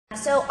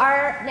So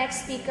our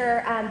next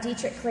speaker,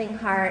 Dietritch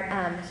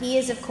Klinghardt, he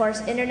is of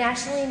course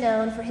internationally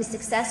known for his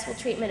successful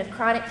treatment of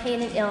chronic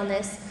pain and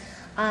illness.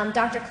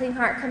 Dr.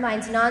 Klinghardt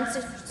combines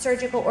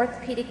non-surgical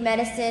orthopedic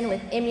medicine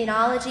with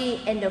immunology,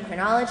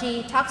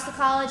 endocrinology,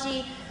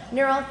 toxicology,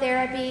 neural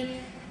therapy,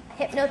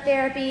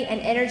 hypnotherapy,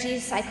 and energy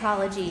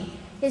psychology.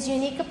 His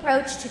unique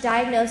approach to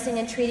diagnosing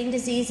and treating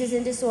diseases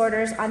and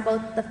disorders on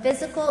both the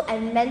physical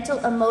and mental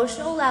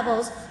emotional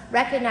levels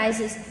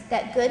recognizes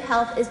that good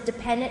health is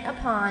dependent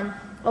upon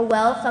a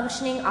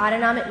well-functioning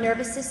autonomic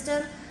nervous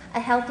system, a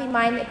healthy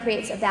mind that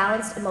creates a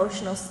balanced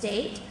emotional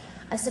state,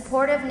 a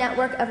supportive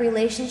network of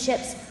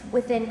relationships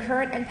within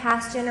current and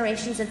past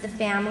generations of the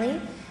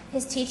family.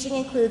 His teaching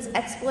includes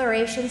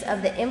explorations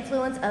of the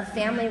influence of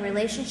family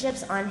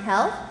relationships on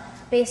health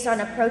based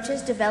on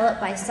approaches developed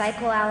by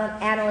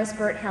psychoanalyst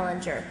Bert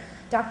Hellinger.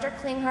 Dr.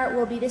 Klinghardt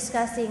will be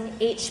discussing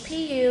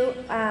HPU,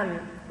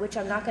 which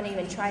I'm not going to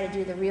even try to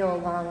do the real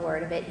long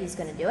word of it, he's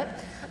going to do it,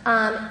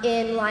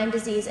 in Lyme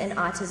disease and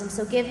autism.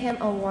 So give him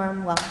a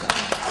warm welcome.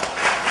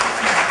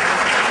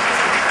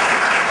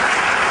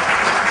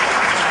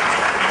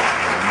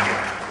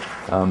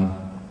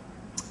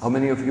 How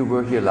many of you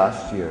were here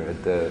last year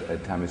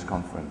at Tammy's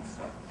conference?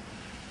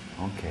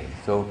 Okay,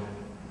 so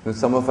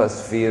some of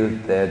us feel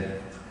that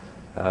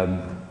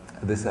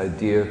this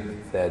idea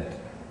that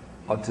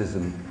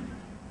autism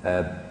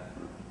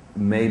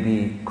may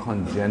be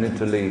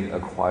congenitally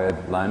acquired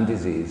Lyme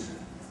disease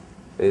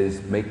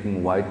is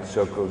making wide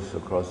circles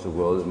across the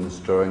world and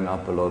stirring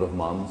up a lot of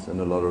moms and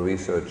a lot of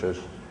researchers.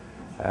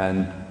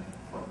 And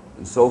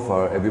so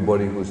far,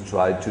 everybody who's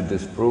tried to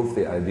disprove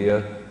the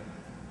idea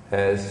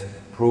has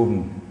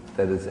proven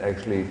that it's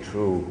actually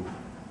true,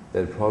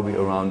 that probably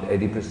around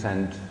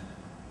 80%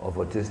 of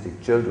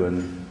autistic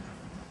children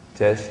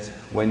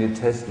when you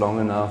test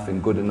long enough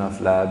in good enough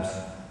labs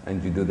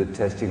and you do the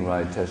testing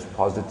right, test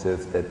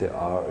positive that they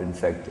are in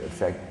fact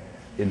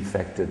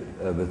infected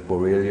with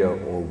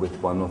Borrelia or with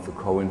one of the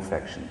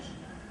co-infections.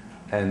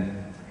 And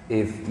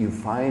if you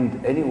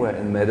find anywhere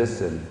in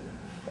medicine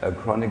a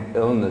chronic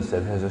illness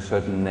that has a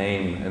certain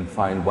name and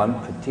find one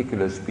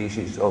particular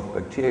species of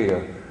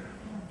bacteria,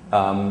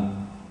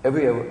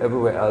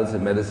 everywhere else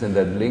in medicine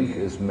that link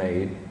is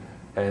made,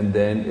 and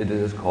then it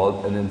is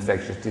called an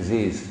infectious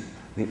disease.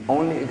 The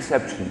only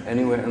exception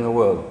anywhere in the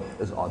world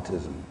is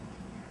autism.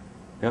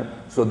 Yeah?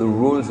 So the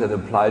rules that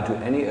apply to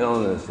any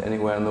illness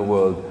anywhere in the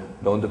world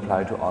don't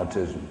apply to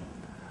autism.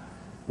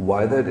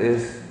 Why that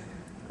is,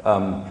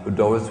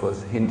 Doris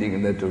was hinting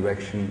in that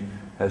direction,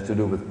 has to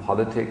do with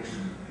politics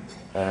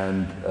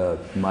and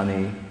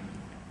money,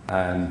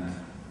 and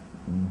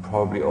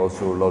probably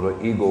also a lot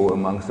of ego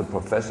amongst the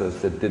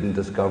professors that didn't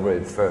discover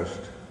it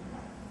first.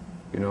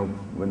 You know,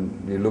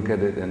 when you look at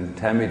it and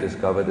Tammy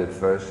discovered it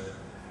first,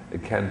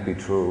 it can't be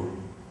true.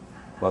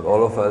 But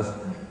all of us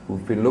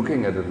who've been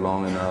looking at it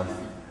long enough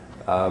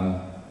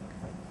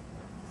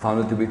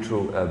found it to be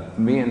true.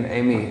 Me and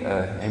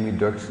Amy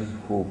Dirksen,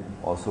 who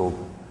also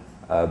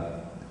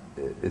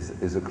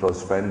is a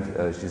close friend,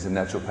 she's a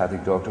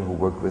naturopathic doctor who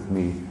worked with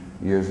me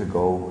years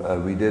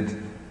ago. We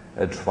did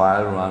a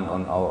trial run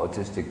on our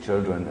autistic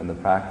children in the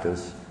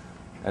practice,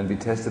 and we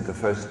tested the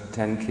first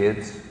 10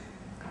 kids,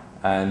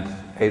 and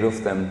 8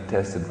 of them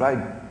tested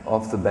right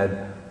off the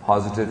bat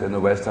positive in the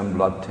Western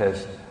blot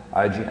test,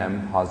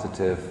 IgM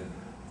positive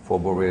for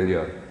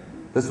Borrelia.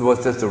 This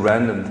was just a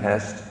random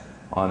test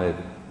on it,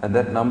 and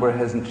that number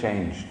hasn't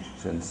changed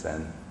since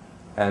then.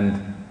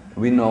 And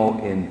we know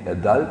in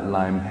adult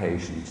Lyme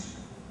patients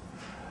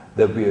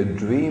that we are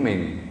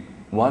dreaming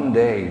one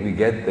day we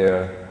get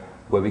there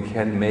where we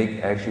can make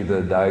actually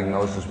the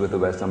diagnosis with the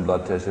Western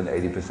blot test in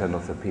 80%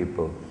 of the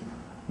people.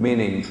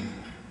 Meaning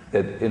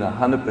that in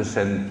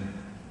 100%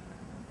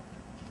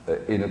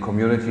 in a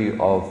community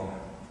of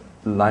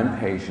Lyme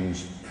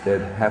patients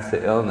that have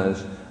the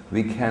illness,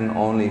 we can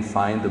only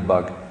find the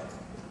bug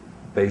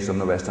based on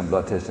the Western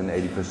blot test in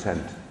 80%.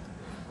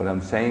 What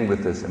I'm saying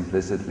with this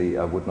implicitly,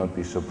 I would not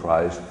be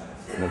surprised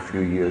in a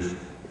few years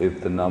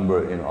if the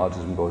number in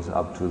autism goes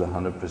up to the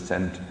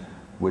 100%,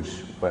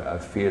 where I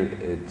feel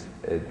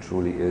it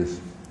truly is.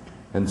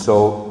 And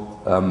so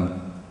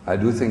I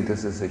do think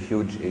this is a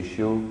huge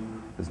issue.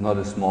 It's not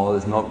it's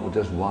not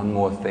just one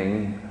more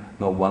thing,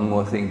 not one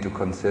more thing to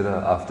consider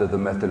after the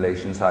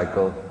methylation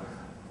cycle,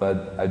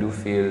 but I do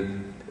feel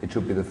it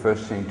should be the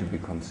first thing to be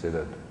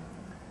considered.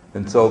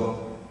 And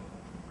so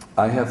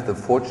I have the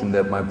fortune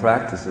that my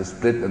practice is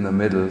split in the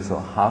middle, so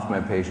half my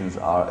patients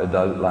are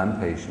adult Lyme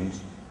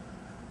patients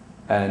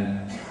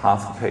and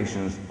half the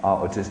patients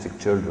are autistic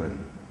children.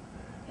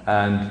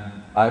 And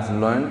I've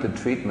learned the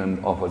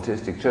treatment of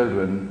autistic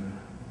children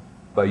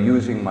by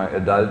using my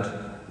adult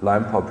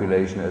Lyme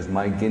population as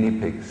my guinea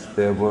pigs.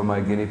 They were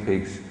my guinea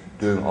pigs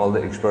doing all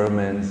the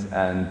experiments,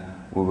 and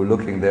we were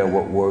looking there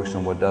what works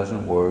and what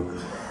doesn't work.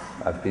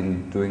 I've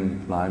been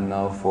doing Lyme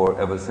now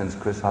ever since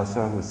Chris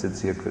Hasser, who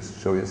sits here. Chris,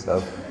 show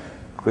yourself.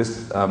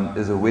 Chris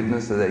is a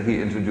witness that he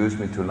introduced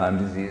me to Lyme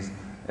disease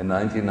in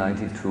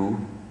 1992.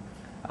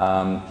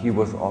 He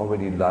was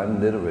already Lyme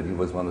literate. He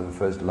was one of the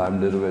first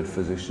Lyme literate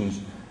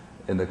physicians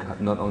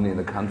not only in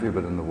the country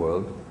but in the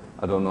world.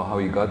 I don't know how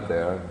he got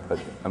there, but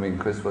I mean,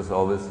 Chris was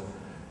always,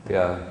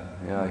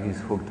 he's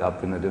hooked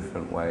up in a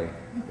different way.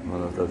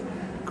 One of those.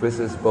 Chris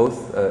is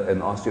both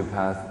an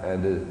osteopath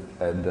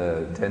and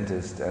a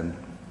dentist, and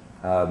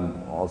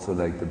also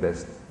like the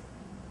best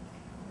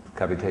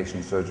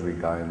cavitation surgery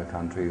guy in the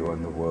country or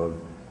in the world.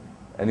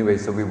 Anyway,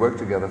 so we worked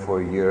together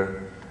for a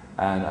year,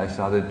 and I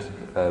started,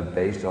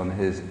 based on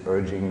his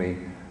urging me,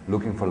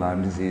 looking for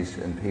Lyme disease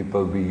in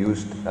people. We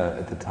used,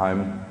 at the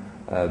time,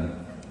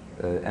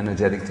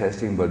 energetic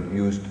testing, but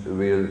used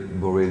real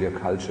Borrelia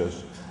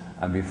cultures.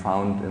 And we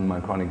found in my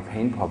chronic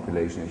pain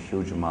population a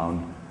huge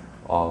amount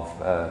of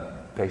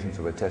patients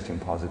who were testing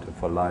positive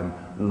for Lyme,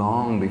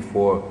 long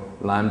before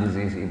Lyme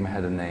disease even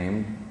had a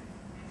name.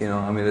 You know,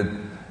 I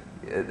mean,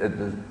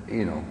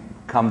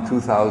 come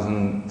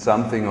 2000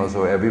 something or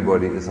so,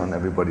 everybody is on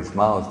everybody's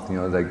mouth. You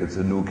know, like it's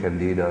a new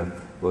Candida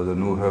or the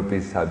new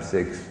herpes type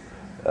 6.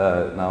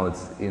 Now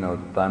it's,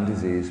 Lyme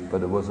disease,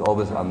 but it was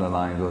always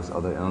underlying those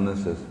other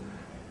illnesses.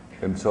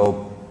 And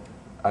so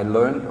I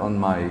learned on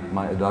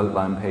my adult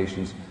Lyme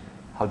patients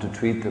how to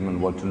treat them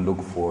and what to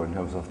look for in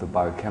terms of the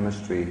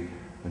biochemistry,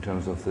 in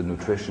terms of the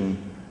nutrition,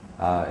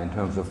 in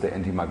terms of the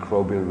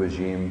antimicrobial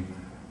regime.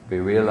 We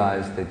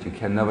realized that you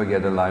can never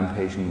get a Lyme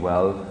patient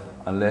well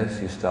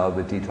unless you start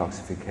with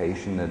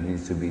detoxification. That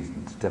needs to be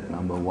step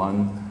number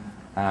one.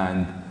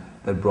 And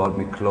that brought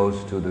me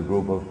close to the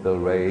group of Bill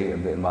Ray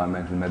and the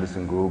environmental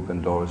medicine group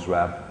and Doris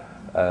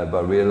Rapp,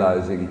 by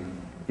realizing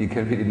you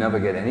can really never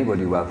get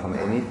anybody well from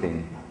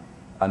anything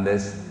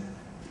unless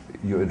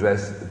you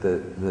address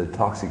the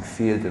toxic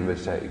field in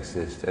which they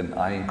exist. And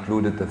I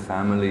included the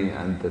family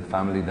and the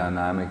family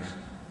dynamics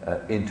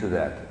into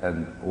that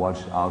and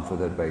watched out for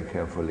that very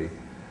carefully.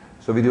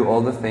 So we do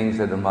all the things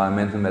that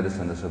environmental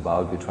medicine is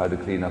about. We try to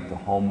clean up the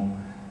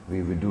home,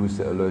 we reduce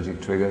the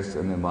allergic triggers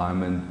in the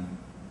environment,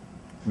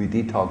 we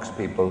detox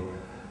people,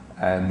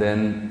 and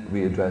then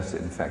we address the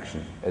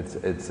infection.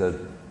 It's a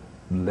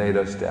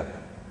later step.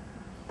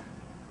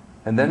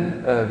 And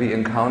then we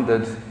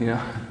encountered,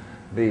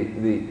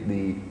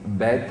 the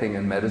bad thing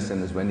in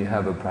medicine is when you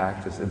have a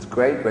practice. It's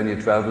great when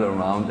you travel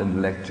around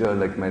and lecture,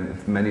 like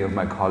many of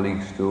my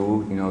colleagues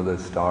do, the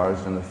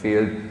stars in the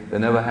field. They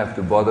never have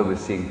to bother with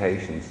seeing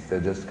patients.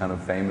 They're just kind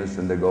of famous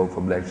and they go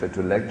from lecture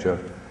to lecture.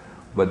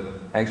 But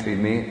actually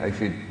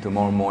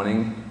tomorrow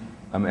morning,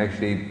 I'm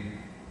actually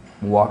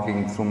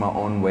walking through my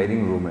own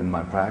waiting room in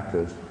my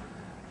practice.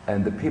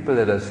 And the people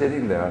that are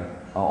sitting there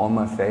are all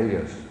my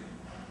failures.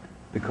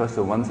 Because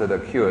the ones that are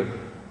cured,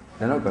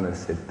 they're not going to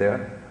sit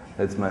there.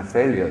 That's my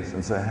failures.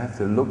 And so I have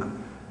to look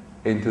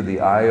into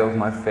the eye of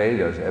my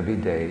failures every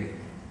day.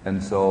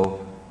 And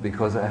so,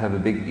 because I have a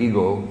big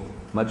ego,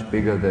 much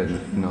bigger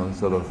than,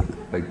 sort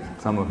of like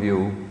some of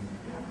you,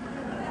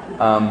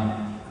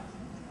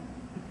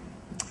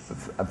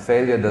 a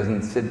failure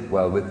doesn't sit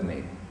well with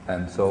me.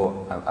 And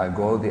so I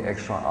go the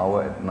extra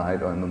hour at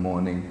night or in the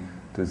morning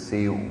to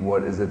see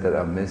what is it that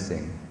I'm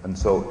missing. And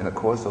so in the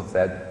course of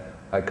that,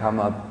 I come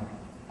up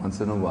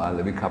once in a while,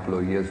 every couple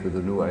of years, with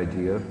a new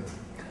idea.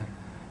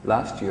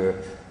 Last year,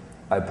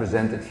 I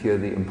presented here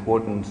the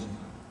importance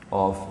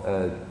of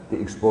the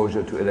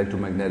exposure to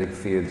electromagnetic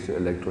fields, to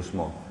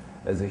electrosmog,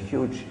 as a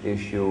huge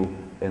issue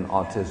in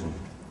autism.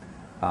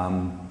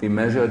 We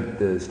measured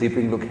the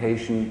sleeping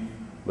location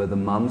where the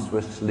moms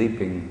were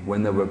sleeping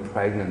when they were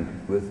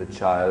pregnant with a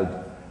child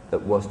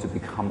that was to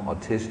become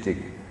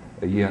autistic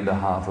a year and a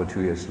half or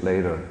 2 years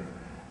later,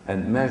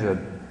 and measured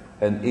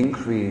an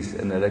increase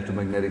in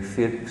electromagnetic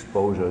field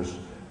exposures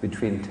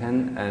between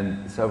 10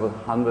 and several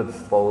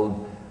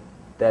hundredfold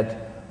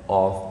that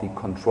of the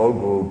control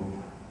group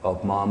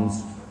of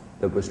moms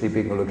that were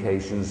sleeping in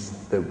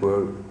locations that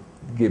were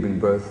giving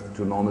birth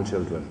to normal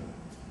children.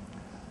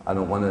 I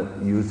don't want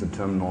to use the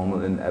term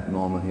normal and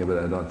abnormal here,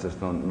 but I just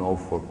don't know,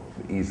 for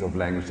ease of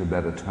language, a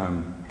better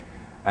term.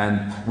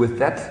 And with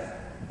that,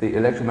 the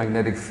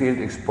electromagnetic field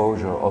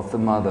exposure of the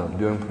mother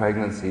during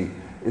pregnancy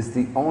is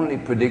the only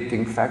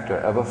predicting factor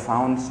ever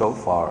found so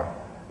far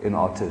in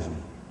autism.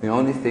 The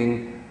only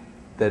thing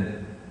that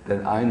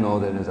I know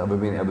that has ever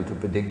been able to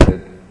predict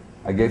it.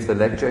 I gave the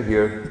lecture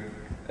here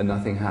and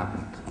nothing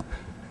happened.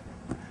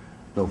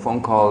 No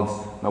phone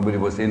calls, nobody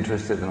was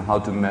interested in how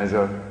to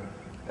measure.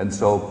 And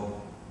so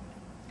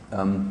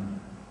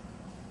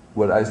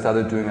what I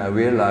started doing, I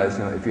realized,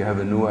 if you have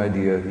a new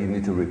idea, you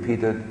need to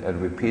repeat it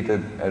and repeat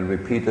it and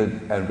repeat it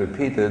and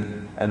repeat it,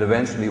 and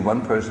eventually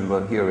one person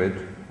will hear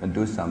it and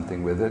do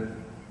something with it,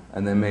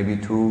 and then maybe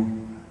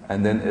two,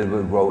 and then it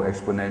will grow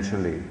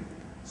exponentially.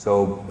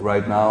 So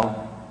right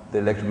now, the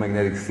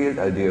electromagnetic field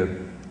idea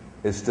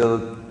is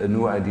still a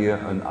new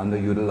idea and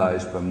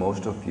underutilized by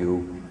most of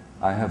you.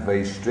 I have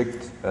very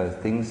strict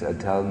things I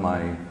tell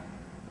my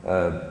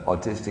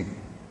autistic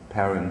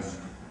parents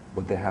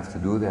what they have to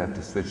do. They have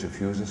to switch the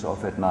fuses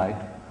off at night,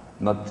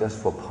 not just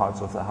for parts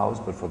of the house,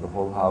 but for the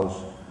whole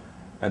house.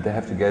 And they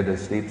have to get a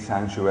sleep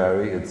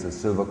sanctuary. It's a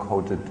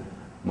silver-coated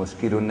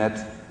mosquito net.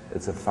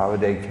 It's a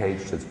Faraday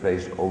cage that's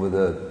placed over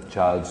the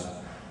child's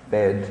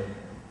bed.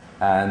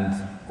 And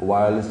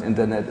wireless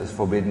internet is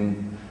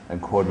forbidden.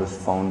 and cordless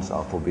phones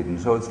are forbidden.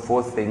 So it's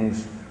 4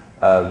 things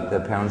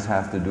that parents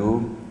have to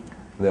do.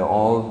 They're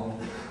all,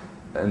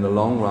 in the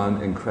long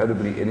run,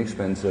 incredibly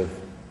inexpensive,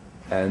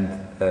 and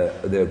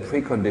they're a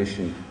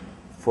precondition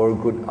for a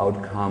good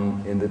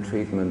outcome in the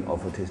treatment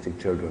of autistic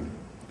children.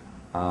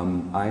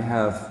 I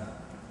have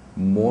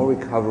more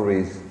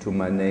recoveries to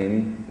my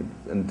name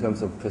in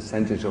terms of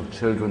percentage of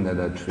children that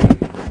I treat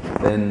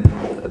than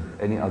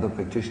any other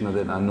practitioner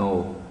that I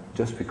know,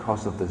 just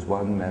because of this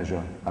one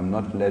measure. I'm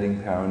not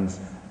letting parents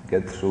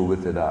get through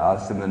with it. I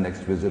ask them the next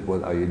visit,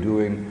 what are you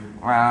doing?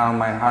 Well,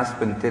 my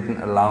husband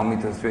didn't allow me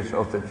to switch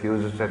off the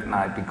fuses at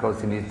night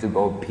because he needs to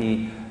go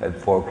pee at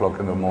 4 o'clock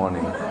in the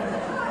morning.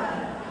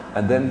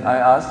 And then I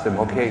asked them,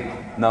 okay,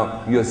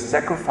 now you're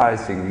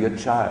sacrificing your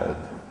child,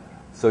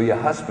 so your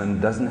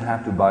husband doesn't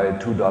have to buy a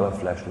 $2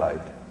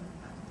 flashlight.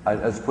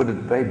 Let's put it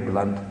very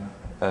blunt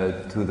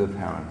to the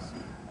parents.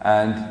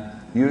 And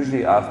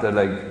usually after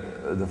like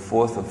the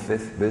 4th or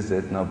 5th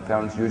visit, now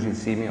parents usually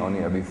see me only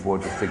every 4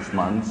 to 6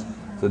 months,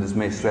 so this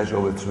may stretch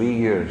over 3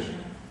 years.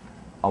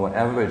 Our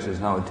average is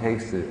now it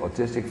takes the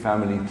autistic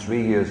family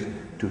 3 years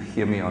to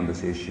hear me on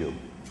this issue.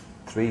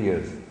 3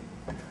 years.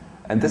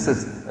 And this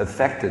has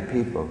affected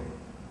people.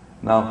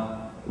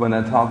 Now, when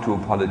I talk to a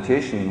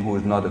politician who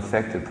is not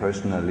affected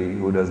personally,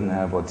 who doesn't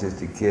have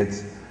autistic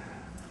kids,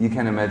 you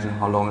can imagine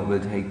how long it will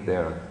take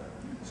there.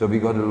 So we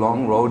got a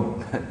long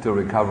road to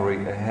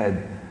recovery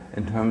ahead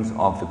in terms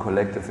of the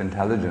collective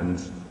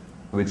intelligence,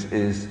 which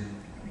is,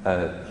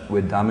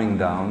 we're dumbing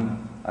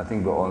down. I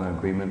think we're all in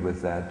agreement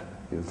with that,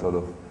 sort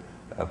of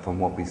from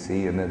what we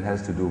see, and it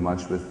has to do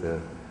much with the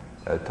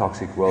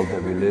toxic world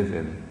that we live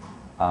in.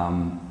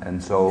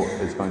 And so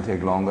it's going to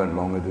take longer and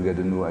longer to get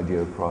a new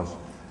idea across.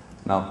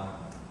 Now,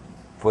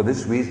 for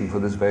this reason, for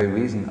this very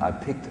reason, I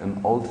picked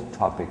an old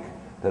topic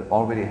that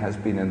already has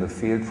been in the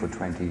field for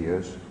 20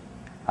 years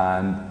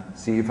and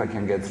see if I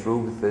can get through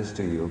with this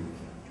to you.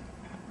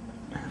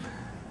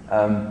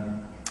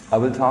 I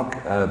will talk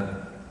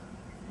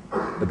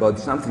about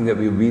something that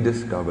we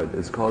rediscovered.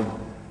 It's called,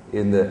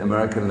 in the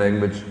American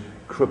language,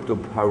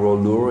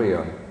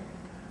 Pyroluria.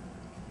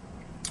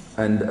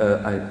 And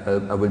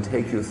I will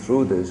take you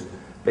through this.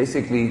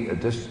 Basically,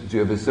 just to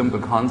have a simple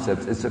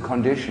concept, it's a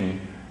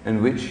condition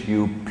in which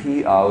you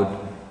pee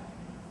out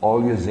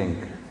all your zinc.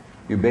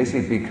 You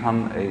basically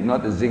become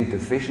not a zinc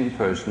deficient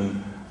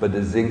person, but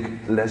a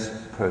zinc-less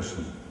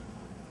person.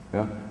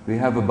 Yeah? We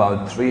have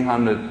about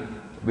 300,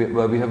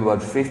 we have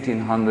about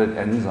 1,500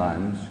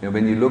 enzymes. You know,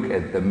 when you look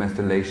at the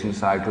methylation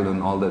cycle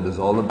and all that, it's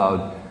all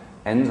about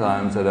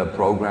enzymes that are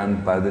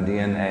programmed by the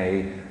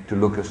DNA to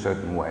look a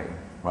certain way,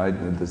 right?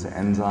 There's an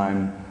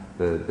enzyme,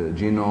 the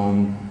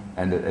genome,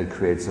 and it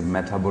creates a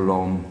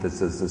metabolome.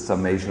 This is the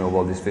summation of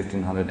all these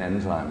 1,500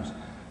 enzymes.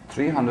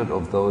 300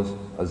 of those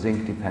are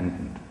zinc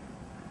dependent.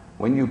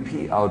 When you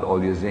pee out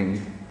all your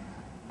zinc,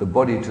 the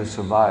body, to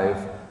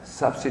survive,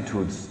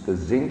 substitutes the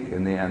zinc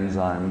in the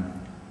enzyme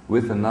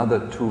with another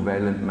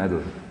 2-valent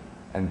metal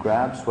and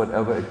grabs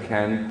whatever it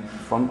can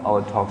from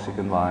our toxic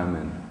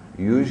environment.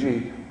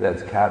 Usually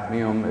that's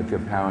cadmium if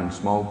your parents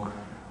smoke,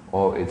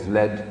 or it's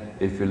lead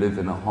if you live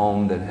in a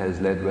home that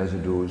has lead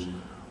residues,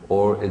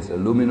 or it's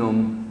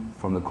aluminum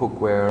from the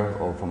cookware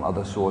or from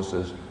other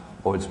sources,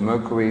 or it's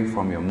mercury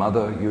from your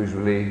mother,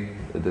 usually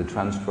the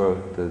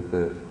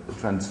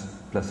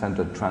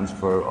transplacenta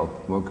transfer of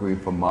mercury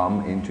from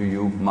mom into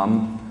you.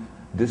 Mom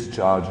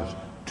discharges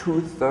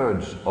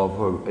 2/3 of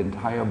her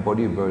entire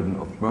body burden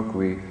of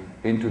mercury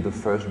into the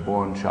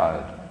firstborn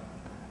child.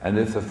 And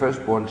if the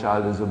firstborn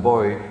child is a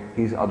boy,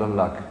 he's out of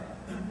luck,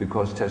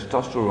 because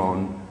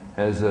testosterone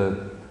has a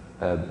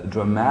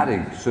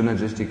dramatic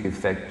synergistic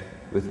effect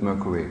with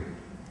mercury.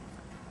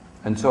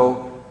 And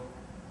so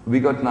we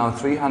got now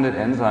 300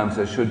 enzymes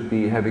that should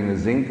be having a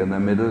zinc in the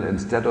middle.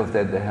 Instead of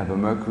that, they have a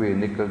mercury,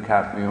 nickel,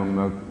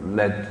 cadmium,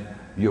 lead,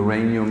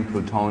 uranium,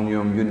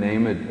 plutonium, you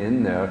name it,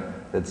 in there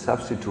that's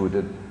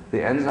substituted.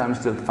 The enzyme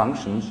still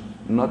functions,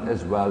 not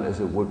as well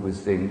as it would with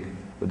zinc,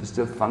 but it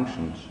still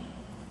functions.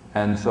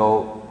 And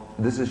so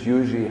this is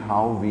usually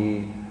how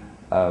we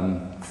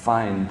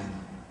find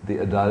the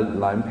adult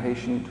Lyme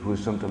patient who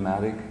is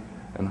symptomatic,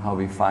 and how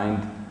we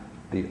find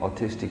the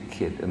autistic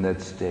kid in that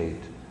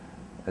state.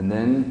 And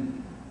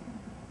then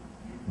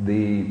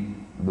the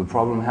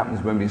problem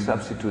happens when we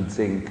substitute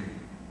zinc.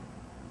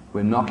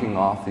 We're knocking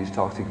off these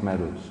toxic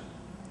metals,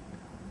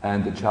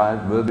 and the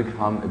child will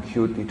become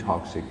acutely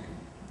toxic.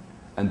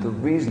 And the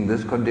reason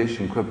this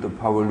condition,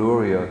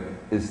 Pyroluria,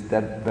 is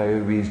that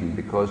very reason,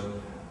 because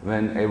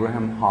when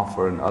Abraham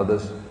Hoffer and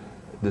others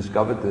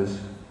discovered this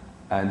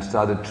and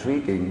started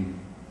treating,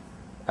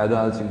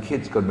 adults and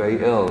kids got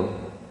very ill.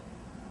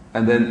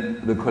 And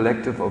then the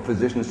collective of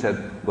physicians said,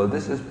 well,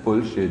 this is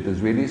bullshit, this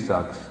really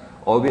sucks.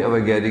 All we're ever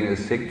getting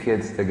is sick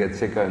kids that get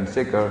sicker and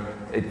sicker.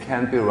 It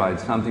can't be right,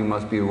 something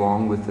must be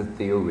wrong with the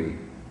theory,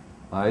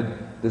 right?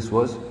 This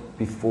was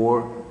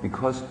before,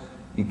 because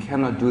you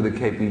cannot do the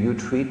KPU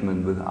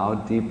treatment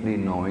without deeply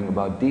knowing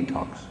about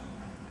detox.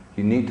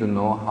 You need to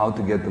know how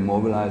to get the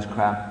mobilized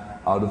crap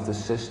out of the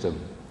system.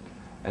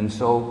 And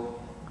so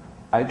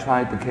I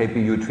tried the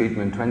KPU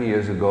treatment 20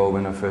 years ago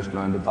when I first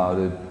learned about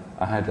it.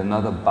 I had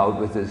another bout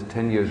with this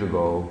 10 years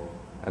ago,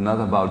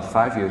 another bout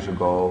 5 years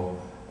ago.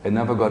 I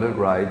never got it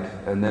right,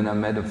 and then I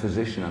met a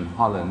physician in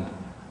Holland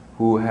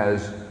who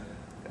has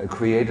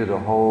created a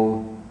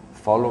whole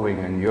following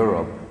in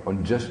Europe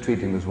on just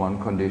treating this one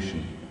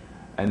condition.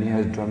 And he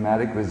has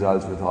dramatic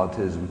results with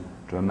autism,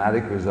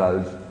 dramatic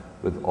results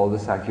with all the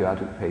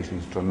psychiatric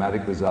patients,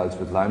 dramatic results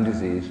with Lyme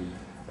disease.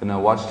 And I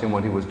watched him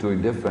what he was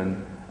doing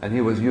different, and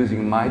he was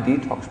using my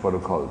detox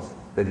protocols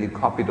that he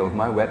copied off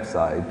my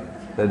website,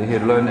 that he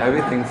had learned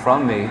everything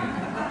from me,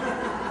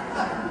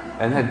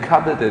 and had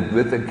coupled it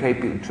with the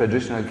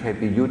traditional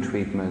KPU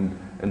treatment,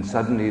 and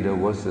suddenly there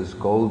was this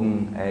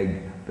golden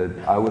egg that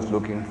I was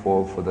looking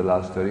for the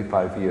last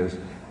 35 years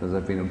as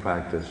I've been in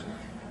practice.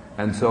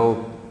 And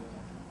so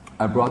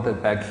I brought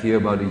that back here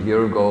about a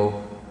year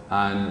ago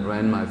and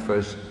ran my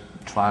first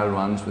trial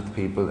runs with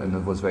people, and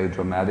it was very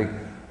dramatic.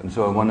 And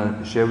so I want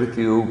to share with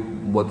you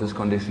what this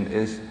condition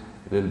is,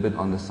 a little bit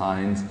on the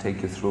science,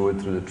 take you through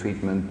it, through the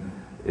treatment.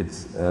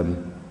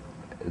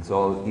 It's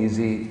all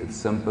easy, it's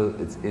simple,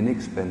 it's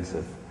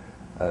inexpensive.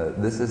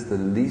 This is the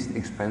least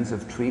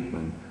expensive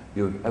treatment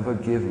you've ever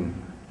given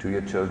to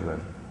your children.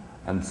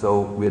 And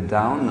so we're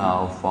down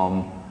now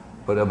from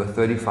whatever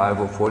 $35,000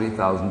 or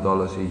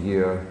 $40,000 a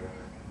year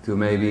to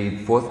maybe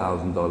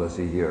 $4,000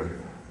 a year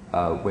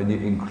when you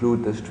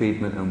include this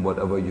treatment and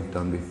whatever you've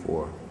done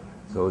before.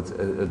 So it's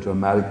a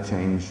dramatic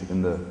change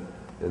in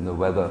the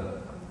weather.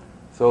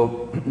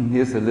 So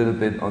here's a little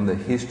bit on the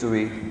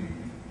history.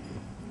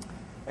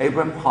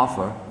 Abraham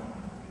Hoffer,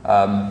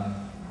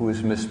 who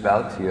is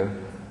misspelled here,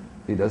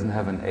 he doesn't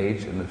have an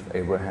H in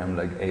Abraham,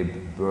 like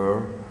Abe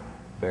Burr,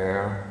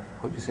 Bear,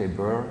 how do you say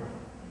Burr?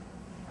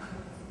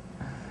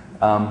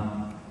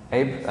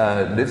 Abe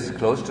lives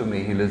close to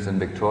me. He lives in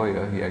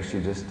Victoria. He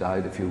actually just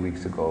died a few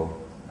weeks ago.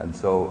 And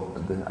so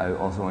I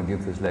also want to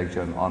give this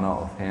lecture in honor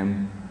of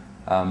him.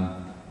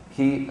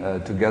 He,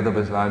 together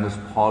with Linus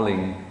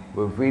Pauling,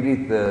 were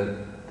really the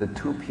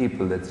two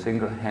people that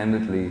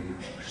single-handedly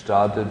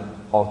started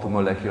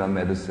orthomolecular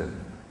medicine.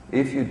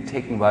 If you're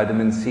taking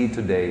vitamin C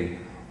today,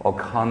 or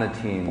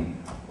carnitine,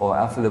 or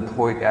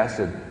alpha-lipoic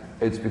acid,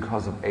 it's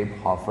because of Abe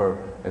Hoffer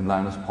and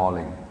Linus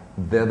Pauling.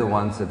 They're the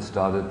ones that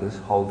started this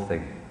whole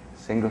thing,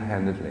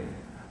 single-handedly.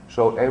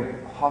 So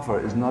Abe Hoffer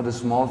is not a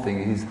small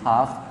thing. He's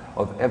half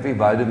of every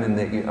vitamin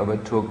that you ever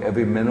took,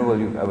 every mineral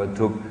you ever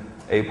took.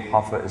 Abe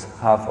Hoffer is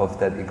half of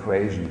that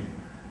equation.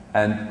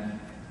 And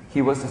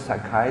he was a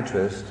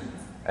psychiatrist,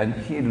 and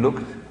he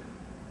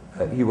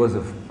was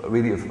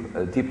really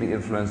deeply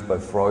influenced by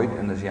Freud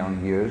in his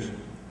young years,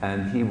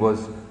 and he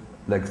was,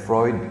 like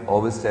Freud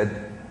always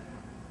said,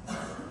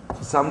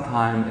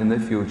 sometime in the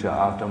future,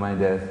 after my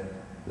death,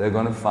 they're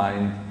going to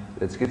find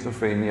that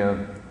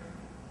schizophrenia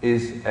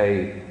is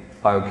a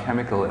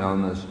biochemical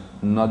illness,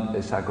 not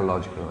a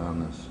psychological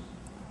illness.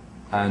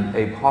 And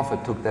Abe Hoffer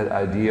took that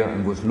idea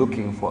and was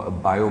looking for a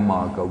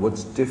biomarker,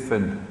 what's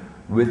different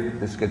with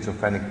the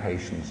schizophrenic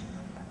patients.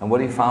 And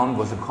what he found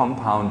was a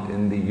compound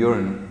in the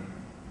urine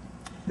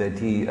that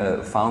he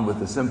found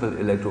with a simple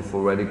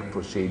electrophoretic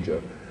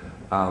procedure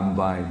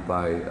by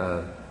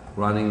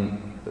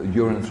running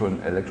urine through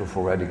an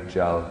electrophoretic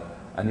gel.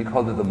 And he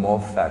called it the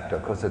morph factor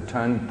because it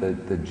turned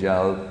the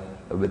gel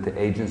with the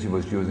agents he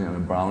was using in a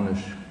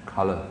brownish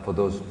color. For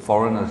those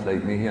foreigners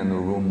like me here in the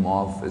room,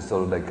 morph is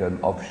sort of like an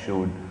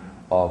offshoot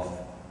of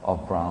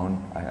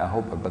brown. I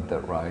hope I got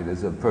that right.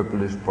 It's a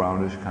purplish,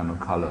 brownish kind of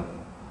color.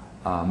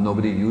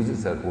 Nobody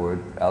uses that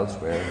word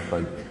elsewhere,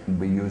 but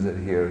we use it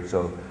here.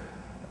 So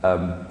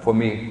for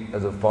me,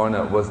 as a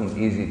foreigner, it wasn't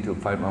easy to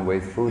find my way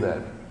through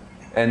that.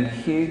 And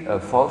he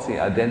falsely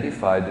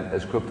identified it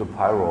as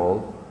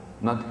cryptopyrrole.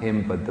 Not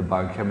him, but the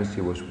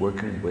biochemistry was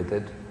working with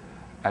it.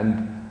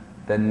 And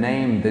the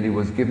name that he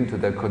was given to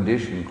that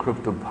condition,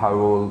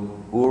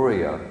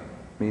 Pyroluria,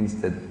 means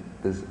that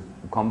this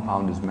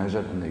compound is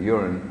measured in the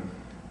urine,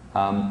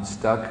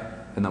 stuck,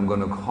 and I'm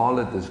going to call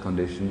it this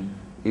condition,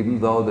 even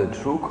though the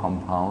true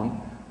compound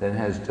that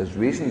has just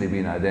recently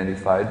been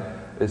identified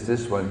is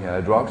this one here,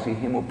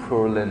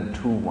 hydroxyhemopurulin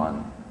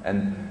 2,1.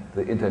 And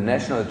the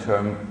international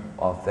term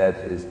of that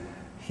is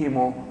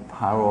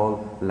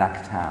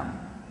hemopyrolactam.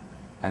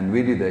 And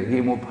really the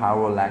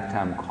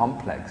hemopyrolactam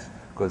complex,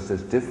 because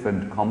there's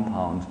different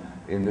compounds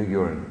in the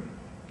urine.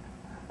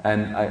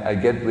 And I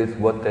get with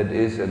what that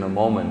is in a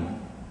moment.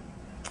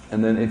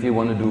 And then if you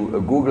want to do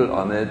a Google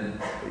on it,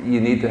 you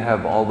need to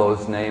have all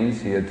those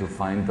names here to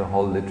find the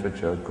whole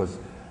literature, because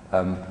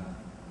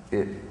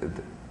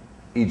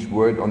each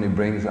word only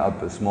brings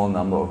up a small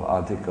number of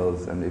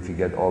articles, and if you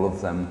get all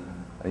of them,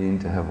 you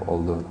need to have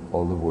all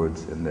the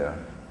words in there.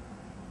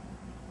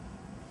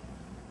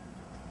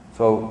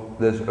 So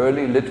there's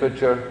early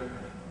literature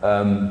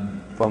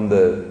from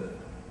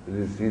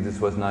you see this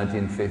was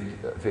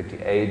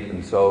 1958,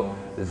 and so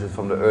this is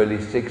from the early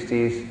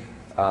 60s.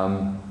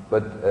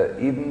 But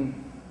even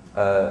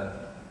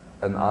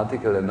an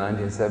article in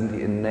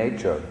 1970 in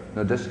Nature,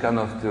 just kind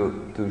of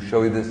to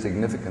show you the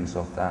significance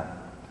of that.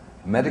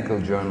 medical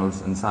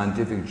journals and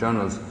scientific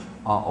journals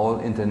are all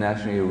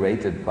internationally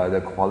rated by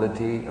their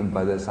quality and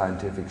by their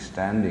scientific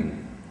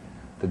standing.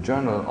 The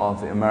Journal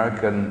of the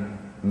American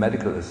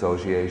Medical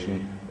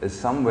Association is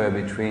somewhere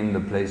between the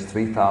place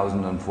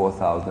 3,000 and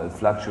 4,000. It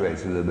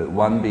fluctuates a little bit,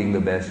 1 being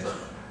the best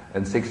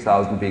and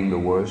 6,000 being the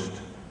worst.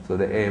 So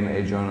the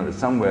AMA journal is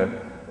somewhere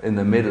in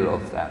the middle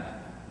of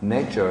that.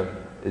 Nature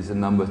is the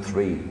number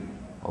 3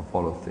 of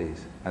all of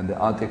these. And the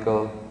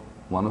article,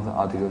 one of the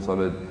articles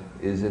of it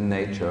is in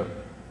Nature.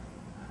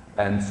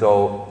 And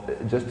so,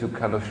 just to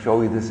kind of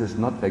show you, this is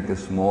not like a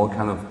small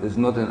kind of, it's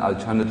not an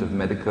alternative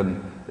medical,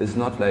 it's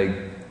not like,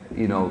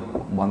 you know,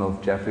 one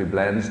of Jeffrey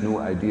Bland's new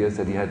ideas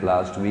that he had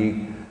last week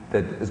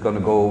that is going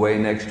to go away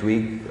next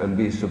week and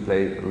be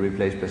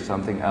replaced by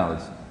something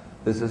else.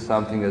 This is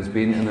something that's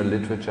been in the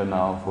literature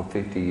now for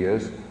 50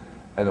 years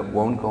and it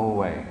won't go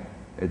away.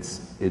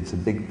 It's a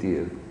big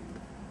deal.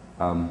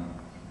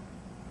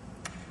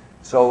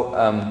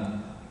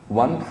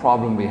 One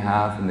problem we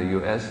have in the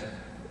US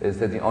is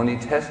that the only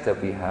test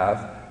that we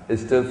have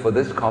is still for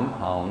this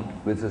compound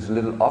with this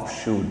little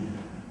offshoot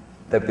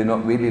that we're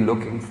not really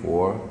looking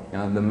for. You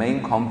know, the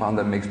main compound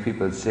that makes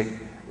people sick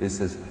is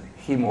this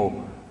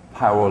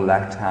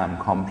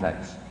hemopyrolactam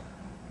complex.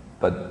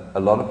 But a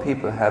lot of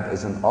people have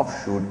as an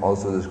offshoot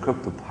also this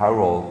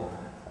cryptopyrrole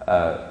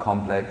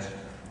complex,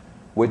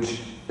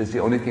 which is the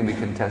only thing we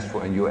can test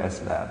for in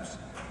US labs.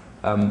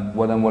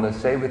 What I want to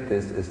say with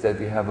this is that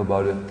we have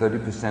about a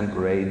 30%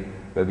 rate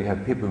where we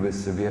have people with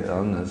severe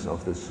illness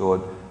of this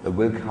sort that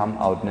will come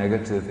out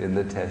negative in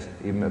the test,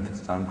 even if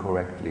it's done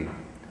correctly.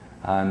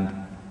 And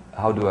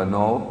how do I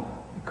know?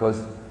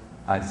 Because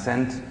I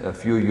sent a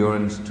few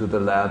urines to the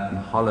lab in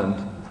Holland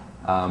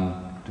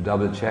to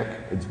double check.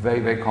 It's very,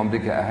 very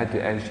complicated. I had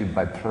to actually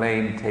by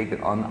plane take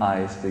it on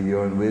ice, the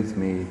urine with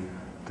me,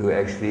 to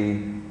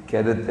actually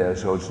get it there.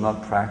 So it's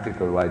not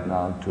practical right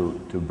now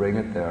to bring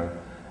it there.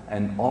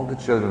 And all the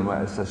children where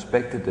I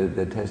suspected it,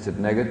 they tested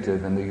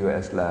negative in the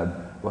US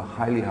lab, were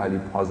highly, highly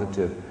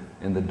positive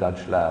in the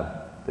Dutch lab,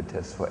 the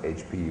test for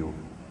HPU.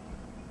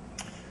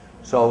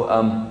 So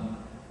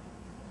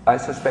I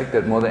suspect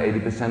that more than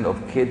 80%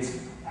 of kids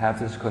have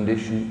this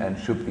condition and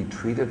should be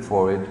treated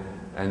for it.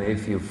 And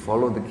if you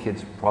follow the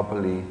kids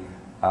properly,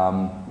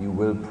 you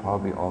will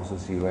probably also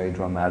see very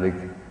dramatic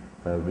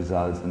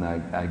results, and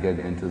I get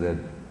into that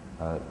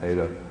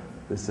later.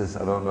 This is,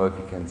 I don't know if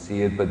you can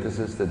see it, but this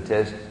is the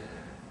test.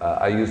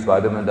 I use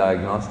vitamin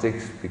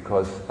diagnostics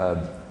because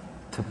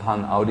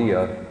Tapan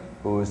Audia,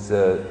 who is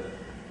a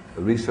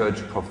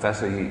research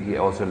professor, he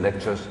also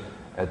lectures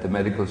at the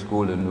medical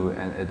school at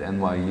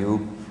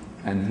NYU,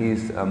 and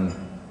he's a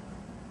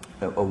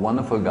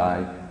wonderful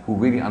guy who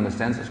really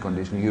understands this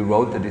condition. He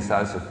wrote the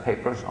decisive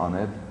papers on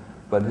it,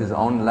 but his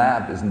own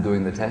lab isn't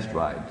doing the test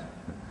right.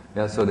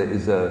 Yeah, so there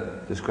is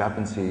a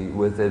discrepancy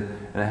with it,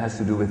 and it has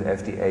to do with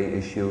FDA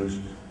issues.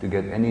 To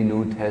get any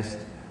new test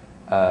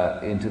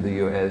into the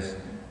US,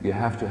 you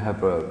have to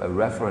have a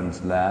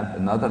reference lab,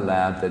 another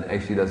lab that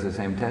actually does the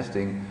same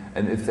testing,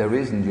 and if there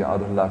isn't, you're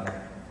out of luck.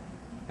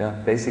 Yeah?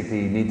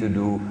 Basically, you need to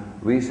do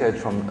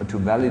research to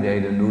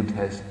validate a new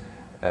test,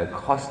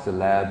 costs the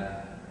lab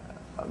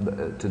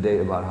today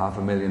about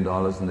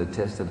 $500,000, and the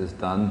test that is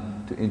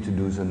done to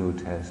introduce a new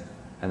test.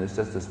 And it's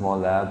just a small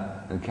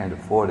lab and can't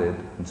afford it.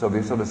 And so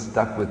we're sort of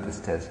stuck with this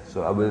test.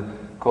 So I will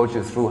coach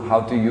you through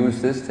how to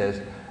use this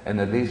test and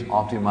at least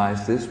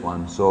optimize this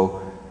one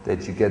so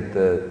that you get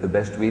the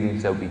best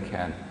readings that we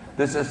can.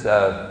 This is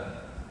a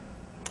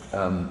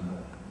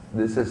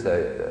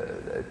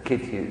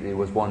kid. He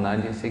was born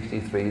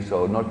 1963,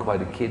 so not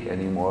quite a kid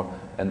anymore,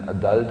 an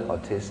adult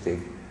autistic.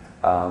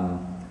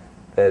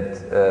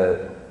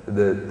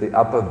 The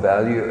upper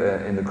value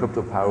in the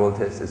cryptopyrrole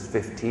test is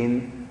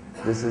 15.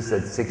 This is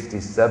at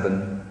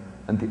 67,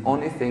 and the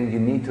only thing you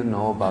need to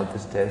know about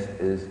this test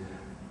is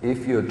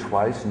if you're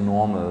twice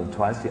normal,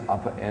 twice the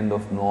upper end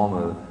of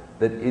normal,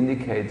 that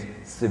indicates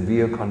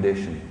severe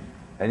condition.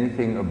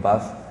 Anything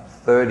above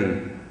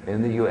 30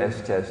 in the US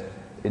test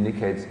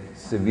indicates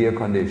severe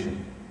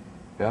condition.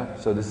 Yeah?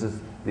 So this is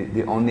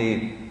the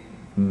only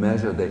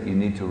measure that you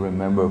need to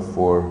remember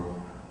for,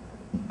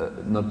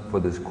 not for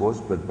this course,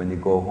 but when you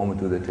go home and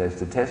do the test.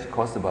 The test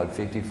costs about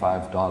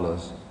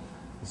 $55.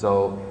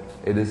 So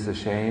it is a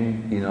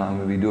shame, you know, I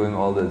mean, we're doing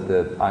all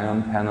the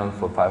ion panel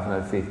for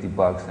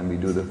 $550, and we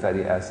do the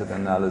fatty acid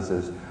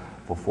analysis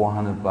for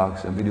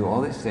 $400, and we do all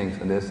these things,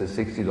 and there's a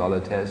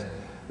 $60 test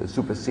that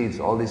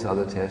supersedes all these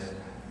other tests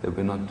that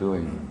we're not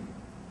doing.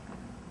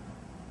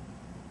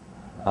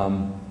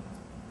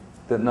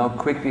 Now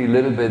quickly a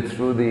little bit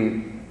through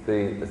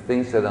the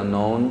things that are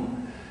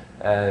known.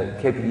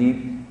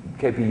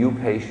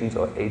 KPU patients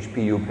or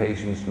HPU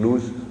patients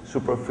lose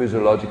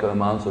supraphysiological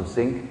amounts of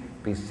zinc,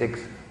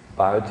 B6,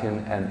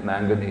 biotin, and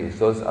manganese.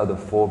 Those are the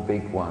 4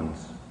 big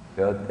ones,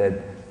 yeah,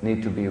 that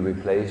need to be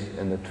replaced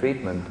in the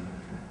treatment.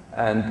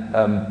 And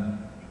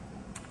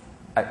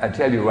I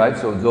tell you, right,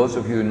 so those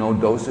of you who know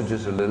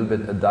dosages a little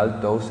bit,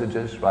 adult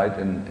dosages, right,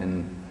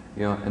 in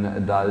an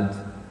adult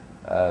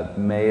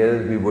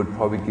male, we would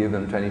probably give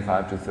them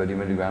 25 to 30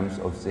 milligrams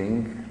of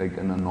zinc, like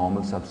in a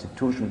normal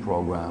substitution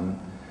program.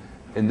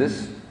 In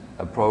this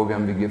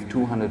program, we give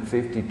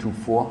 250 to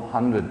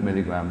 400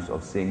 milligrams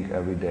of zinc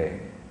every day.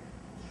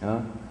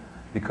 Yeah?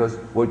 Because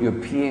what you're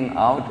peeing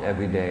out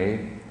every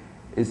day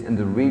is in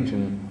the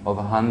region of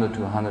 100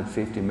 to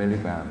 150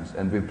 milligrams.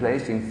 And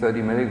replacing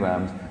 30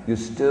 milligrams,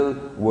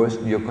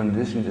 your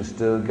condition is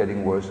still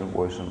getting worse and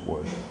worse and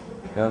worse.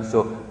 Yeah?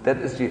 So that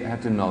is, you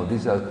have to know,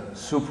 these are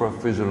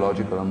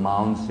supraphysiological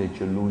amounts that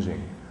you're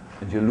losing.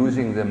 And you're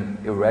losing them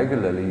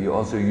irregularly. You're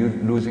also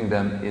losing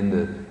them in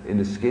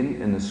the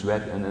skin, in the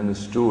sweat, and in the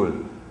stool.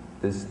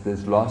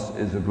 This loss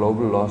is a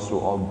global loss through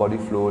all body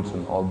fluids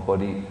and all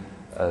body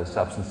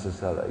substances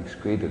that are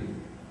excreted.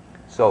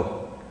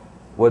 So,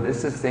 what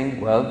is this thing?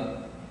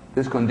 Well,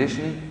 this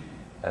condition,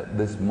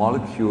 this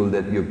molecule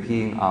that you're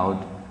peeing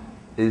out,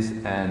 is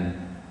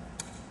an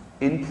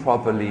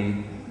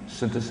improperly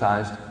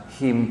synthesized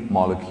heme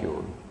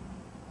molecule.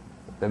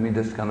 Let me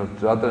just kind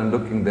of, rather than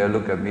looking there,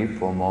 look at me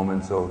for a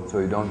moment so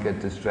you don't get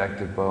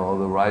distracted by all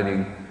the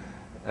writing.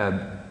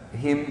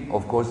 Heme,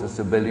 of course, is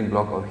the building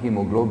block of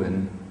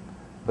hemoglobin,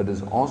 but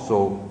is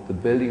also the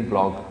building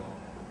block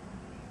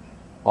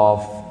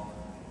of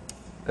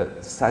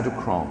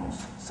cytochromes.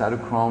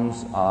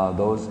 Cytochromes are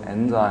those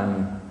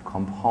enzyme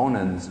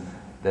components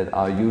that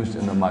are used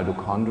in the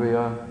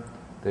mitochondria.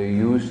 They're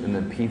used in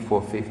the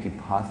P450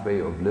 pathway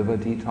of liver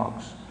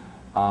detox.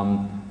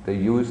 They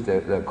use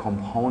the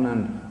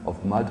component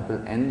of multiple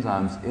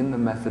enzymes in the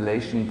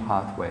methylation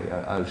pathway.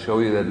 I'll show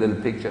you that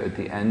little picture at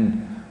the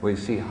end where you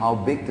see how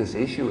big this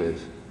issue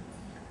is.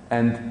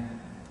 And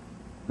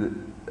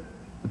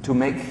to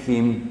make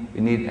heme,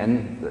 you need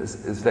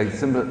it's like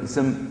similar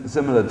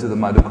to the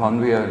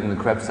mitochondria. In the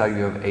Krebs cycle,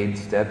 you have 8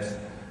 steps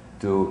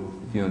to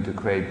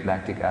create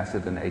lactic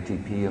acid and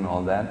ATP and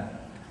all that.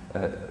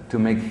 To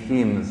make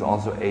heme, there's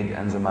also 8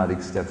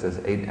 enzymatic steps. There's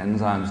 8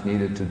 enzymes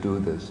needed to do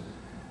this.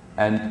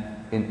 And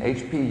in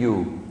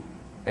HPU,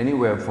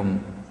 anywhere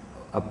from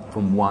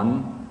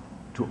 1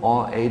 to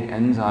all 8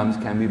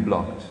 enzymes can be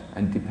blocked.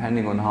 And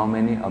depending on how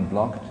many are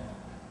blocked,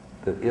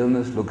 the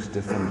illness looks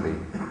differently.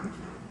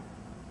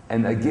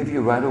 And I give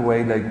you right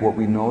away, like what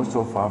we know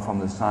so far from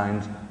the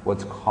science,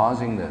 what's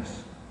causing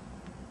this.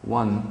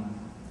 1,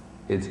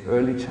 it's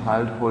early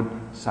childhood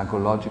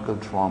psychological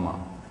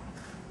trauma.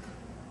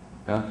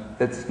 Yeah?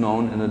 That's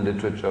known in the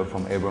literature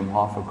from Abraham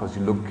Hoffer because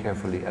you look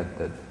carefully at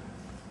that.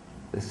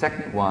 The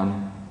second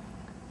one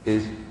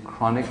is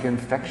chronic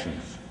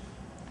infections.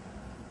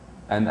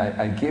 And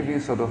I give you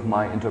sort of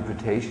my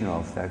interpretation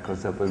of that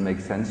because that will make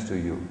sense to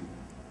you.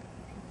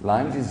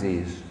 Lyme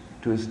disease,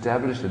 to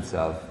establish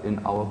itself in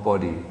our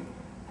body,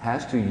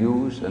 has to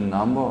use a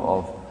number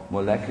of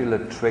molecular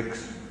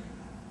tricks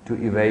to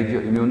evade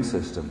your immune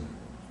system.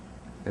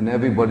 And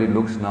everybody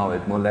looks now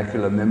at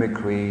molecular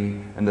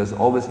mimicry, and there's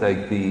always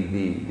like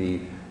the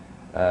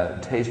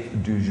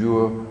taste du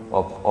jour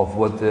of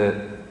what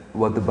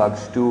the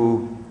bugs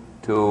do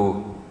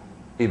to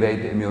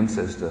evade the immune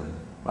system,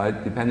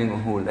 right? Depending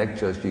on who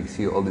lectures, you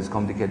see all these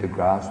complicated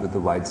graphs with the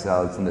white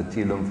cells and the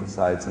T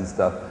lymphocytes and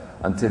stuff,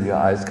 until your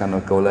eyes kind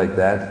of go like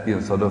that,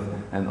 sort of,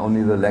 and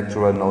only the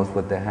lecturer knows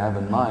what they have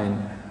in mind.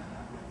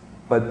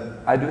 But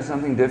I do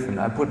something different.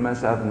 I put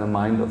myself in the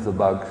mind of the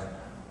bugs.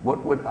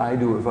 What would I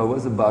do if I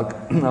was a bug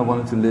and I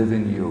wanted to live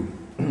in you?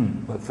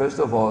 But first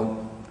of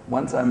all,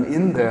 once I'm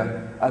in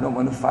there, I don't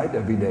want to fight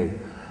every day.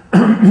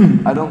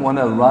 I don't want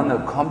to run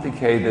a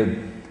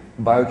complicated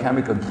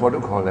biochemical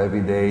protocol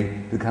every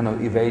day to kind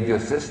of evade your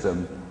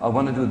system. I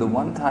want to do the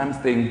one-time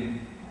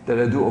thing that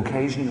I do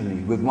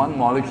occasionally with one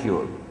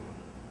molecule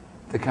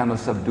that kind of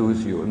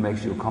subdues you and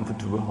makes you a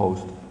comfortable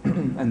host.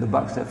 And the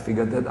bugs have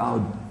figured that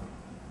out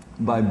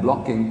by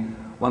blocking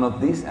one of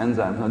these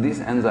enzymes. Now these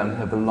enzymes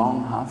have a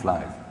long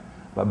half-life.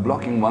 By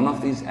blocking one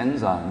of these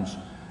enzymes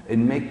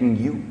and making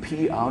you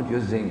pee out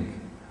your zinc,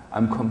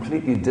 I'm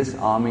completely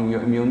disarming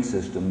your immune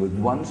system. With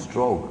one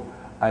stroke,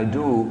 I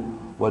do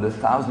what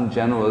 1,000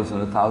 generals and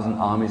 1,000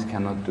 armies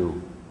cannot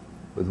do.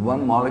 With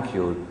one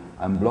molecule,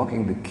 I'm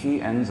blocking the key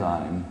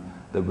enzyme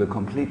that will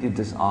completely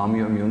disarm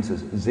your immune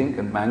system. Zinc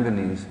and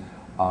manganese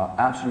are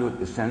absolute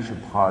essential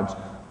parts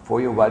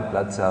for your white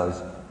blood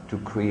cells to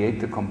create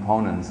the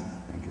components.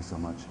 Thank you so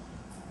much.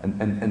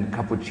 And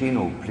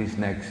cappuccino, please,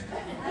 next.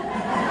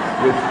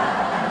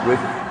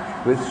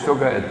 With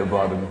sugar at the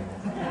bottom.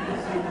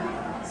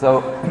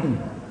 So,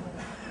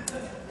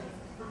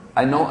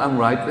 I know I'm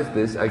right with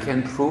this, I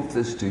can't prove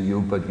this to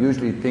you, but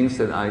usually things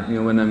that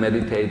when I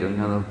meditate and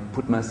kind of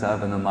put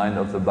myself in the mind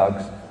of the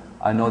bugs,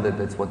 I know that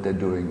that's what they're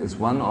doing. It's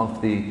one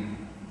of the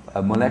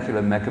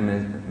molecular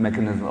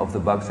mechanism of the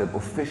bugs that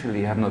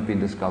officially have not been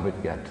discovered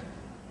yet.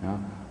 Yeah?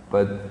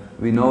 But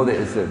we know there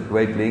is a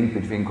great link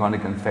between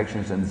chronic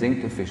infections and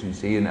zinc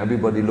deficiency, and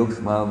everybody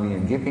looks, well, we are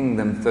giving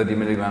them 30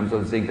 milligrams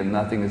of zinc and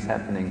nothing is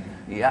happening.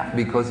 Yeah,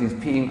 because he's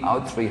peeing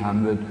out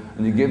 300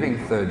 and you're giving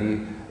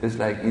 30. It's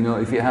like,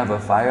 if you have a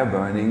fire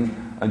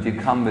burning and you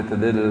come with a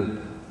little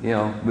you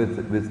know,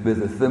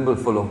 with a thimble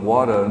full of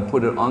water and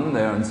put it on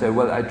there and say,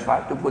 well, I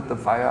tried to put the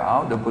fire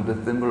out, I put a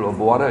thimble of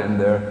water in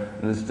there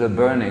and it's still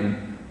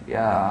burning.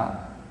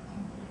 Yeah,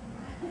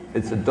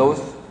 it's a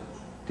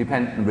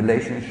dose-dependent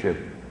relationship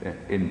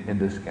in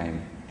this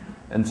game.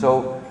 And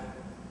so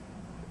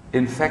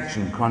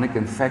infection, chronic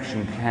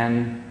infection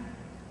can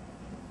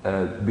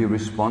be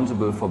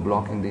responsible for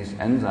blocking these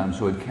enzymes,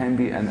 so it can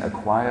be an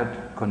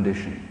acquired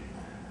condition.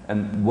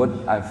 And what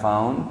I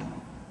found,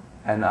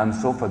 and I'm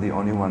so far the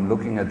only one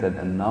looking at that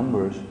in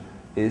numbers,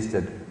 is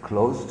that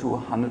close to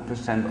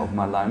 100% of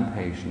my Lyme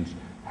patients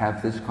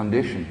have this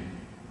condition.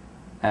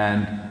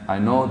 And I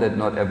know that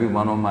not every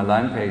one of my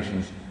Lyme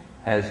patients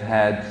has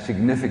had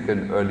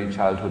significant early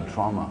childhood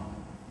trauma.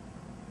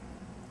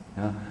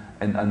 Yeah?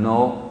 And I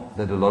know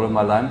that a lot of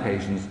my Lyme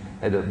patients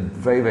had a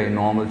very, very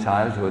normal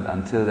childhood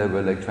until they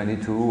were like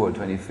 22 or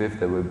 25.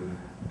 They were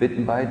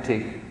bitten by a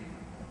tick,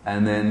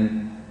 and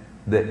then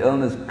the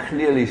illness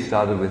clearly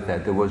started with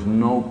that. There was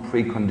no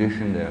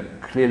precondition there.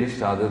 Clearly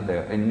started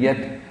there. And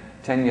yet,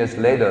 10 years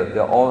later,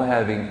 they're all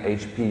having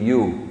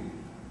HPU.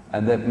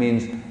 And that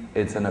means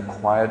it's an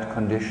acquired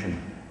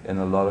condition in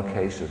a lot of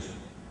cases.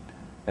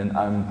 And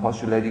I'm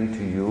postulating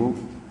to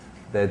you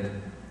that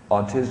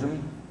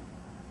autism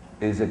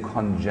is a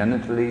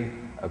congenitally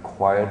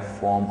acquired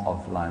form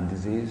of Lyme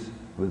disease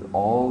with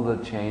all the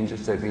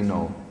changes that we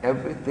know.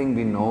 Everything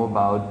we know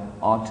about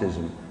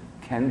autism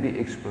can be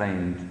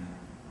explained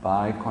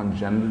by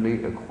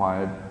congenitally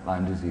acquired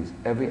Lyme disease,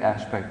 every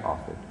aspect of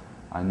it.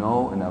 I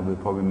know, and I will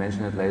probably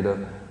mention it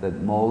later,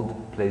 that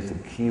mold plays a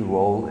key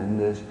role in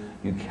this.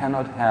 You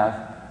cannot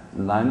have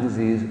Lyme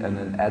disease in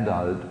an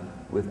adult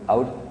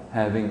without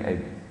having a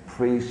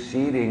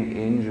preceding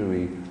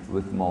injury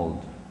with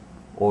mold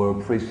or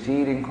a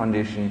preceding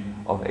condition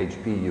of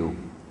HPU.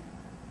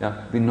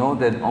 Yeah, we know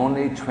that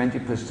only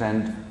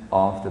 20%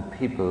 of the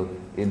people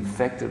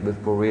infected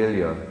with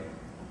Pyroluria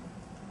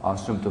are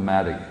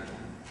symptomatic.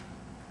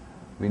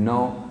 We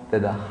know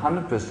that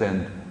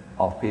 100%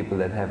 of people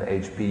that have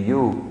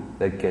HPU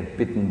that get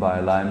bitten by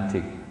a Lyme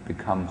tick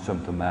become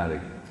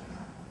symptomatic.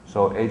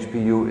 So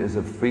HPU is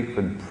a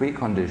frequent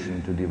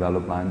precondition to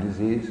develop Lyme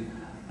disease,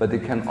 but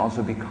it can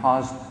also be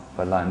caused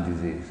by Lyme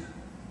disease.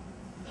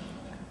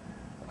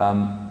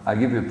 I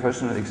give you a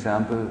personal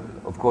example.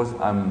 Of course,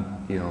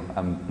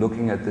 I'm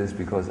looking at this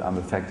because I'm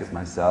affected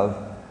myself,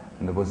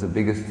 and it was the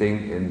biggest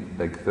thing in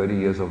like 30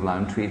 years of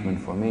Lyme treatment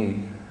for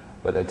me.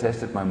 But I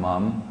tested my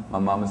mom. My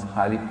mom is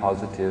highly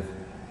positive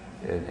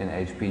in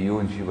HPU,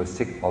 and she was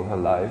sick all her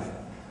life.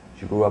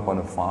 She grew up on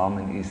a farm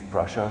in East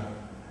Prussia,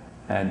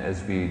 and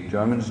as we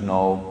Germans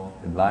know,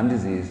 in Lyme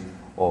disease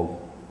or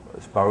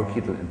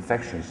spirochetal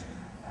infections,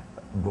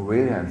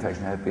 Borrelia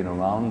infection have been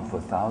around for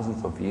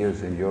thousands of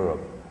years in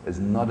Europe. It's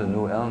not a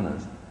new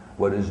illness.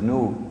 What is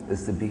new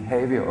is the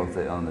behavior of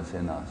the illness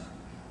in us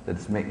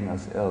that's making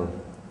us ill.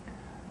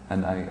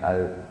 And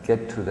I'll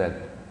get to that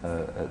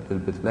a little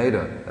bit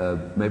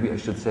later. Maybe I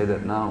should say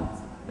that now.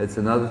 It's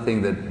another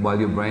thing that while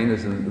your brain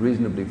is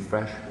reasonably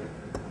fresh,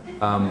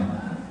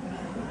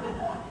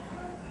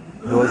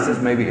 was this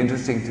maybe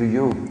interesting to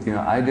you? You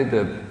know, I did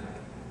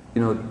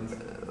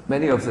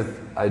many of the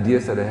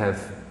ideas that I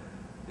have,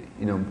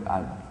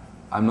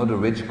 I'm not a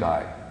rich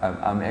guy.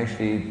 I'm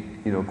actually,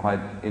 quite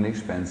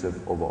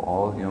inexpensive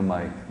overall.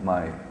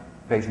 My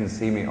patients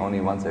see me only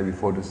once every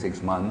 4 to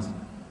 6 months.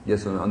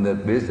 Yes, on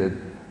that visit,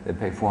 they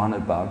pay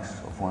 $400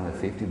 or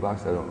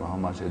 $450. I don't know how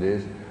much it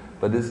is,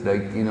 but it's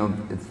like,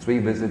 it's 3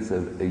 visits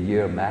a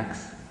year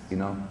max,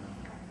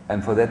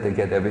 and for that they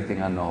get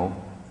everything I know,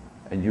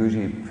 and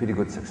usually pretty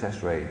good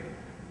success rate.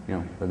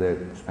 But they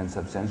spend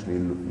substantially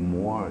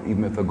more.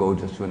 Even if I go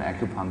just to an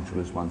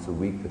acupuncturist once a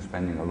week, they're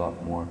spending a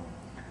lot more.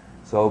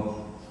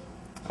 So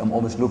I'm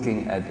always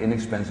looking at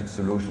inexpensive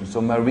solutions.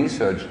 So my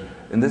research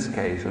in this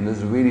case, and this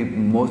is really the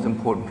most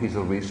important piece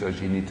of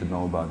research you need to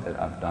know about that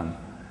I've done.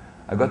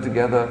 I got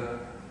together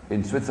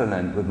in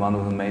Switzerland with one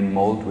of the main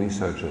mold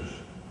researchers.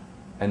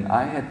 And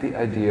I had the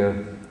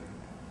idea,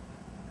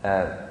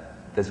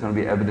 that's going to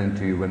be evident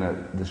to you when I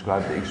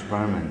describe the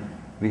experiment.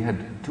 We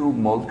had 2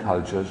 mold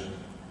cultures,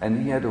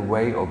 and he had a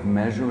way of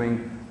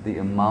measuring the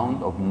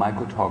amount of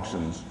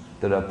mycotoxins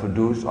that are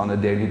produced on a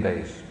daily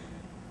basis.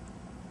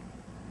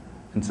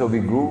 And so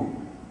we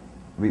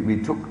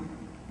took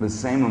the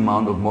same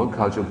amount of mold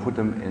culture, put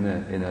them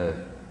in a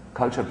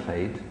culture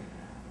plate,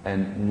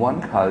 and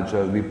one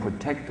culture we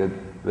protected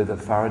with a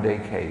Faraday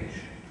cage.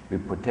 We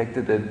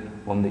protected it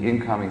from the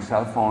incoming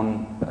cell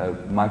phone,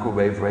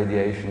 microwave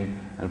radiation,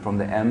 and from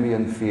the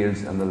ambient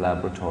fields in the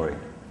laboratory.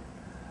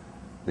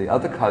 The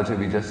other culture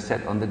we just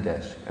set on the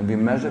desk, and we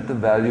measured the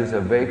values that are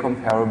very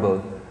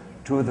comparable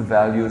to the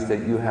values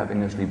that you have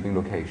in your sleeping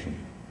location.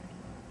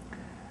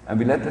 And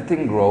we let the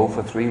thing grow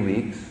for 3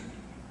 weeks,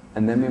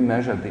 and then we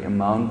measured the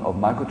amount of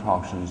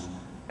mycotoxins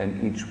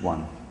in each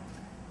one.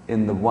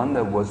 In the one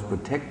that was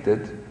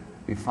protected,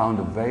 we found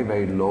a very,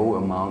 very low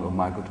amount of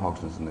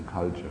mycotoxins in the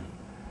culture.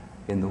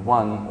 In the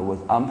one that was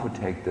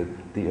unprotected,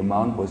 the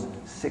amount was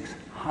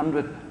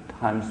 600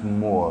 times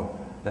more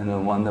than the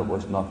one that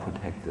was not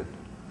protected.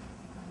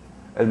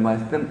 And my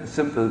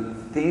simple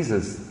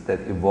thesis that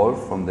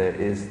evolved from there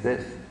is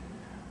this.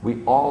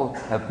 We all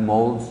have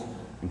molds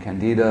and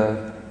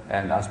candida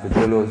and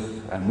aspergillus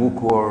and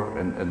mucor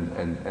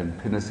and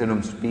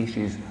penicillium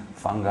species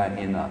fungi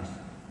in us.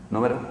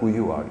 No matter who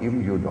you are,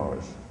 even you,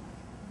 Doris.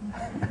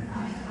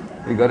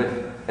 You got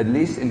it at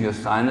least in your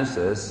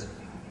sinuses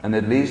and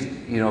at least,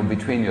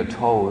 between your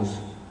toes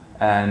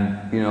and,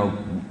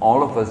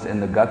 all of us in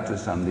the gut to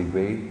some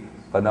degree.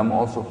 But I'm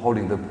also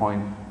holding the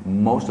point,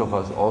 most of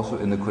us also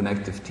in the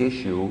connective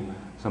tissue,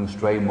 some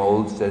stray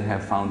molds that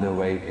have found their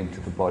way into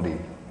the body.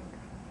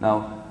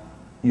 Now,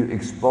 you're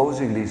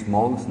exposing these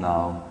molds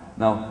now.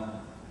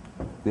 Now,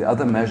 the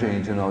other measure you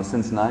need to know,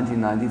 since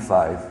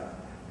 1995,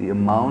 the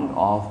amount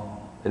of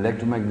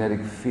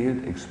electromagnetic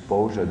field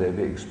exposure that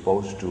we're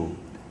exposed to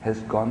has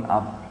gone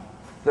up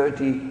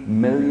 30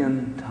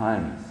 million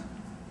times.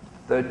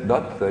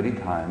 Not 30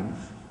 times,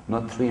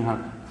 not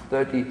 300,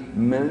 30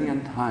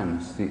 million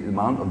times the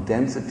amount of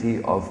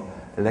density of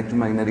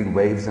electromagnetic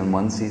waves in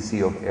 1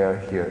 cc of air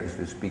here, as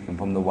we're speaking,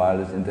 from the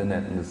wireless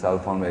internet and the cell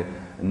phone wave,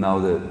 and now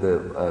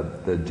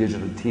the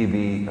digital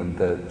TV and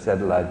the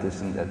satellite,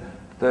 this and that,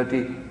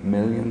 30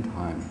 million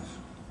times.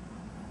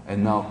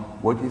 And now,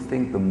 what do you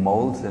think the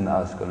molds in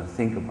us are going to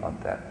think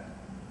about that?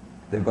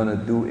 They're going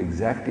to do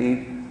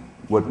exactly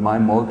what my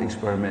mold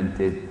experiment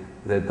did,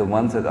 that the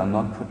ones that are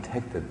not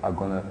protected are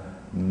going to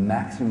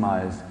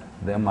maximize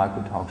their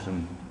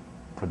mycotoxin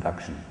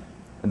production.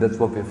 And that's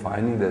what we're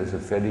finding. There's a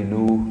fairly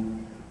new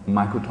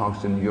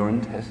mycotoxin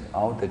urine test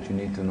out that you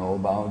need to know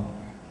about.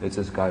 There's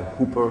this guy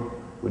Hooper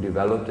who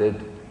developed it.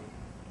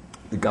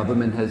 The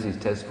government has these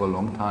tests for a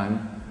long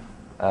time.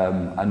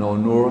 I know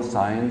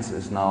neuroscience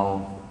is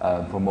now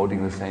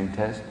promoting the same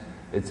test.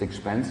 It's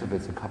expensive,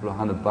 it's a couple of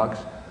 $100,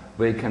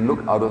 where you can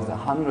look out of the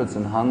hundreds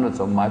and hundreds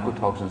of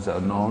mycotoxins that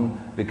are known,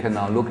 we can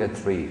now look at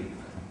 3.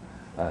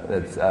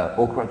 That's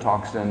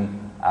ochratoxin,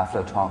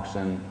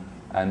 aflatoxin,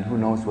 and who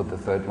knows what the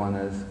third one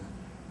is?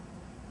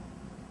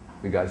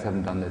 You guys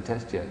haven't done the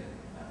test yet?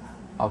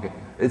 Okay.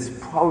 It's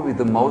probably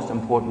the most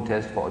important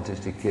test for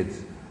autistic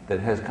kids that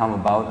has come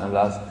about in the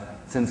last,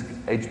 since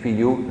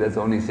HPU, that's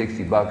only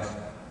 $60.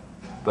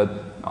 But,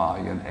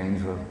 you're an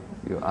angel.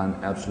 You're an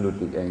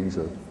absolutely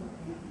angel.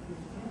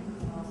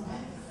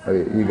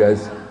 Okay, you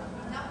guys,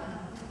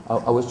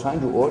 I was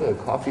trying to order a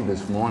coffee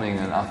this morning,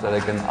 and after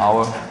like an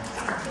hour,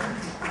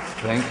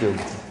 thank you.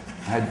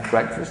 I had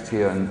breakfast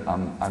here, and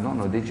I don't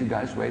know, did you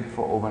guys wait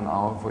for over an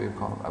hour for your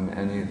coffee?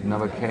 And you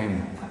never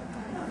came.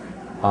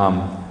 I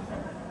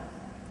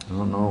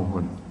don't know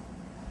what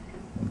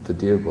the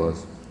deal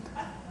was.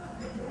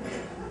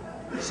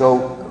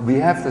 So we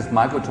have this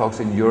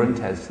mycotoxin urine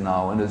test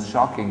now, and it's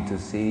shocking to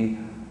see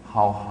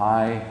how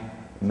high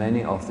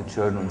many of the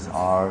children's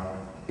are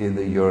in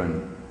the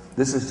urine.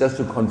 This is just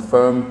to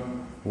confirm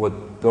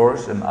what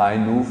Doris and I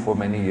knew for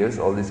many years.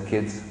 All these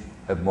kids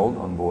have mold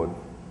on board.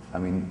 I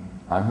mean,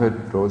 I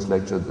heard Doris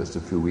lecture just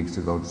a few weeks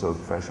ago, it's so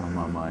fresh on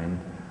my mind.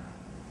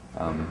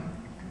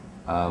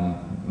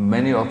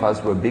 Many of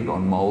us were big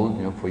on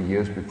mold, for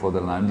years before the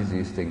Lyme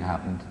disease thing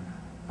happened.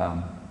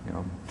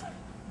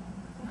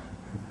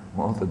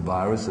 Mold and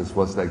viruses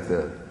was like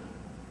the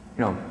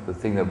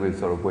thing that we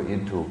sort of were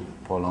into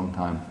for a long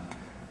time.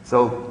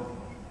 So,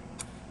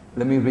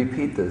 let me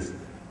repeat this.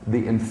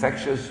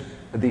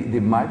 The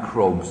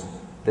microbes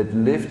that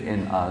lived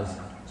in us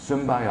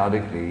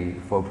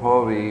symbiotically for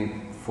probably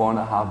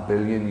 4.5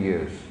 billion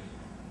years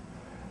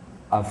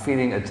are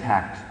feeling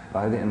attacked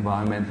by the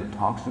environmental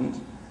toxins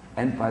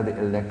and by the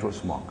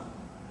electrosmog.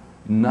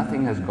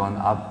 Nothing has gone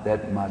up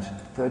that much,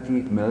 30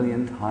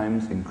 million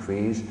times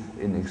increase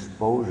in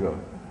exposure.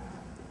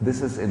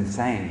 This is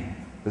insane.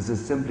 This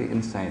is simply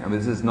insane. I mean,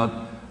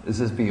 this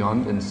is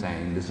beyond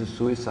insane. This is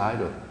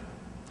suicidal.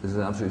 This is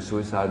absolutely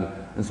suicidal.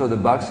 And so the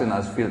bugs in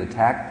us feel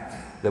attacked.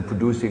 They're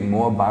producing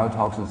more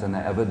biotoxins than they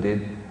ever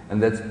did.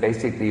 And that's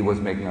basically what's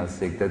making us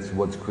sick. That's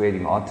what's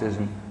creating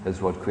autism.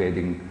 That's what's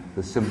creating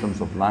the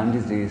symptoms of Lyme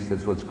disease.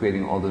 That's what's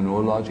creating all the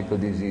neurological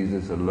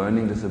diseases, the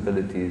learning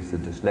disabilities, the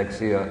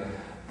dyslexia,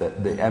 the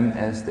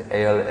MS, the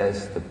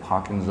ALS, the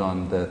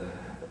Parkinson,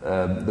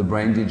 the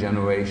brain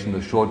degeneration,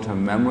 the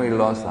short-term memory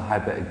loss, the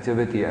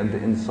hyperactivity, and the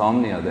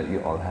insomnia that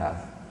you all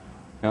have.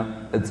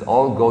 It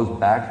all goes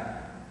back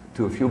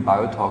to a few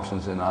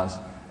biotoxins in us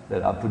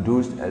that are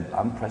produced at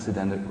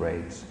unprecedented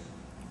rates.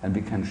 And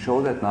we can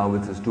show that now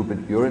with the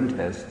stupid urine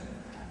test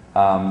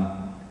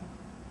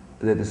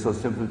that is so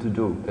simple to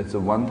do. It's a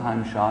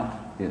one-time shot.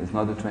 It's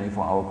not a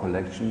 24-hour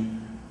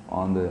collection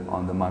on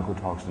the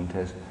mycotoxin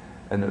test.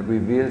 And it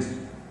reveals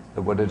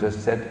that what I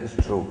just said is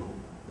true.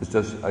 It's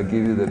just, I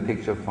give you the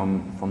picture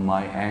from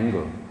my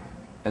angle.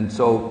 And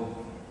so,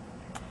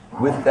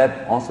 with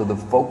that also the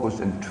focus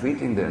in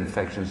treating the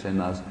infections in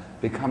us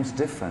becomes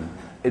different.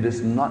 It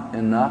is not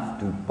enough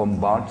to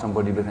bombard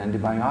somebody with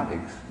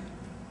antibiotics.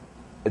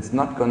 It's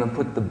not going to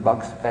put the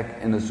bugs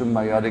back in a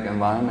symbiotic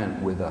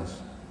environment with us.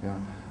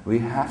 We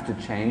have to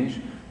change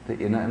the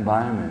inner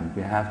environment.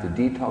 We have to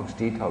detox,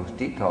 detox,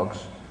 detox.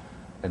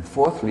 And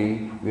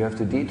fourthly, we have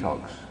to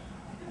detox.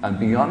 And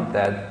beyond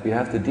that, we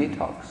have to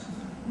detox.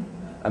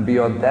 And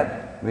beyond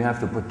that, we have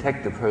to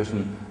protect the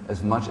person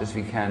as much as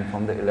we can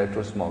from the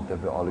electrosmog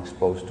that we're all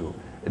exposed to.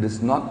 It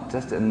is not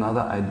just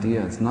another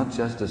idea, it's not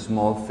just a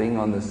small thing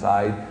on the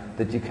side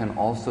that you can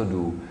also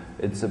do.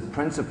 It's a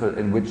principle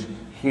in which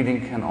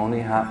healing can only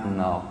happen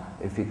now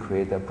if we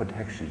create that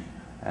protection.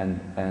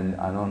 And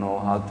I don't know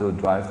how to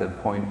drive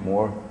that point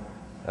more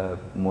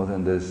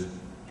than this.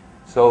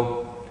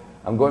 So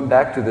I'm going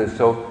back to this.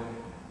 So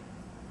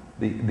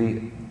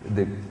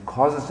the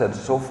causes that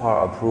so far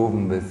are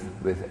proven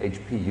with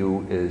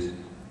HPU is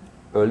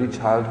early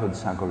childhood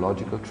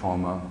psychological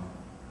trauma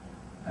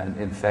and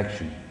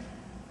infection.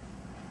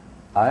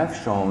 I have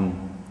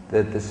shown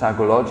that the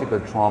psychological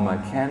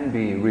trauma can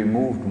be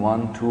removed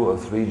 1, 2, or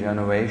 3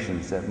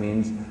 generations. That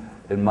means,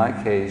 in my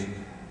case,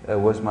 it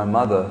was my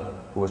mother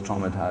who was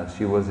traumatized.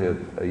 She was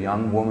a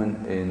young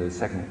woman in the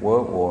Second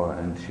World War,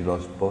 and she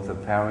lost both her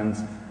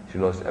parents, she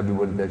lost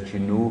everybody that she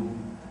knew.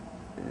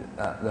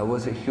 That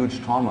was a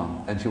huge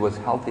trauma, and she was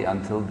healthy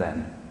until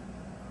then.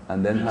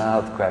 And then her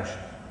health crashed.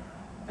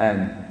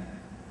 And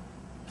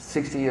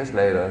 60 years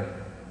later,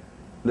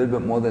 a little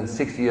bit more than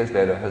 60 years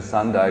later, her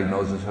son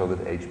diagnoses her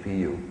with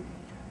HPU.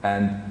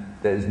 And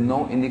there is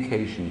no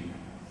indication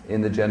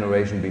in the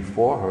generation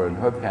before her, and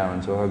her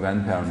parents or her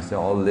grandparents, they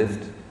all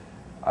lived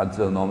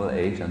until normal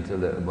age, until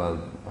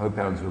her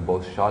parents were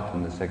both shot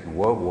in the Second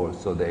World War,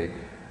 so they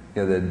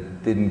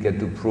didn't get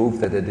to prove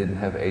that they didn't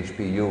have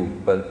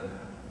HPU, but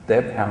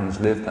their parents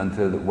lived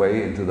until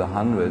way into the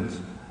hundreds,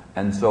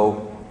 and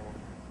so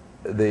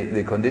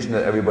the condition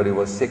that everybody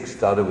was sick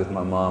started with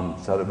my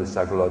mom, started with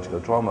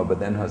psychological trauma, but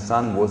then her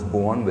son was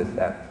born with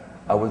that.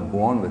 I was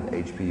born with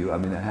HPU. I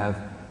mean, I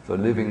have the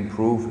living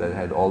proof that I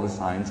had all the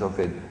signs of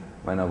it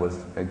when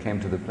I came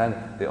to the planet.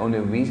 The only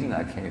reason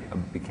I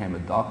became a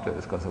doctor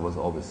is because I was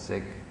always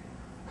sick.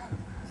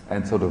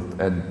 And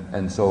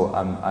so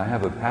I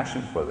have a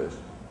passion for this.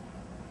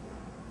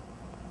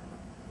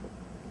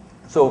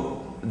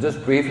 So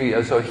just briefly,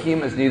 so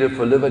heme is needed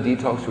for liver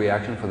detox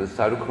reaction for the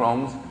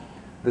cytochromes.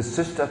 The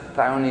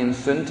cystathionine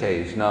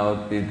synthase, now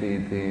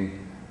the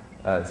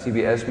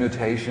CBS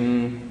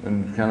mutation,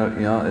 and kind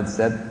of, it's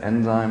that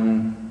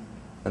enzyme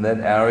in that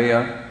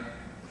area.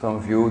 Some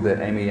of you,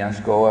 the Amy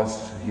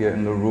Yaskoas here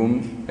in the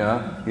room,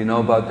 you know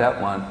about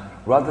that one.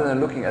 Rather than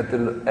looking at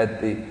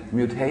the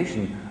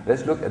mutation,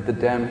 let's look at the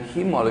damn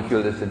heme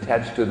molecule that's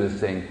attached to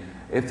this thing.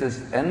 If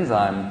this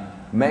enzyme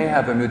may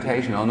have a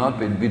mutation or not,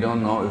 we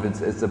don't know if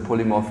it's a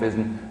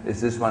polymorphism.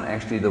 Is this one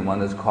actually the one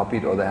that's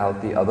copied or the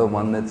healthy other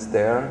one that's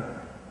there?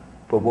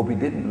 But what we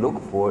didn't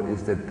look for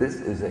is that this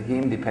is a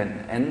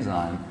heme-dependent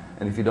enzyme,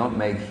 and if you don't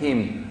make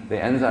heme, the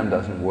enzyme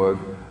doesn't work,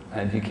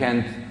 and you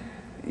can't,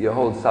 your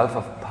whole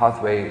sulfur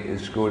pathway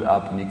is screwed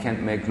up, and you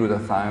can't make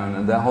glutathione,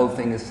 and the whole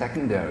thing is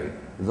secondary.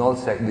 These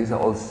are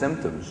all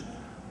symptoms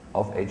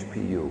of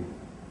HPU.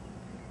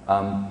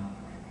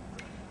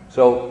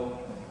 So,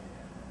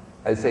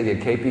 I say here,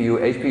 KPU,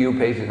 HPU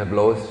patients have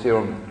low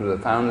serum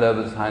glutathione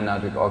levels, high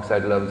nitric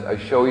oxide levels. I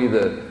show you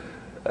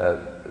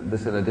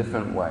this in a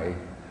different way.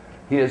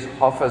 Here's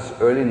Hoffer's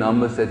early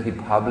numbers that he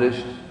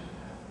published,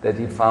 that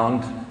he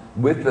found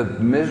with the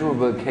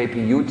miserable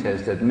KPU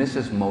test that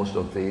misses most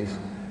of these.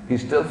 He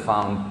still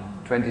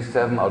found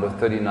 27 out of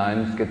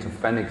 39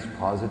 schizophrenics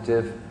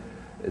positive.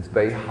 It's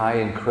very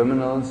high in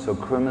criminals, so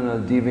criminal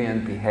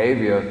deviant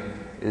behavior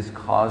is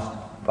caused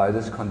by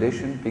this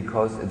condition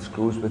because it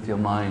screws with your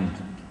mind.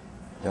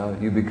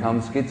 You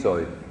become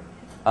schizoid.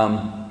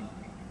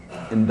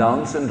 In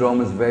Down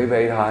syndrome is very,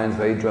 very high and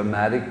very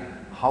dramatic.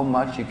 How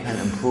much you can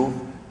improve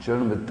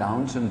children with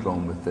Down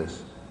syndrome with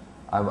this.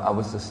 I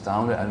was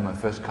astounded at my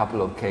first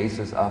couple of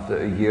cases after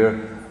a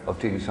year of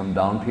taking some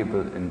Down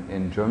people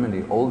in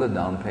Germany, older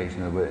Down patients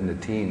that were in the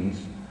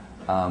teens,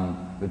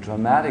 with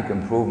dramatic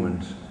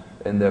improvements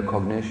in their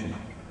cognition.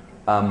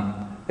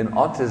 In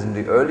autism,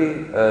 the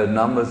early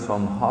numbers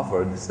from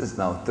Hoffer, this is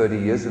now 30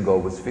 years ago,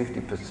 was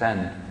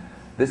 50%.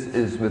 This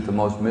is with the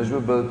most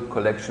miserable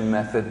collection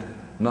method,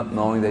 not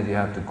knowing that you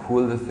have to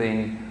cool the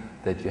thing,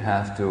 that you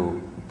have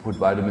to put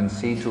vitamin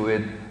C to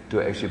it,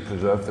 to actually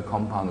preserve the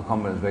compound. The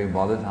compound is very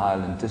volatile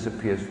and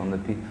disappears from the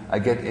pea. I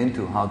get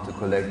into how to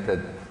collect that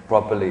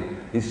properly.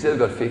 He's still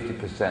got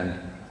 50%.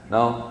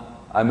 Now,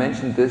 I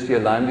mentioned this year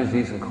Lyme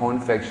disease and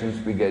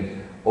co-infections, we get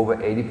over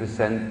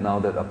 80% now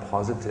that are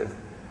positive.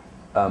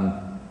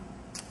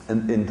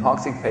 In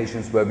toxic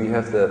patients where we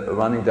have the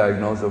running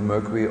diagnosis of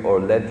mercury or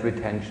lead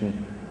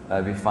retention,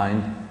 we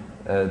find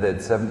that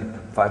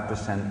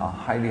 75% are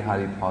highly,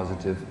 highly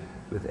positive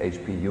with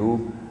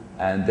HPU,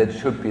 and that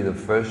should be the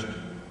first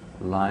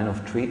line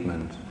of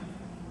treatment.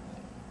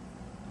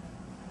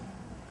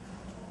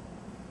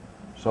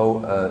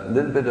 So a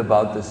little bit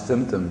about the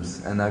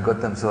symptoms, and I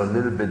got them so a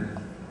little bit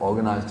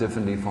organized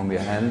differently from your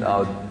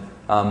handout.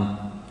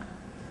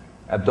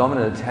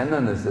 Abdominal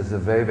tenderness is a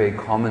very, very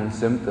common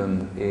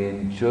symptom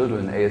in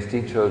children,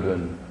 ASD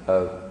children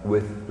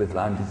with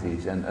Lyme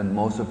disease, and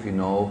most of you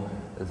know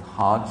it's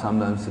hard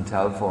sometimes to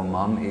tell for a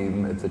mom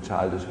even if the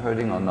child is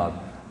hurting or not,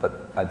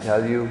 but I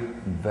tell you,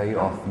 very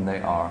often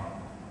they are.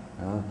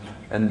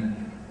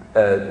 And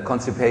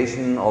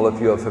Constipation, all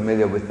of you are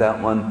familiar with that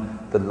one.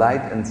 The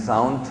light and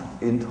sound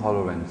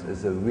intolerance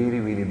is a really,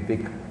 really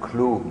big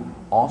clue.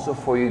 Also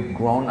for you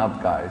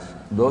grown-up guys,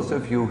 those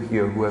of you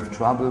here who have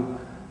trouble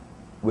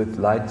with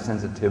light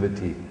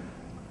sensitivity,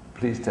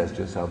 please test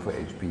yourself for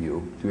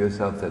HPU. Do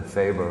yourself that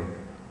favor.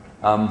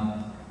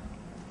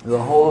 The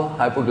whole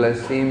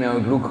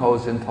hypoglycemia,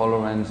 glucose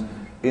intolerance,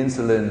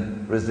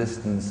 insulin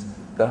resistance,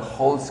 that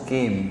whole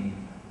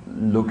scheme,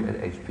 look at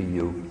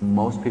HPU.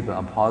 Most people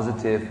are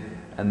positive,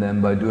 and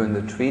then by doing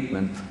the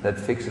treatment, that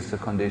fixes the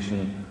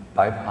condition,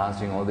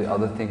 bypassing all the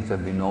other things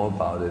that we know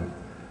about it.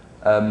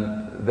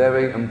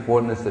 Very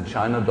important is the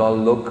China doll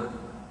look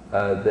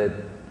that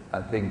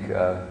I think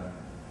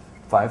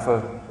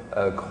Pfeiffer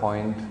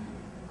coined.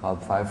 Carl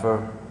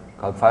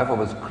Pfeiffer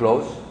was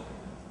close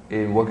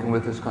in working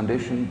with this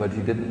condition, but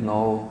he didn't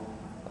know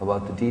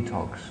about the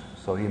detox,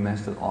 so he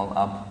messed it all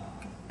up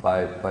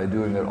by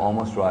doing it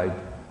almost right,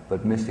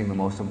 but missing the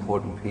most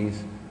important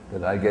piece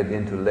that I get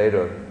into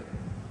later.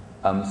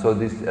 So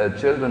these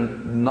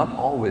children, not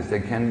always, they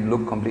can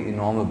look completely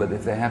normal, but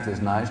if they have this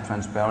nice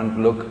transparent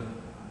look,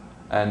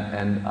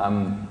 and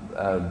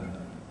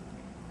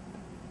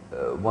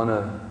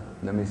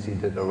let me see,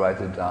 did I write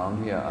it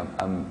down here?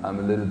 I'm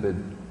a little bit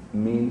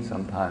mean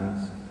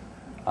sometimes.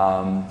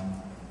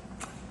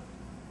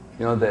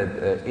 You know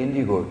that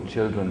indigo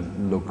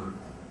children look.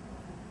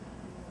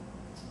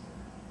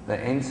 There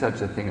ain't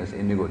such a thing as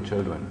indigo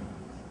children.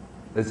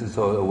 This is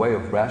sort of a way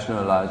of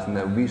rationalizing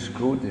that we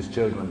screwed these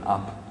children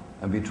up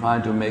and we try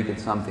to make it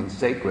something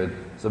sacred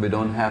so we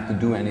don't have to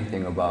do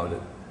anything about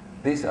it.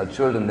 These are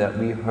children that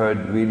we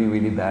hurt really,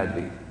 really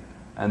badly.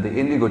 And the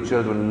indigo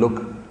children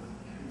look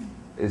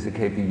is a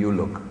KPU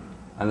look.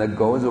 And that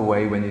goes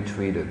away when you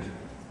treat it.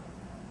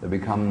 They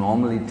become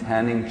normally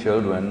tanning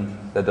children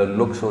that don't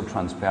look so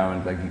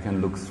transparent, like you can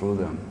look through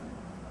them.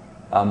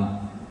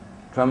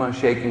 Tremor,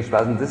 shaking,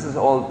 spasm,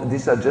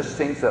 these are just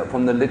things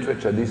from the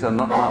literature. These are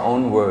not my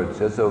own words.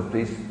 So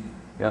please,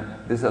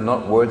 these are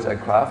not words I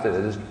crafted.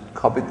 I just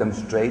copied them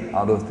straight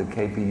out of the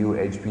KPU,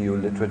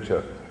 HPU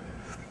literature.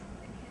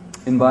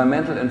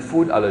 Environmental and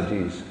food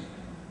allergies.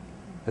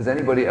 Has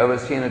anybody ever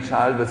seen a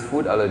child with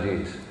food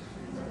allergies?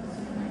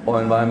 Or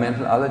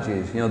environmental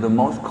allergies? You know, the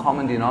most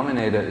common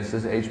denominator is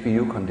this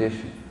HPU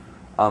condition.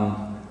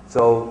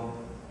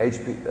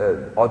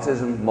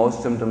 Autism,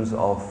 most symptoms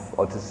of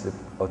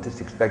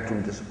autistic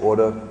spectrum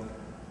disorder,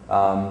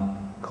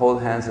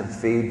 cold hands and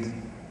feet,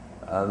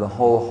 the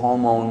whole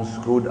hormone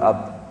screwed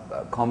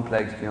up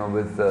complex, you know,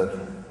 with the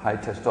high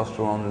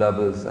testosterone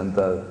levels and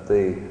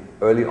the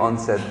early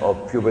onset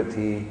of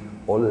puberty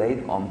or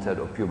late onset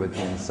of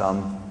puberty in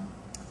some.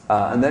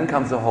 And then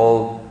comes the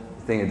whole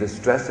thing, the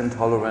stress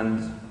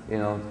intolerance, you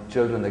know,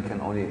 children that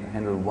can only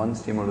handle one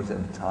stimulus at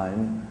a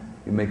time.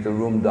 You make the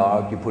room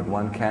dark, you put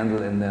one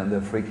candle in there and they're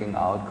freaking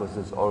out because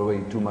there's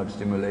already too much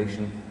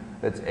stimulation.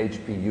 That's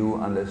HPU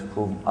unless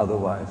proven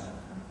otherwise.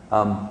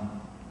 The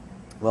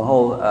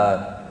whole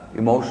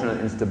emotional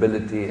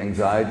instability,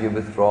 anxiety,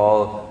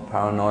 withdrawal,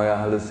 paranoia,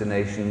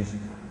 hallucinations,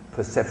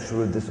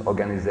 perceptual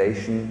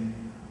disorganization.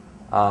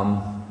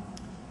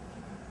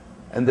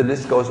 And the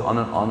list goes on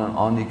and on and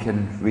on. You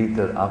can read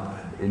that up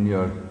in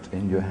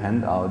your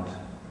handout.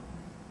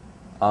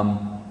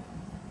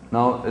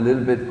 Now a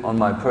little bit on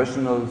my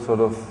personal sort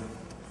of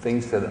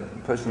things,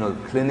 personal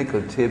clinical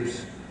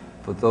tips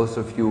for those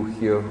of you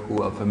here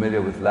who are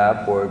familiar with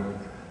lab work.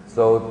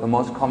 So the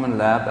most common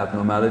lab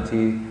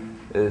abnormality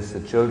is the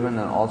children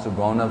and also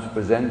grown-ups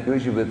present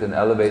usually with an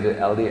elevated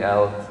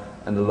LDL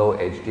and a low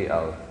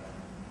HDL.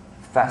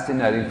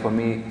 Fascinating for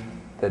me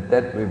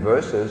that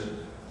reverses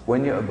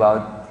when you're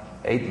about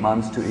 8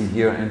 months to a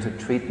year into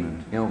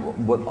treatment. You know,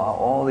 what are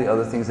all the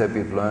other things that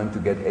we've learned to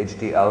get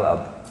HDL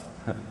up?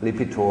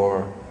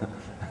 Lipitor,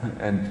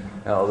 and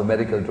all the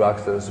medical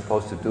drugs that are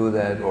supposed to do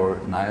that, or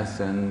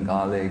niacin,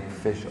 garlic,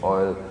 fish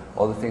oil,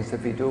 all the things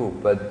that we do.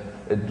 But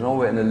it's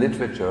nowhere in the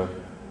literature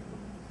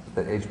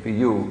that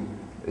HPU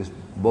is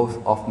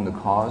both often the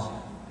cause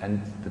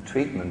and the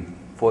treatment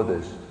for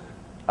this.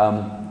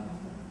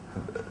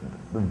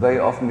 Very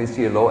often we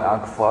see a low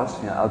ALK-Phos.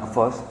 You know,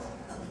 ALK-Phos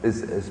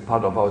is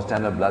part of our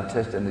standard blood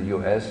test in the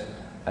US,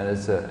 and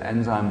it's an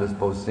enzyme that's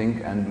both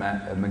zinc and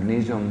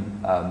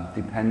magnesium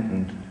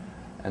dependent.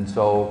 And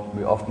so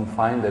we often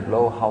find that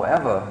low.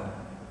 However,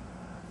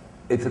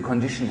 if the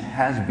condition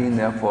has been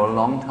there for a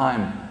long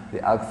time, the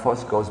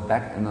ALK-Phos goes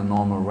back in the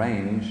normal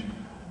range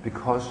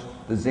because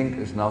the zinc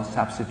is now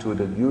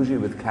substituted usually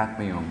with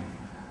cadmium.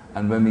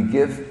 And when we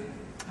give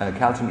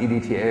calcium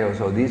EDTA or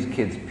so, these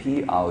kids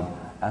pee out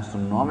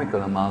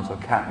astronomical amounts of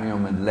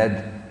cadmium and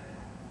lead.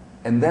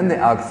 And then the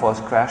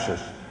ALK-Phos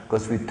crashes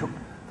because we took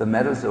the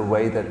metals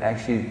away that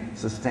actually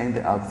sustain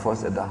the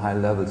ALK-Phos at a high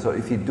level. So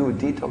if you do a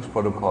detox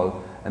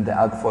protocol and the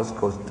ALK-Phos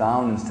goes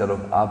down instead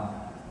of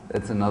up,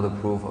 that's another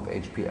proof of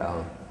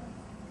HPL.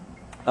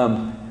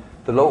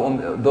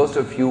 Those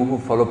of you who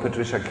follow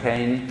Patricia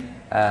Kane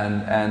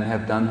and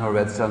have done her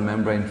red cell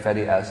membrane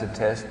fatty acid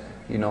test,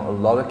 you know, a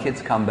lot of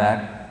kids come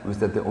back with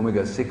that they're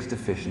omega-6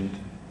 deficient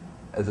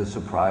as a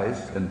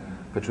surprise, and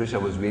Patricia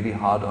was really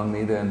hard on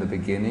me there in the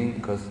beginning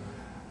because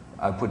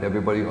I put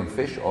everybody on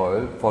fish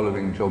oil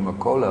following Joe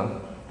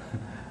McCullough.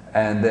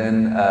 And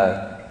then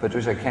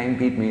Patricia came,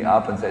 beat me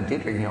up and said,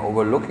 Dietritch, you're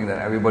overlooking that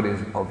everybody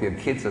of your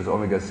kids is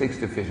omega-6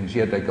 deficient. She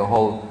had like a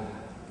whole,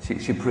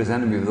 she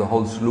presented me with a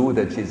whole slew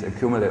that she's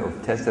accumulated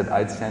of tests that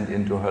I'd sent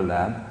into her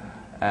lab.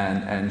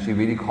 And she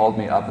really called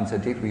me up and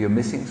said, Dietritch, you're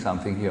missing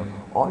something here.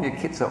 All your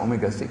kids are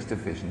omega-6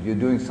 deficient. You're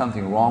doing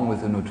something wrong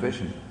with the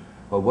nutrition.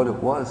 But what it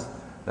was,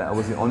 that I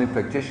was the only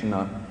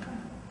practitioner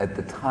at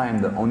the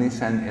time that only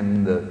sent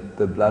in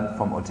the blood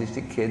from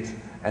autistic kids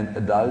and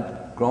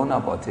adult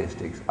grown-up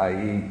autistics,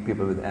 i.e.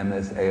 people with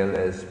MS,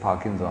 ALS,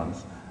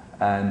 Parkinson's.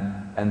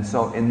 And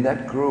so in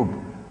that group,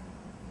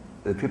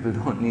 the people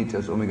don't need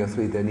just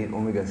omega-3, they need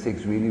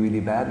omega-6 really, really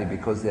badly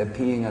because they're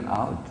peeing it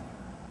out.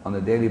 On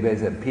a daily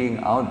basis, they're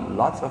peeing out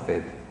lots of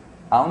it,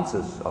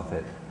 ounces of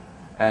it.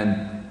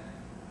 And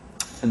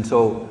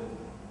so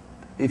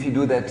if you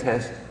do that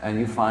test and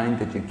you find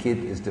that your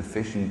kid is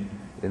deficient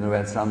in the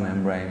red cell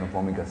membrane of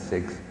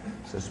omega-6,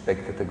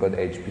 suspect that they got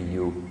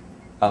HPU.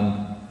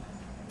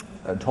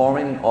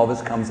 Taurine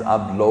always comes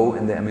up low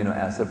in the amino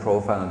acid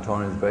profile, and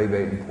taurine is very,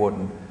 very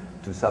important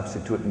to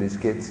substitute in these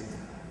kids.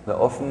 They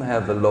often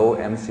have a low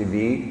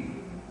MCV,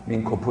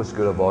 mean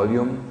corpuscular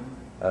volume,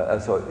 a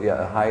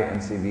high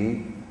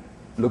MCV,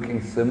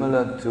 looking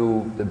similar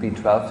to the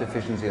B12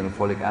 deficiency and the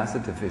folic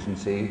acid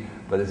deficiency,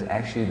 but it's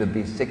actually the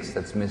B6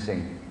 that's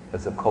missing.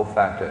 That's a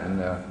cofactor in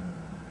there.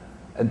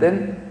 And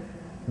then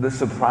the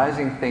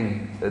surprising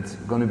thing that's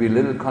going to be a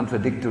little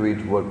contradictory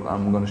to what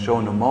I'm going to show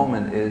in a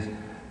moment is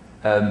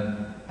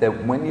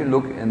that when you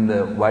look in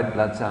the white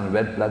blood cell and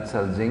red blood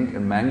cell zinc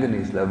and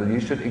manganese level, you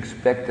should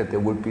expect that they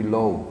would be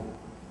low.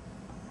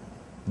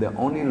 They're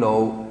only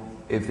low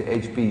if the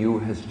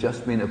HPU has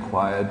just been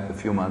acquired a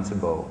few months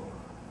ago.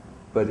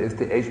 But if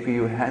the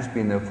HPU has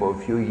been there for a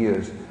few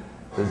years,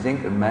 the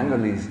zinc and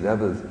manganese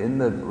levels in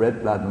the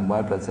red blood and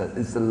white blood cells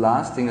is the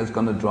last thing that's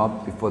going to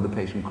drop before the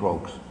patient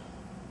croaks.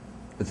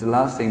 It's the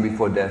last thing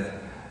before death.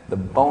 The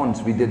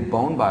bones, we did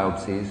bone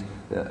biopsies.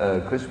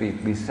 Chris,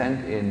 we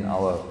sent in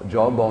our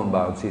jawbone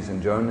biopsies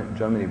in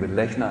Germany. With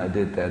Lechner, I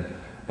did that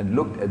and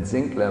looked at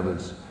zinc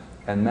levels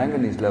and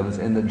manganese levels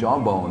in the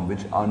jawbone,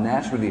 which are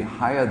naturally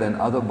higher than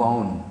other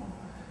bone.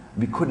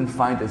 We couldn't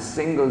find a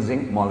single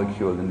zinc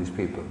molecule in these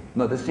people.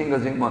 Not a single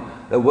zinc molecule.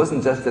 It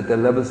wasn't just that their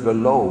levels were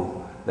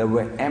low, they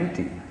were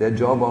empty. Their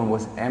jawbone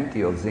was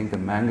empty of zinc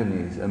and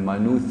manganese. And my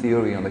new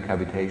theory on the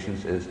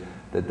cavitations is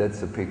that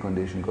that's the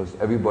precondition, because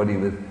everybody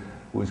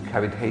who is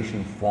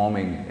cavitation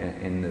forming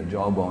in the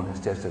jawbone has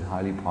tested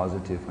highly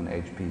positive on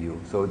HPU.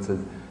 So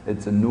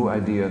it's a new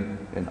idea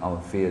in our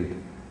field.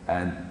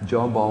 And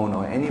jawbone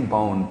or any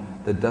bone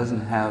that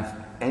doesn't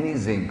have any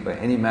zinc or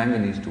any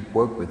manganese to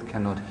work with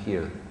cannot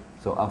heal.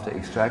 So after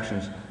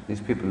extractions,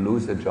 these people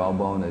lose their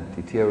jawbone, it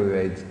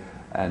deteriorates,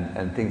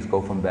 and things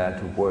go from bad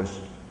to worse.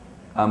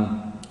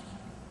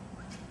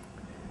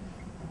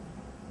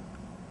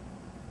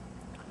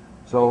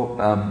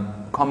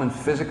 Common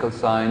physical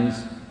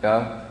signs,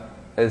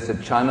 is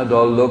a China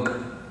doll look,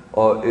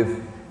 or if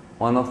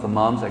one of the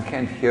moms, I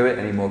can't hear it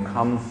anymore,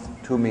 comes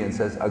to me and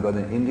says, I got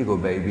an indigo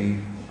baby,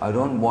 I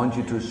don't want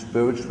you to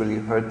spiritually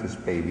hurt this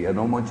baby, I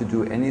don't want you to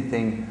do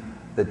anything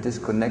that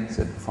disconnects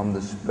it from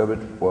the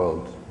spirit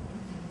world.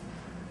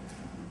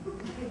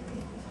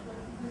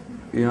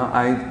 You know,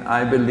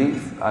 I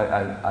believe,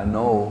 I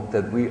know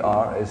that we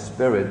are a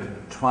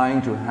spirit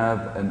trying to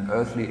have an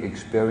earthly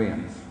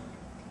experience.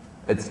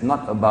 It's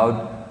not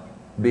about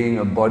being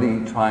a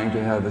body trying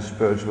to have a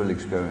spiritual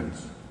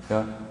experience.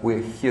 Yeah?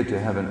 We're here to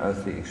have an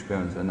earthly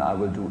experience, and I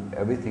will do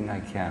everything I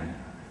can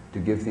to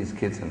give these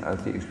kids an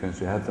earthly experience,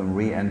 to have them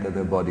re-enter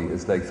their body.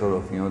 It's like sort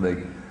of,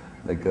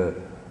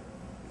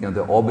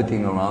 they're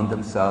orbiting around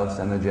themselves,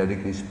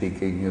 energetically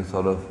speaking,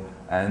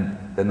 and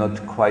they're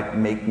not quite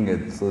making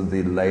it through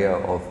the layer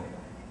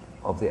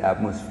of the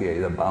atmosphere,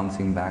 they're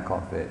bouncing back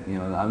off it.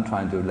 I'm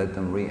trying to let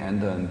them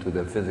re-enter into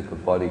their physical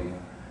body.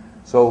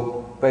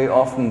 So very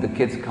often the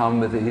kids come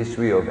with a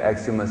history of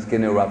eczema,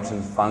 skin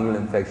eruptions, fungal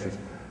infections,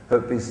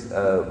 herpes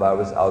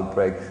virus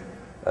outbreaks.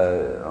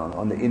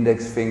 On the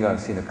index finger,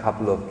 I've seen a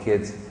couple of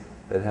kids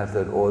that have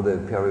that, or the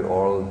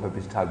perioral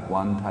herpes type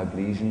 1 type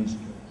lesions,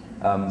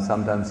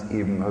 sometimes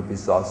even herpes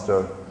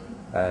zoster.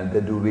 And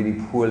they do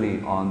really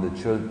poorly on the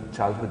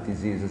childhood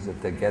diseases if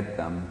they get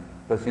them.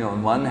 Because,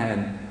 on one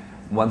hand,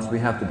 once we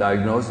have the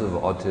diagnosis of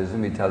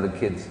autism, we tell the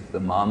kids, the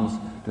moms,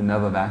 to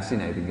never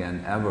vaccinate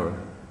again, ever,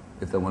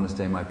 if they want to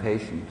stay my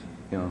patient.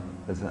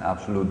 That's an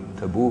absolute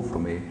taboo for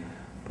me.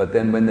 But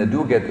then when they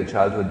do get the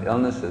childhood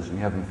illnesses and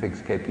you haven't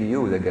fixed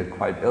KPU, they get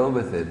quite ill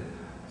with it.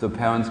 So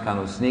parents kind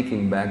of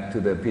sneaking back to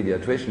their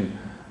pediatrician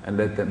and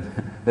let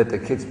the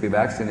kids be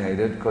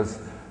vaccinated, because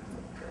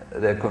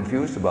they're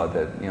confused about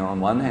that. On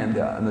one hand,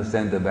 they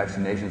understand that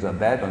vaccinations are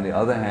bad. On the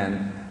other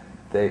hand,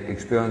 they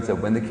experience that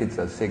when the kids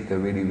are sick, they're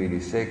really, really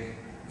sick.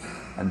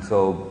 And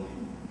so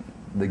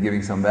they're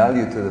giving some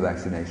value to the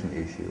vaccination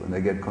issue, and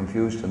they get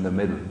confused in the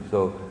middle.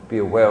 So be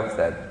aware of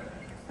that.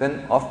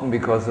 Then often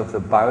because of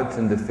the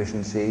biotin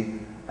deficiency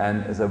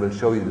and as I will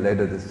show you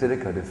later, the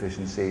silica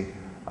deficiency.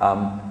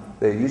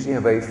 They usually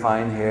have very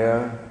fine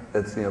hair.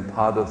 That's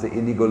part of the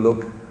indigo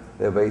look.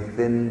 They have very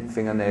thin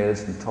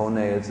fingernails and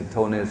toenails. The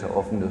toenails are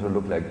often sort of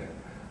look like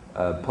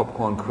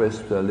popcorn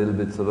crisp. They're a little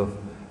bit sort of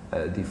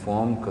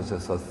deformed because they're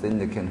so thin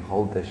they can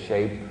hold their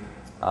shape.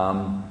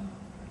 And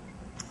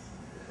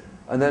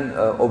then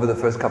over the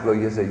first couple of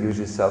years they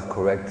usually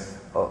self-correct.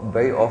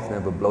 Very often they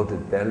have a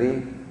bloated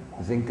belly.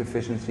 Zinc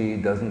deficiency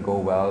doesn't go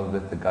well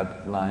with the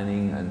gut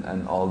lining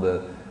and all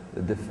the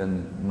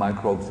different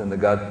microbes in the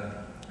gut.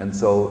 And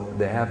so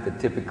they have the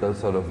typical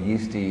sort of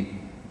yeasty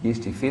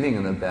feeling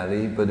in the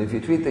belly, but if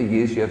you treat the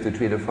yeast, you have to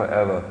treat it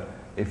forever.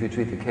 If you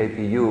treat the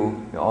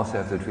KPU, you also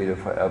have to treat it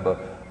forever.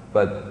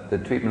 But the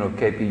treatment of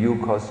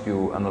KPU costs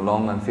you on the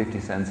long run 50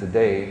 cents a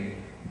day,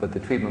 but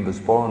the treatment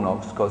with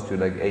Sporonox costs you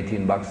like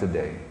 18 bucks a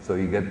day. So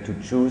you get to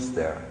choose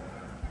there.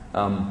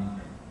 And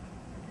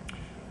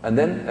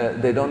then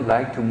they don't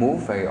like to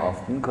move very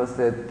often because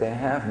they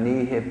have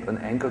knee, hip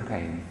and ankle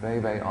pain very,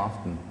 very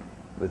often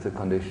with the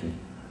condition.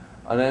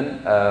 And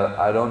then,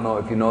 I don't know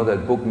if you know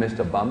that book,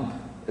 Mr. Bump.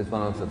 It's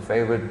one of the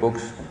favorite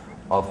books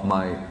of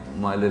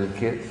my little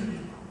kids.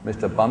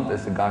 Mr. Bump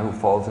is the guy who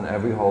falls in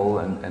every hole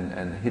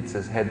and hits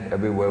his head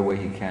everywhere where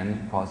he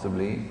can,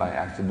 possibly by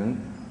accident.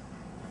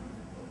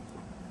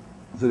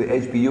 So the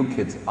HPU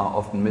kids are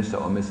often Mr.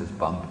 or Mrs.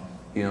 Bump.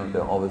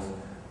 They're always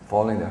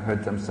falling, they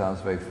hurt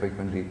themselves very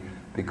frequently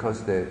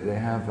because they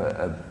have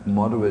a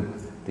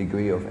moderate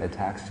degree of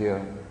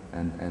ataxia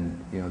and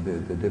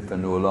the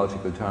different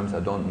neurological terms. I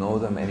don't know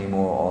them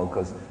anymore all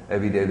because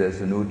every day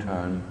there's a new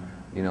term.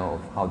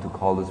 Of how to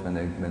call this when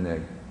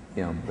they're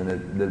a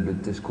little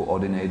bit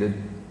discoordinated.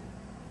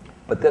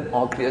 But that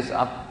all clears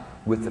up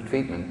with the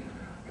treatment.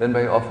 Then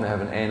very often they have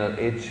an anal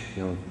itch,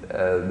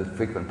 with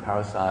frequent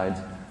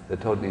parasites. They're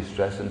totally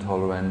stress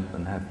intolerant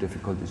and have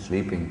difficulty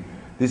sleeping.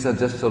 These are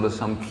just sort of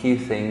some key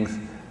things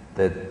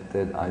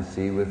that I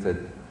see with it.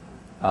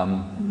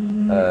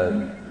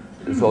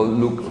 It's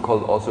all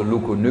called also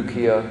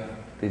leukonuchia,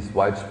 these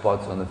white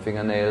spots on the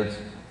fingernails.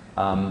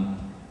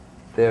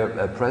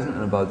 They're present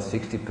in about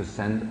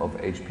 60% of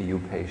HPU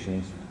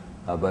patients,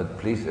 but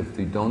please, if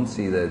you don't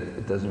see that,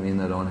 it doesn't mean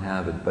they don't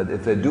have it. But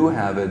if they do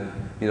have it,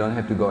 you don't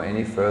have to go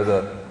any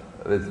further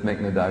with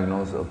making a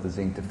diagnosis of the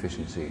zinc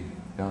deficiency.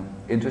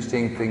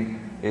 Interesting thing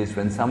is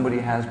when somebody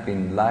has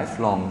been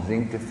lifelong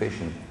zinc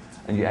deficient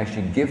and you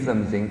actually give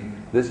them zinc,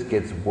 this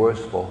gets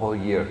worse for a whole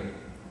year,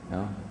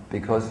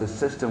 because the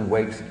system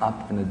wakes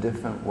up in a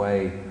different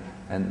way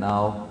and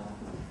now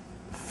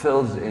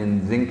fills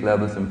in zinc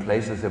levels in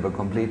places that were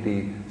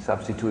completely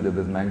substituted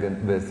with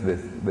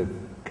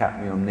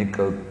cadmium,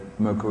 nickel,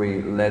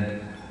 mercury,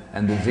 lead,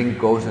 and the zinc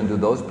goes into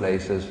those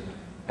places,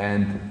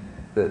 and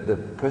the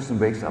person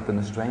wakes up in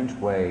a strange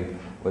way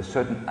where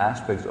certain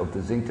aspects of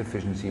the zinc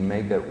deficiency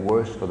may get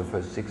worse for the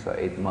first 6 or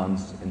 8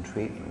 months in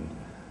treatment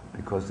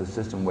because the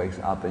system wakes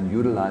up and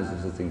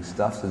utilizes the zinc,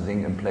 stuffs the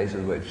zinc in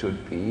places where it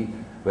should be,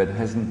 where it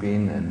hasn't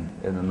been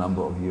in a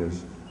number of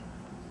years.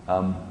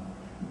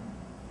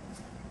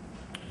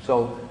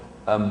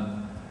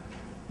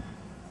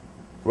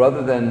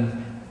 Rather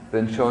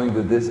than showing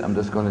you this, I'm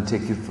just going to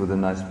take you through the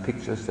nice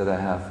pictures that I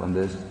have from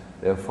this.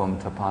 They're from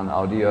Tapan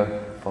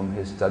Audia, from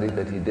his study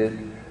that he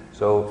did.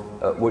 So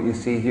what you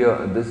see here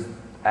on this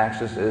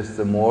axis is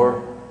the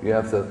more you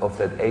have of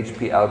that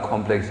HPL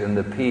complex in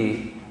the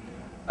P,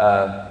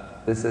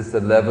 this is the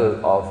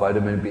level of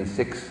vitamin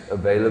B6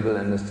 available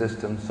in the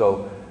system.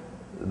 So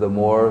the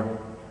more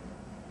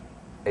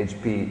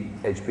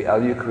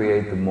HPL you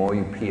create, the more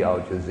you pee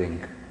out your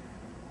zinc.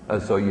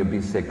 So your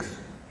B6.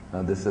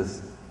 Now this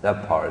is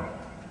that part.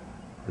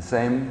 The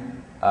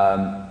same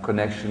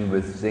connection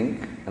with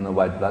zinc and the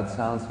white blood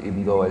cells,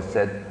 even though I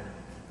said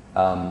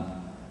I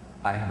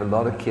have a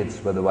lot of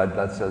kids where the white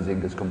blood cell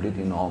zinc is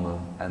completely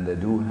normal and they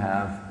do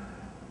have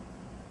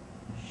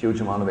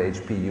huge amount of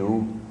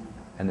HPU,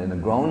 and in the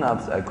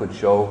grown-ups I could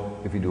show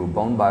if you do a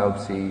bone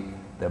biopsy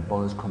their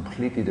bone is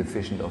completely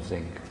deficient of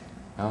zinc.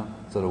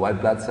 So the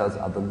white blood cells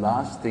are the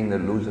last thing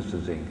that loses the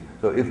zinc.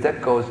 So if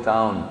that goes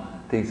down,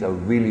 things are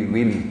really,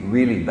 really,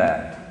 really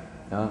bad.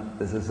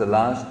 This is the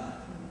last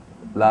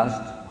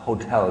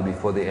hotel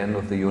before the end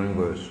of the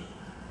universe.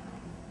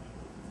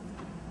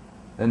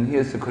 And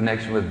here's the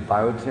connection with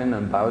biotin,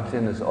 and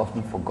biotin is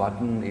often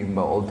forgotten even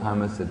by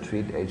old-timers that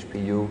treat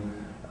HPU.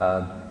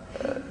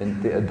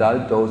 And the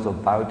adult dose of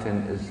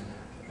biotin is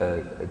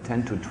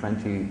 10 to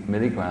 20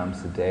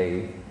 milligrams a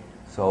day.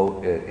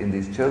 So in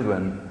these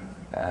children,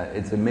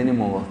 it's a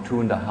minimum of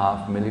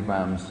 2.5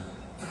 milligrams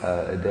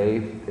a day.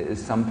 There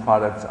is some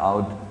products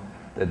out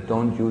that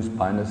don't use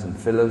binders and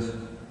fillers.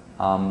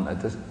 I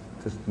just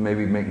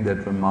maybe making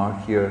that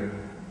remark here.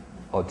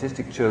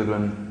 Autistic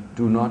children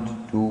do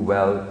not do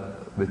well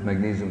with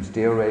magnesium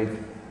stearate.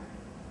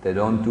 They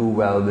don't do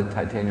well with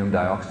titanium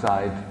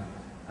dioxide,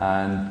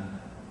 and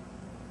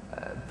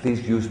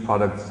please use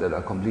products that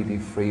are completely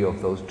free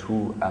of those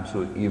two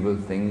absolute evil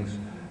things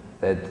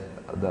that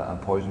are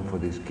poison for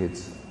these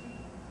kids.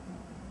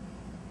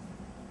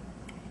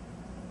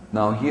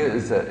 Now here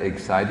is an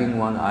exciting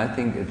one. I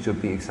think it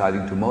should be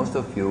exciting to most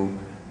of you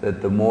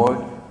that the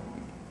more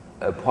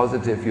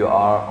positive you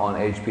are on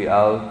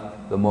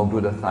HPL, the more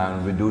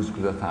glutathione, reduced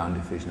glutathione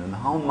deficient. And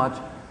how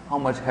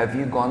much have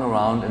you gone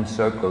around in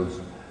circles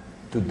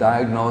to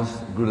diagnose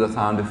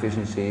glutathione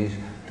deficiencies,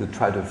 to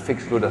try to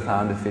fix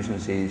glutathione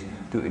deficiencies,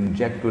 to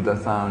inject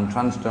glutathione,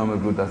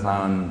 transdermal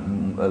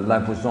glutathione,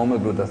 liposomal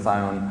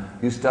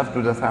glutathione. You stuff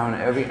glutathione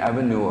in every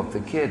avenue of the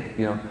kid.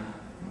 You know,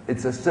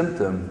 it's a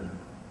symptom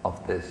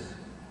of this.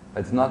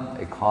 It's not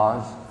a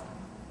cause.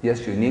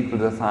 Yes, you need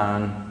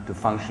glutathione to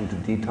function, to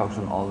detox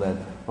and all that,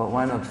 but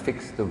why not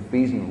fix the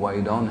reason why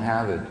you don't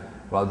have it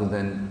rather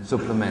than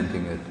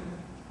supplementing it?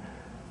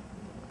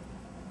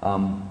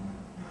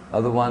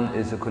 Other one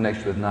is a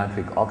connection with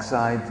nitric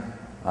oxide.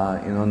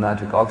 You know,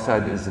 nitric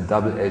oxide is a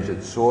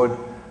double-edged sword.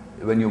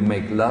 When you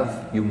make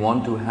love, you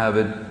want to have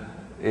it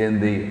in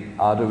the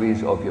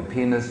arteries of your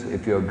penis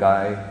if you're a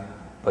guy,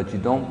 but you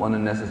don't want to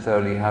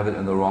necessarily have it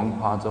in the wrong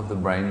parts of the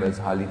brain where it's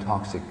highly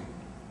toxic.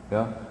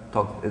 Yeah?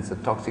 It's a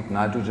toxic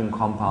nitrogen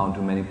compound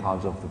to many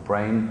parts of the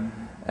brain,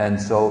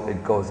 and so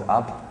it goes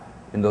up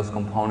in those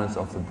components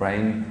of the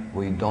brain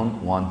where you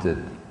don't want it.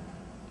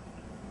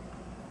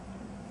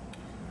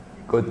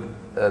 Good.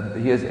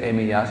 Here's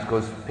Amy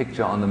Yasko's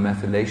picture on the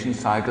methylation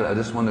cycle. I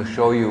just want to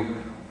show you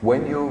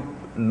when you're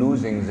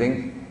losing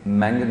zinc,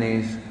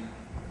 manganese,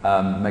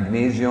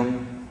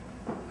 magnesium,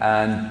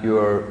 and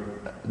you're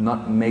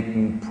not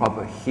making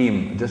proper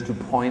heme, just to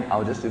point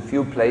out just a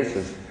few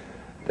places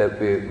that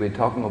we're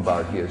talking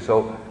about here.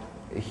 So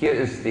here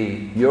is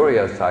the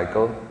urea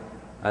cycle,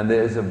 and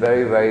there is a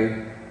very,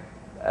 very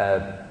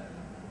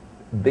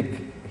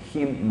big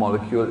heme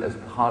molecule as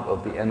part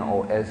of the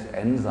NOS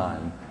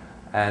enzyme.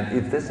 And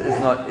if this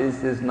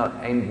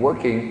ain't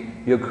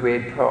working, you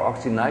create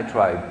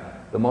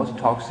peroxynitrite, the most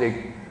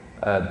toxic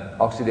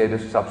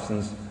oxidative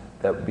substance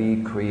that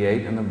we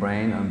create in the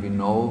brain, and we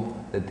know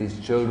that these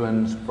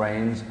children's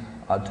brains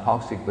are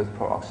toxic with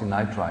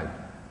peroxynitrite.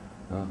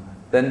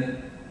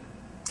 Then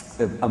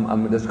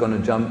I'm just going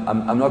to jump.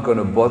 I'm not going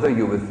to bother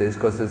you with this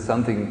because it's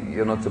something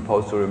you're not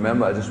supposed to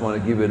remember. I just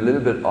want to give you a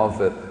little bit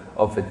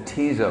of a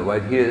teaser.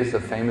 Right here is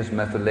the famous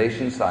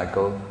methylation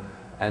cycle,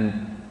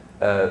 and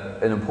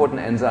an important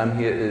enzyme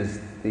here is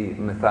the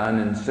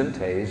methionine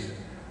synthase.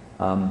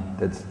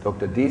 That's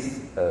Dr.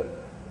 D's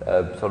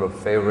sort of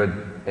favorite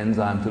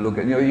enzyme to look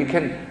at. You know, you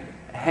can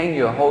hang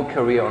your whole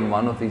career on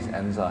one of these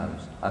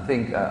enzymes. I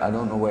think, I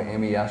don't know where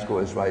Amy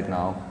Yasko is right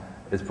now.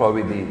 It's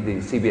probably the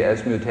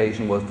CBS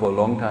mutation was for a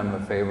long time her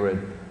favorite,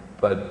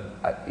 but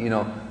you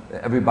know,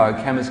 every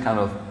biochemist kind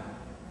of,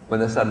 when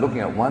they start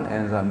looking at one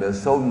enzyme,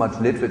 there's so much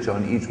literature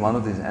on each one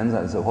of these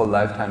enzymes, it's a whole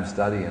lifetime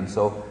study, and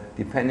so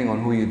depending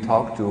on who you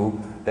talk to,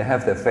 they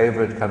have their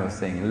favorite kind of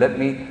thing. Let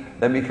me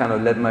kind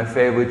of let my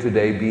favorite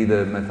today be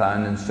the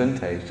methionine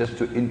synthase, just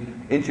to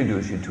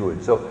introduce you to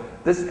it. So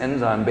this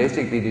enzyme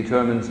basically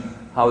determines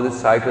how the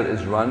cycle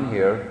is run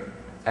here,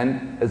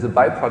 and as a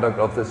byproduct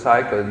of the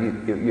cycle,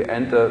 you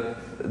enter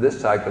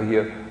this cycle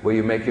here where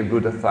you make your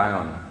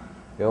glutathione,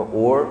 you know,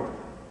 or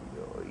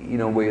you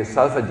know, where your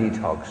sulfur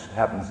detox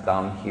happens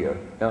down here.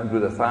 You know,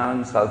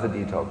 glutathione, sulfur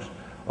detox.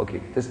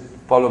 Okay, just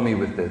follow me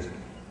with this.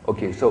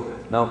 Okay, so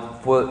now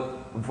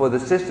for the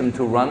system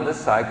to run the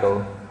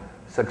cycle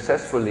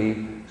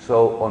successfully,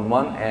 so on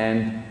one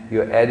end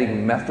you're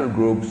adding methyl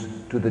groups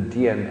to the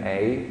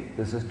DNA.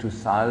 This is to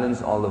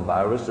silence all the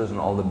viruses and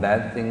all the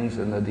bad things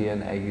in the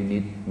DNA. You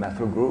need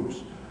methyl groups.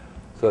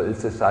 So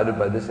it's decided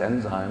by this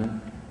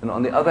enzyme. And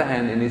on the other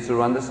hand, it needs to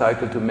run the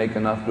cycle to make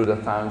enough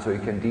glutathione so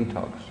it can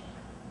detox.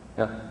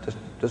 Yeah,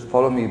 just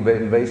follow me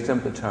in very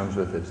simple terms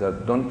with it. So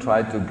don't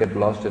try to get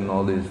lost in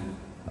all these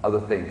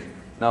other things.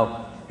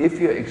 Now, if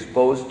you're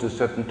exposed to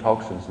certain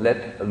toxins,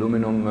 lead,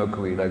 aluminum,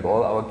 mercury, like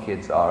all our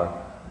kids are,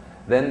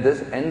 then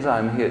this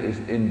enzyme here is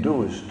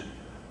induced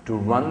to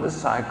run the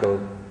cycle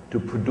to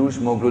produce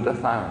more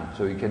glutathione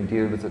so you can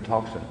deal with the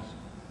toxins.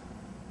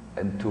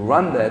 And to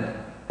run that,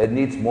 it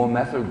needs more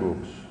methyl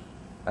groups.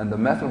 And the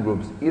methyl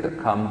groups either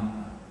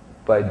come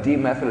by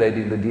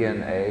demethylating the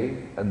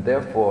DNA and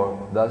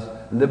therefore thus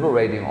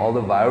liberating all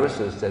the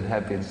viruses that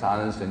have been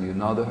silenced in you.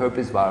 Now the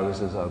herpes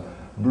viruses are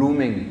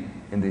blooming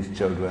in these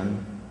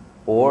children,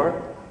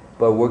 or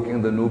by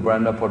working the new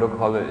Branda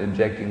protocol and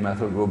injecting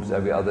methyl groups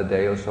every other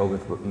day or so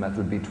with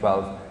methyl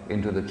B12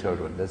 into the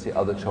children. That's the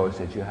other choice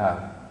that you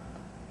have.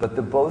 But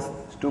they're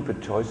both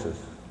stupid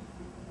choices.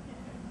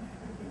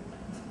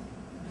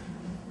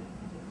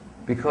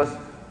 Because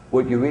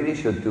what you really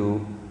should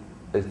do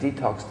is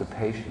detox the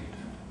patient.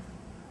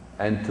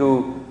 And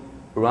to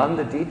run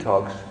the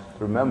detox,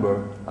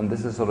 remember, and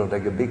this is sort of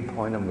like a big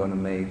point I'm going to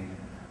make,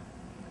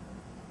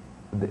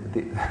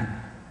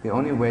 the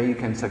only way you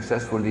can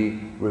successfully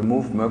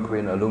remove mercury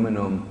and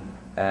aluminum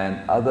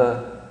and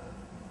other,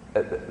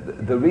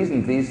 the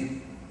reason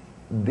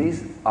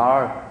these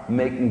are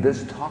making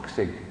this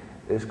toxic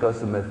is because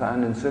the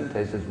methionine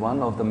synthase is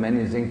one of the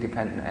many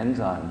zinc-dependent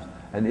enzymes.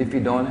 And if you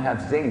don't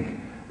have zinc,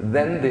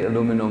 then the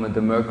aluminum and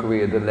the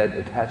mercury and the lead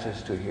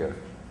attaches to here.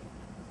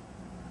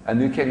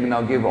 And you can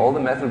now give all the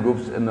methyl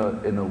groups in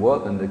the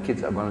world and the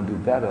kids are going to do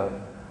better.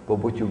 But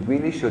what you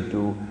really should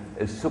do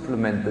is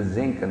supplement the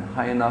zinc in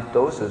high enough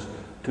doses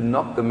to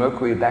knock the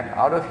mercury back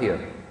out of here,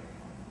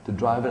 to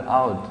drive it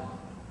out.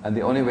 And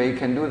the only way you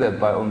can do that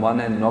by, on one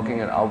hand, knocking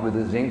it out with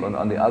the zinc, and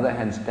on the other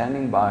hand,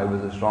 standing by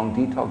with a strong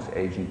detox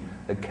agent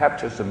that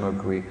captures the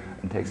mercury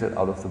and takes it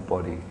out of the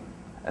body.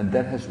 And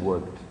that has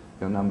worked.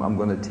 And I'm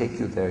going to take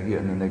you there here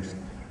in the next,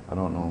 I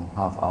don't know,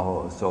 half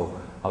hour or so,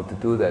 how to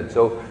do that.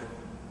 So,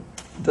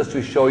 just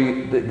to show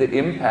you the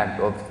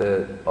impact of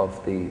the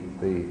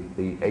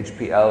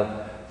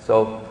HPL.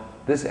 So,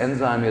 this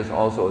enzyme is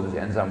also, this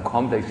enzyme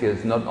complex here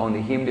is not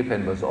only heme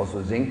dependent, but it's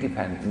also zinc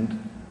dependent.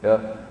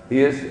 Yeah?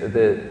 Here's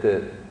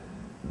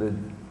the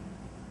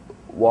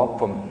walk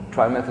from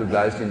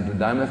trimethylglycine to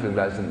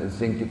dimethylglycine is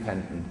zinc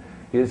dependent.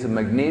 Here's the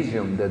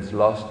magnesium that's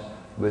lost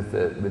with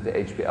the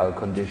HPL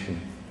condition.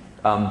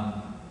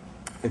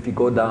 If you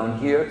go down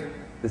here,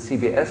 the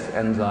CBS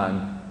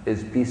enzyme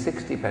is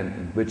B6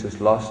 dependent, which is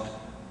lost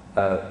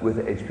with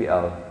the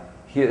HPL.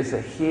 Here is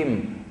a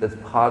heme that's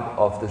part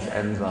of this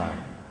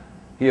enzyme.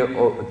 Here,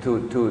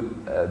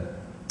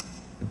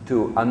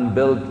 to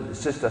unbuild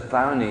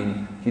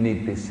cystathionine, you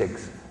need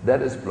B6.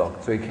 That is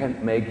blocked, so you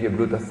can't make your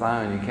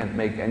glutathione, you can't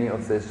make any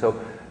of this. So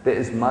there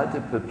is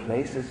multiple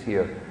places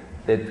here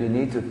that we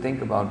need to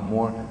think about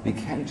more. We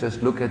can't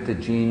just look at the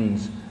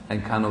genes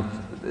and kind of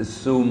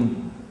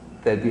assume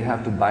that we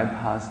have to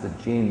bypass the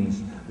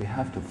genes. We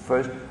have to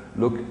first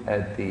look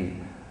at the,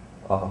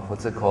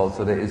 what's it called?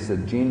 So there is the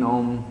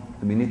genome,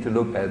 we need to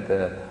look at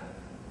the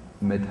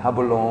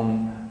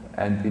metabolome,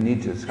 and we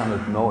need to kind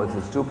of know it's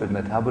a stupid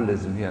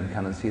metabolism here and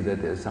kind of see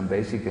that there's some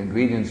basic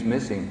ingredients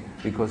missing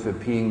because we're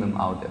peeing them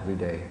out every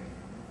day.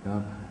 You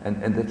know?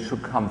 And that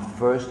should come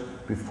first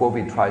before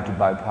we try to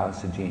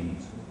bypass the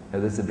genes.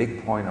 Now, that's a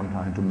big point I'm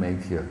trying to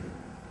make here.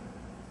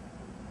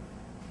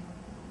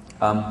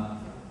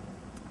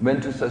 When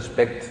to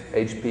suspect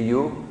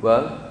HPU?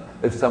 Well,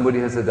 if somebody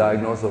has a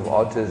diagnosis of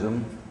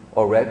autism,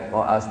 or Rett,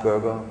 or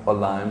Asperger, or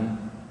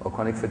Lyme, or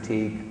chronic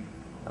fatigue,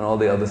 and all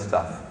the other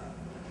stuff.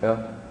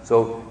 Yeah?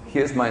 So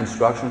here's my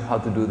instructions how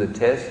to do the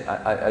test.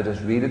 I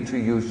just read it to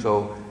you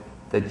so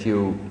that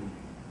you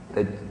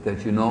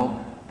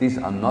know these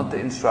are not the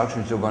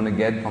instructions you're going to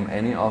get from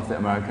any of the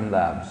American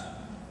labs.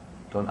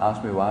 Don't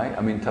ask me why.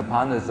 I mean,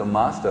 Tapan is a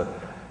master.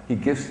 He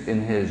gives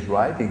in his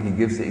writing, he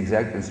gives the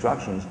exact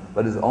instructions,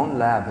 but his own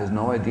lab has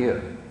no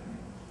idea.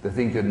 They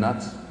think you're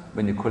nuts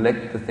when you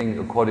collect the thing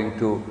according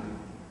to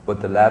what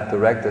the lab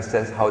director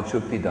says how it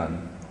should be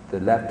done. The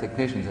lab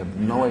technicians have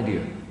no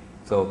idea.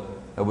 So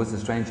that was a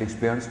strange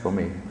experience for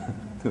me,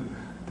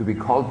 to be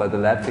called by the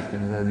lab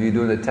technician. You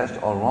do the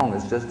test all wrong.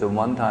 It's just a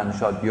one-time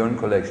shot urine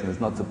collection. It's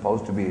not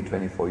supposed to be a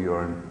 24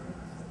 urine.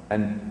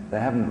 And they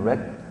haven't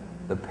read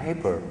the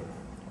paper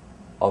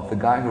of the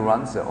guy who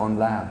runs their own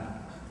lab.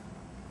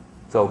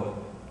 So,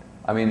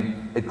 I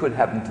mean, it could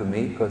happen to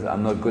me because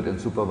I'm not good at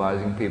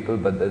supervising people,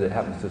 but that it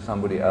happens to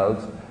somebody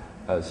else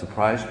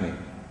surprised me.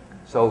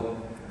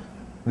 So,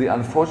 the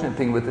unfortunate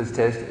thing with this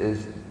test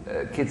is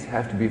kids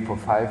have to be for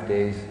 5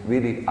 days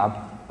really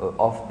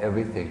off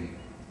everything.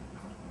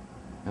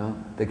 You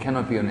know? They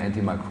cannot be on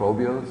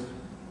antimicrobials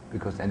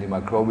because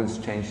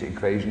antimicrobials change the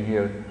equation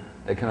here.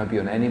 They cannot be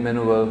on any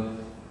mineral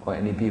or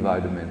any B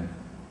vitamin.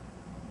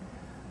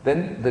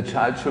 Then the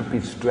child should be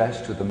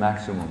stressed to the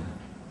maximum.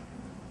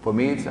 For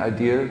me, it's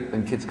ideal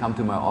when kids come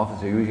to my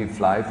office. They usually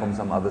fly from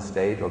some other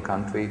state or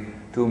country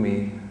to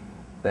me.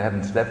 They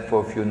haven't slept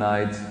for a few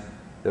nights.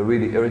 They're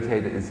really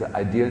irritated. It's the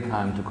ideal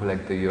time to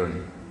collect the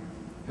urine.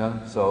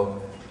 Yeah?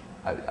 So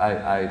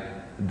I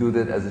do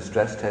that as a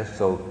stress test.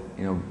 So,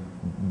 you know,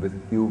 with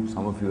you,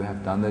 some of you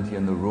have done that here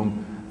in the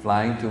room,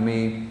 flying to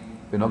me,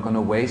 we're not going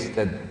to waste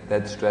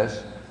that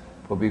stress,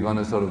 but we're going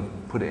to sort of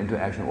put it into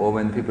action. Or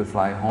when people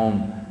fly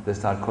home, they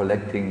start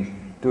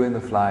collecting during the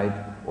flight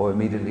or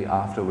immediately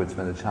afterwards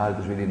when the child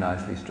is really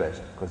nicely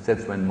stressed, because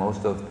that's when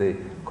most of the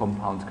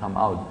compounds come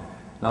out.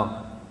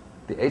 Now,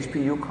 the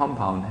HPU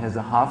compound has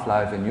a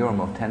half-life in urine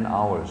of 10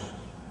 hours.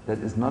 That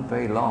is not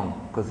very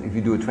long, because if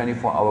you do a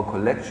 24-hour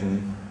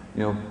collection,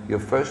 you know, your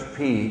first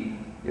pee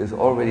is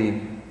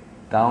already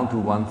down to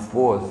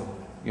 1/4,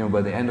 you know,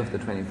 by the end of the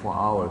 24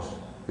 hours.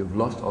 You've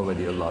lost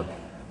already a lot.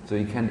 So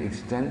you can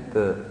extend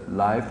the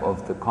life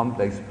of the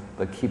complex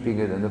by keeping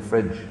it in the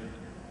fridge.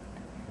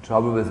 The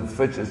trouble with the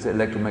fridge is the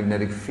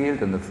electromagnetic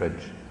field in the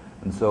fridge.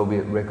 And so we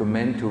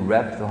recommend to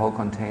wrap the whole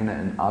container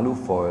in alu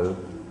foil.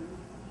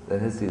 That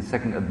has the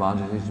second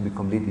advantage, it needs to be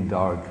completely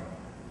dark,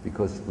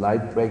 because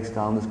light breaks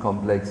down this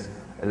complex,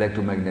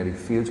 electromagnetic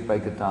fields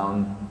break it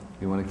down,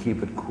 you want to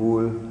keep it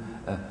cool.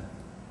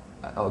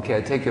 Okay,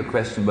 I take your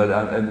question, but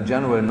I'm in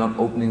general not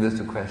opening this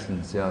to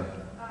questions, yeah. No,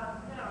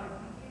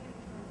 if you gave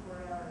it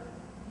 24-hour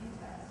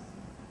test,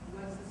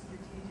 what's the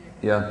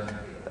strategic?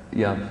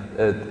 Yeah,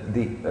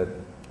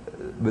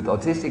 with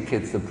autistic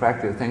kids, the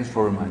practice. Thanks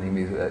for reminding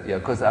me. Yeah,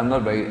 because I'm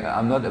not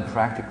a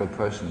practical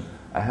person.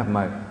 I have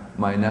my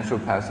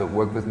naturopaths that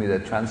work with me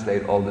that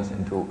translate all this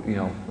into, you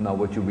know, now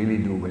what you really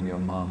do when you're a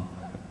mom.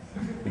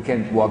 You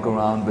can't walk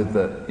around with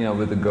the, you know,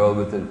 with the girl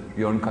with the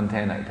urine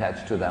container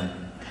attached to them.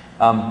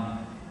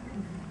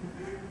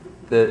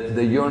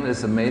 The urine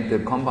is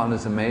the compound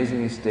is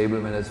amazingly stable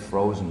when it's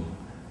frozen.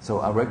 So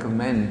I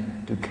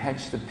recommend to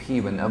catch the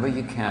pee whenever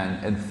you can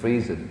and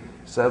freeze it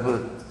several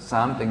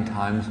sampling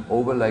times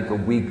over like a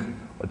week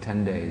or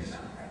 10 days.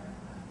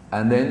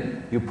 And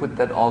then you put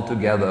that all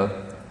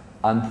together,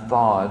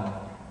 unthawed,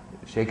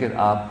 shake it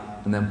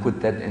up, and then put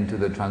that into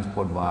the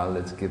transport vial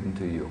that's given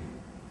to you.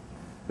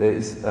 There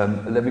is,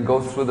 let me go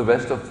through the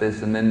rest of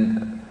this, and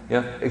then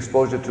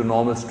exposure to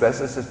normal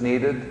stresses is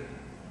needed.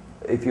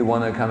 If you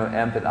want to kind of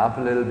amp it up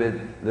a little bit,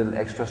 little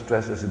extra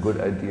stress is a good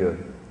idea.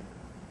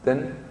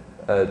 Then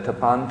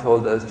Tapan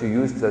told us to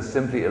use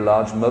simply a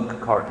large milk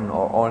carton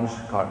or orange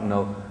carton.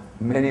 Now,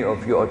 many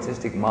of you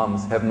autistic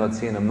moms have not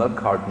seen a milk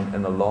carton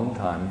in a long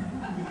time.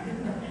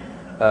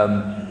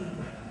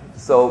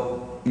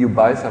 So you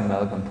buy some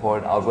milk and pour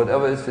it out.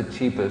 Whatever is the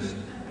cheapest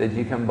that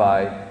you can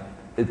buy,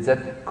 it's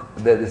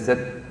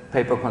that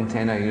paper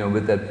container, you know,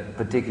 with that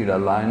particular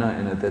liner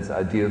in it that's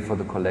ideal for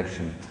the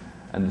collection.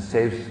 And it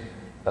saves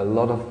a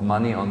lot of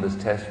money on this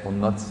test from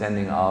not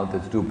sending out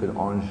the stupid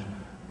orange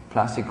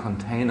plastic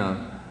container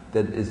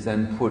that is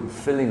then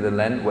filling the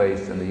land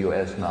waste in the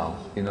US now,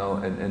 you know,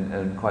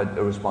 in quite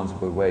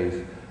irresponsible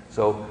ways.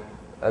 So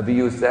we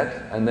use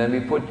that, and then we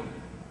put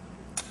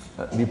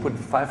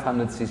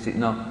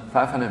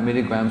 500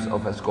 milligrams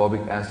of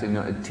ascorbic acid, you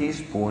know, a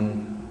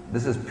teaspoon.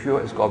 This is pure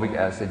ascorbic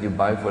acid you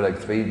buy for like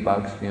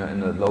 $3, you know, in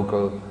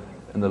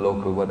the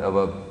local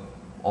whatever,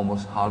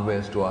 almost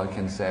hardware store, I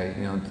can say,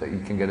 you know,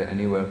 you can get it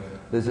anywhere.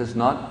 This is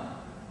not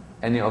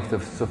any of the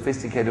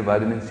sophisticated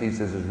vitamin C's.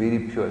 This is really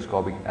pure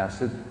ascorbic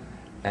acid,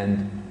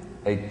 and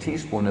a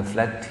teaspoon, a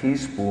flat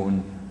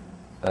teaspoon,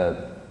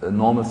 a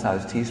normal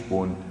sized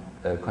teaspoon,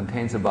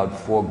 contains about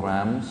 4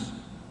 grams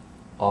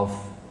of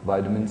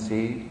vitamin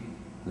C.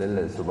 Little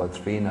is about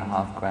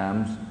 3.5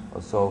 grams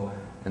or so,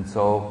 and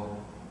so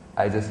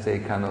I just say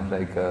kind of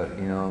like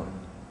you know,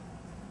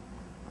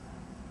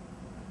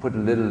 put a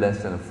little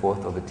less than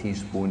 1/4 of a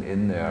teaspoon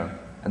in there,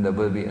 and there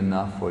will be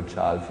enough for a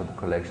child for the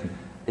collection.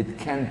 It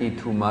can be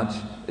too much.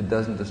 It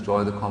doesn't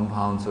destroy the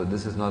compound, so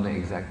this is not an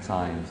exact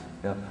science.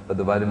 Yeah? But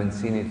the vitamin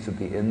C needs to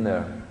be in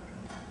there.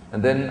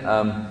 And then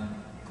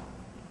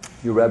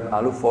you wrap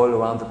alufoil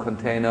around the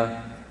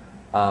container.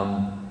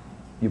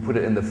 You put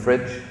it in the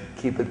fridge,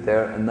 keep it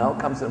there, and now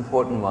comes the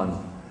important one.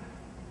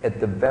 At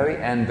the very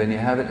end, when you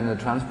have it in a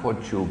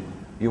transport tube,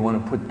 you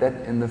want to put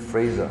that in the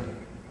freezer.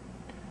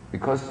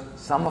 Because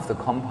some of the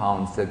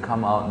compounds that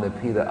come out in the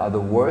pee that are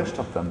the worst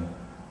of them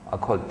are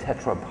called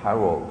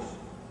tetrapyrols,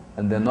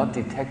 and they're not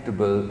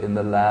detectable in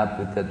the lab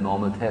with that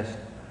normal test.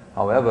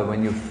 However,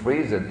 when you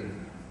freeze it,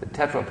 the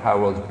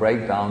tetrapyrols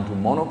break down to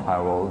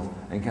monopyrols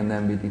and can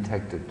then be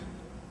detected.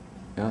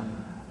 Yeah?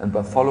 And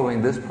by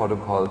following this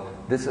protocol,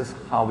 this is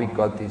how we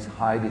got these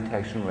high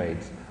detection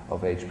rates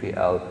of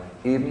HPL,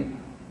 even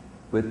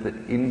with the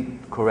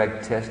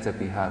incorrect test that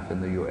we have in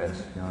the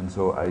US. You know? And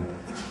so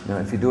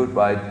if you do it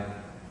right,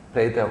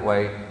 play it that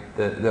way.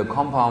 The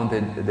compound,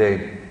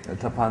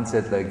 Tapan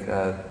said, like,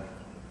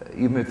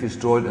 even if you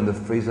store it in the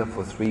freezer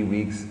for 3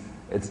 weeks,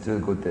 it's still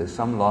good. There's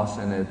some loss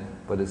in it,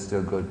 but it's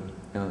still good.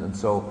 You know? And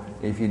so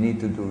if you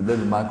need to do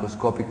little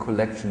microscopic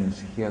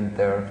collections here and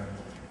there,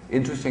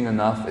 interesting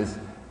enough is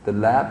the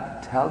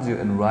lab tells you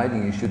in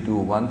writing you should do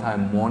a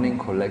one-time morning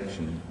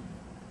collection.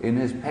 In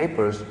his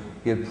papers,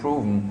 he had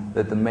proven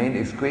that the main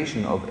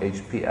excretion of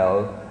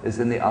HPL is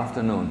in the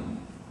afternoon.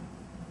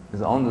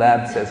 His own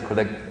lab says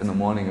collect in the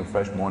morning a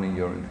fresh morning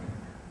urine.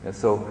 Yeah,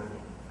 so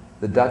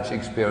the Dutch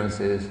experience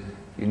is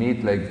you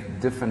need like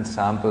different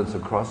samples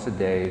across the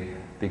day,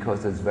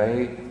 because it's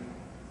very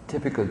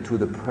typical to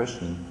the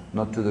person,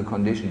 not to the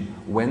condition,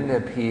 when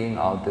they're peeing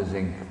out the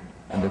zinc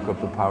and the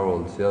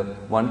cryptopyrols. Yeah?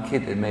 One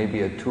kid, it may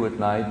be at 2 at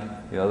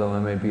night, the other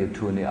one may be at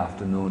 2 in the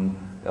afternoon,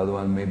 the other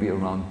one may be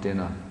around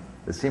dinner.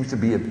 There seems to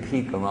be a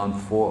peak around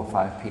 4 or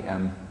 5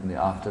 p.m. in the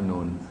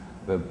afternoon,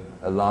 where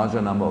a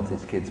larger number of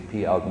these kids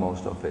pee out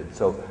most of it.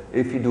 So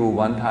if you do a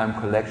one-time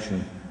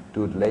collection,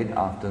 do it late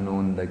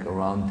afternoon, like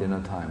around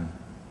dinner time.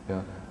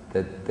 Yeah?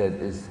 That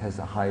has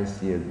the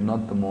highest yield,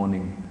 not the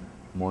morning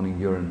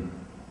urine.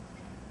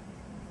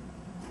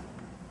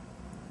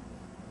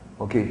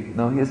 Okay,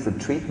 now here's the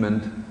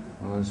treatment.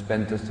 I'm going to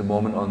spend just a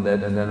moment on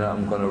that, and then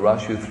I'm going to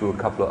rush you through a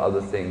couple of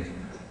other things.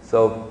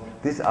 So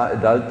these are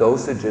adult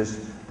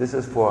dosages. This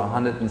is for a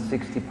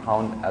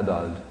 160-pound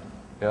adult.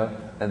 Yeah?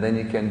 And then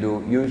you can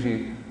do,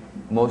 usually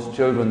most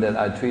children that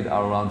I treat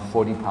are around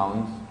 40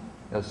 pounds.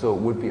 Yeah? So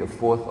it would be a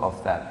 1/4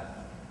 of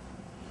that.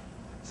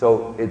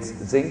 So it's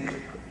zinc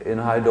in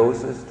high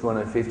doses,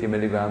 250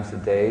 milligrams a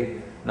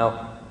day.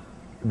 Now,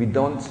 we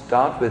don't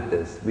start with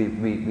this. We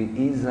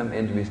ease them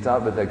in. We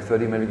start with like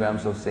 30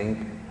 milligrams of zinc,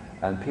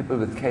 and people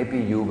with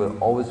KPU will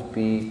always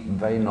be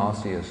very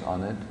nauseous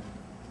on it.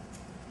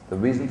 The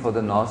reason for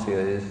the nausea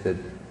is that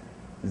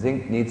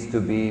zinc needs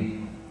to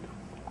be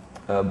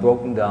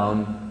broken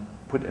down,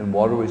 put in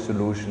watery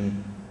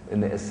solution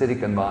in the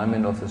acidic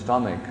environment of the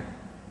stomach.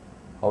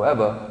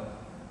 However,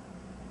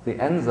 the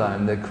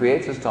enzyme that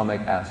creates the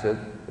stomach acid,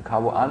 the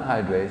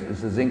carboanhydrase,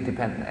 is a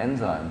zinc-dependent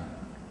enzyme.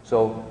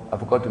 So I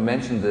forgot to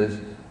mention this,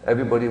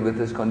 everybody with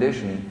this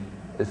condition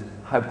is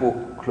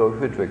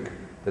hypochlorhydric.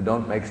 They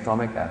don't make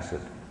stomach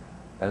acid.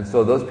 And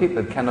so those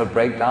people cannot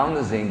break down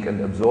the zinc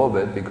and absorb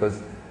it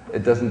because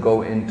it doesn't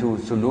go into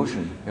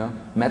solution.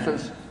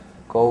 Metals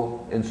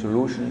go in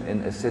solution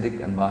in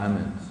acidic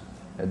environments.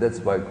 And that's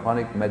why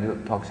chronic metal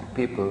toxic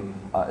people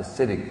are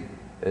acidic.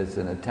 It's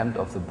an attempt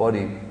of the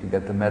body to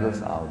get the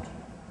metals out.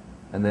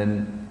 And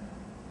then,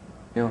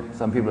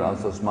 some people are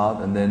so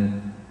smart and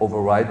then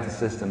override the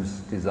system's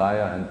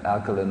desire and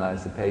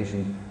alkalinize the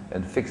patient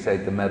and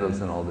fixate the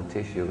metals in all the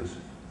tissues,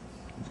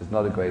 which is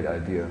not a great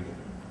idea.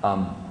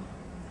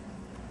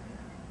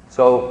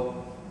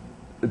 So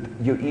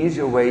you ease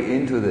your way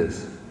into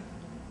this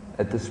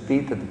at the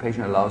speed that the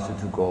patient allows you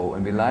to go.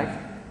 And we like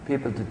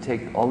people to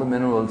take all the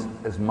minerals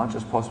as much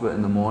as possible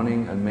in the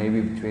morning and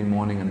maybe between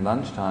morning and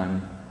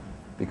lunchtime,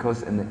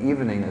 because in the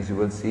evening, as you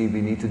will see,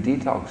 we need to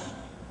detox.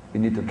 We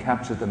need to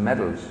capture the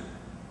metals.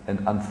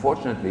 And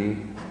unfortunately,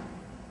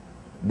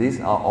 these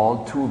are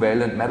all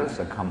two-valent metals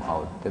that come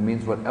out. That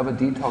means whatever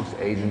detox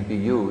agent we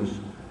use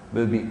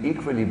will be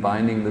equally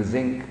binding the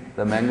zinc,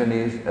 the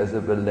manganese, as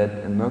it will lead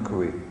and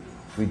mercury.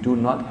 We do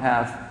not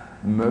have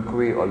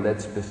mercury or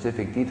lead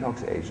specific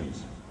detox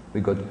agents.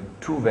 We got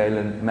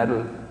two-valent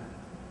metal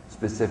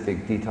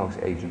specific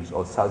detox agents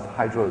or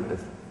sulfhydryl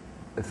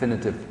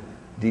affinitive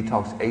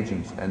detox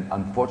agents. And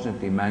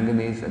unfortunately,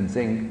 manganese and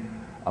zinc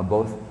are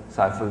both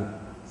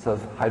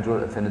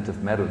sulfhydryl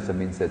affinitive metals. That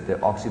means that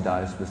they're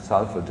oxidized with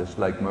sulfur, just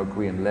like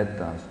mercury and lead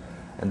does.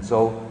 And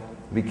so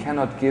we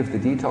cannot give the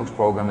detox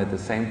program at the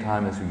same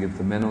time as we give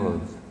the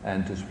minerals.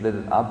 And to split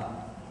it up,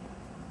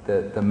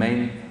 the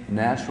main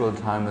natural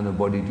time when the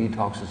body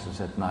detoxes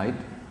is at night,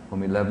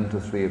 from 11 to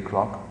 3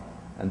 o'clock.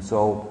 And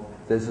so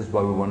this is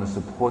why we want to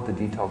support the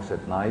detox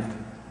at night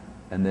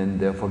and then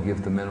therefore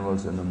give the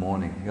minerals in the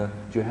morning.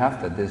 You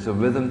have that. There's a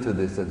rhythm to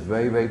this that's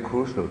very, very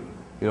crucial.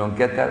 You don't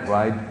get that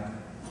right,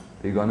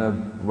 you're going to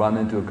run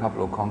into a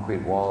couple of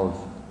concrete walls.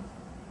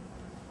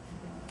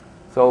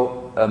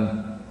 So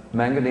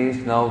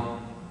manganese, now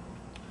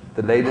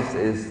the latest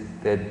is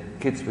that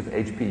kids with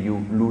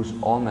HPU lose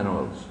all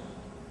minerals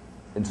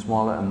in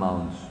smaller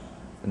amounts.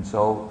 And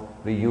so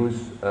we use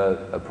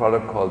a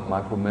product called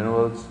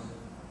microminerals.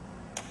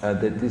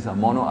 These are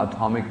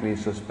monoatomically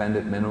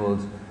suspended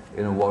minerals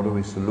in a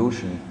watery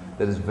solution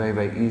that is very,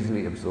 very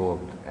easily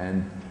absorbed.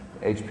 And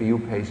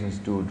HPU patients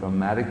do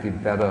dramatically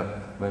better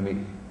when we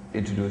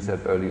introduce that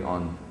early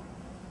on.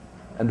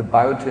 And the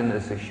biotin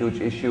is a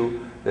huge issue.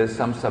 There's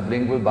some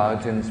sublingual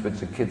biotins which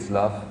the kids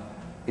love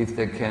if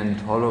they can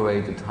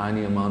tolerate a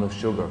tiny amount of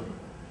sugar.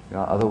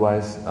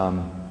 Otherwise,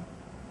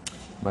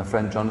 my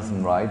friend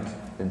Jonathan Wright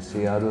in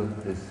Seattle,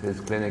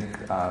 his clinic,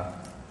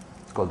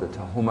 it's called the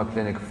Tahoma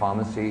Clinic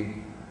Pharmacy.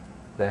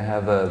 They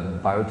have a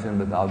biotin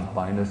without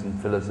binders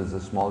and fillers. It's a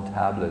small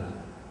tablet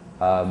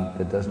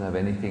that doesn't have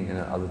anything in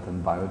it other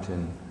than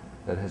biotin.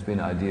 That has been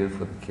ideal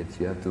for the kids.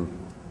 You have to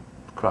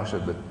crush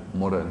it with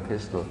mortar and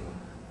pestle,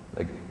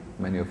 like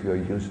many of you are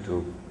used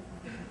to.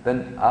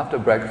 Then after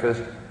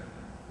breakfast,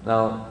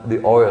 now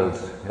the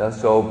oils.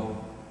 So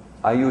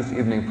I use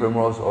evening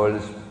primrose oil.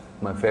 It's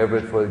my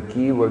favorite for the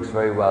ghee, works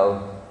very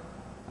well,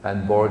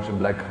 and borage and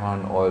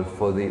blackcurrant oil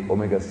for the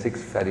omega-6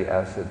 fatty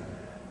acid.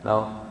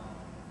 Now,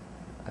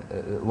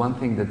 one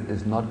thing that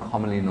is not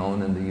commonly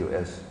known in the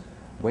US,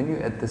 when you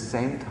at the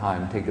same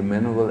time take a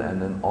mineral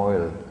and an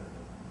oil,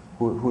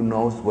 who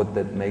knows what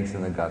that makes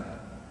in the gut?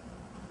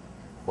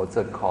 What's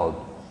that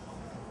called?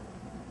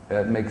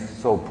 It makes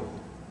soap.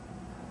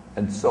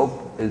 And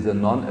soap is a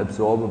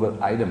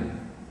non-absorbable item.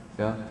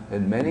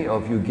 And many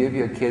of you give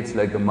your kids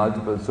like a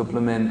multiple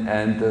supplement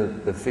and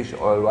the fish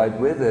oil right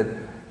with it.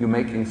 You're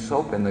making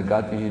soap in the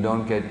gut and you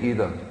don't get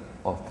either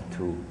of the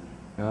two.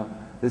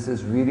 This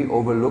is really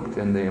overlooked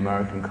in the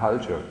American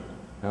culture.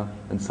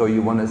 And so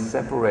you want to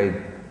separate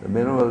the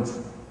minerals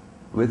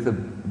with a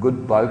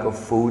good bulk of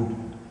food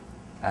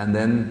and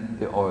then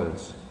the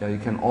oils. You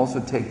can also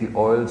take the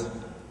oils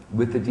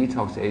with the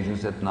detox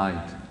agents at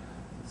night.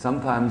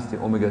 Sometimes the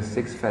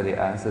omega-6 fatty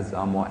acids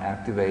are more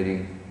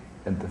activating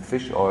and the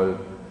fish oil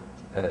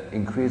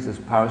increases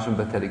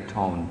parasympathetic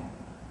tone,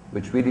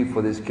 which really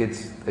for these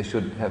kids, they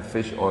should have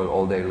fish oil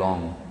all day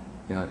long,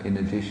 in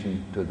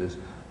addition to this.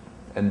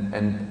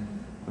 And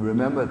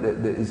remember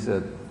that there is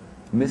a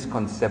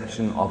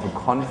misconception of a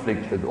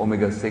conflict with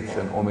omega-6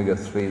 and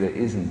omega-3. There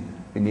isn't.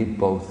 We need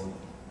both.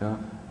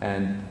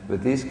 And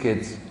with these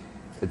kids,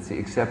 it's the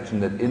exception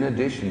that in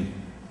addition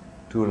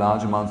to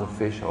large amounts of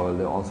fish oil,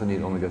 they also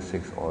need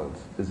omega-6 oils.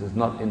 This is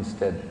not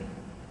instead.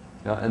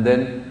 And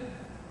then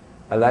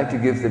I like to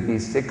give the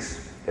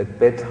B6 at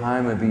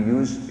bedtime, and we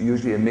use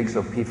usually a mix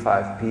of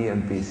P5P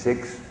and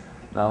B6.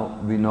 Now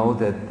we know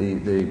that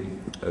the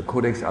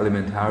Codex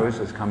Alimentarius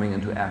is coming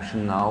into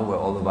action now, where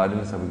all the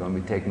vitamins are going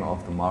to be taken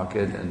off the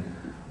market and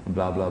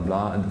blah, blah,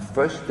 blah. And the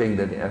first thing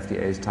that the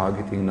FDA is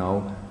targeting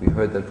now, we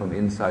heard that from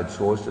inside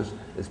sources,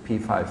 is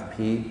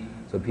P5P.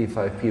 So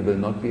P5P will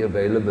not be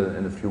available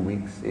in a few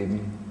weeks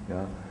even.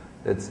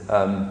 It's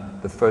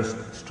the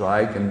first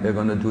strike, and they're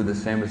going to do the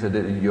same as they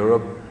did in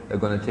Europe. They're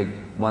going to take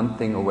one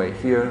thing away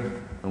here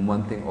and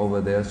one thing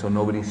over there, so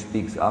nobody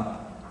speaks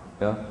up,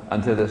 yeah,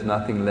 until there's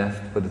nothing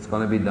left. But it's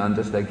going to be done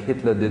just like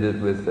Hitler did it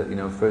with,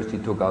 first he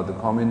took out the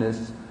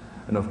communists,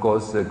 and of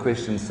course the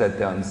Christians sat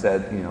there and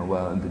said,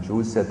 and the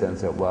Jews sat there and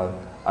said, well,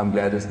 I'm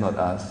glad it's not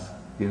us,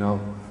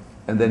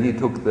 And then he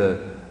took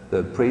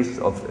the priests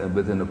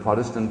within the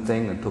Protestant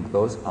thing and took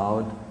those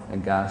out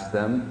and gassed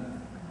them.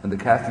 And the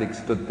Catholics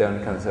stood there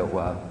and kind of said,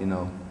 well,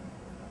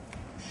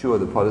 sure,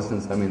 the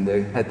Protestants,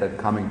 they had that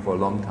coming for a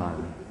long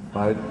time,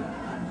 right?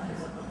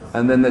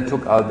 And then they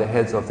took out the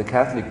heads of the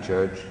Catholic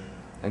Church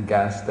and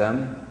gassed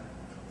them.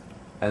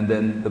 And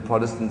then the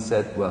Protestants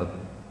said, well,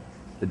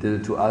 they did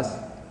it to us.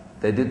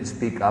 They didn't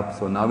speak up,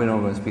 so now we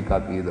don't want to speak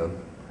up either.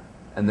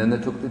 And then they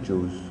took the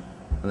Jews,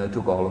 and they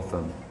took all of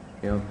them,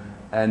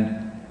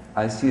 And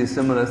I see a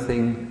similar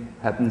thing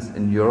happens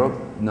in Europe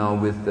now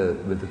with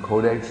the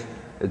Codex.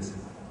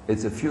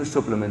 It's a few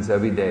supplements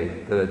every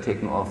day that are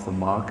taken off the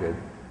market.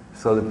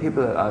 So the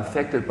people that are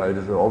affected by it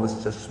are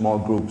always just small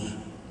groups.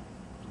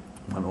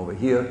 One over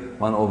here,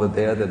 one over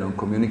there. They don't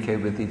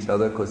communicate with each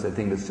other because they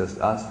think it's just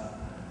us.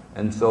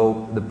 And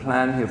so the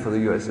plan here for the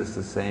US is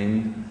the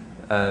same,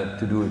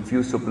 to do a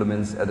few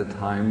supplements at a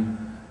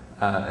time.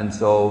 And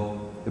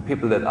so the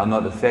people that are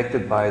not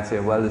affected by it say,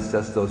 well, it's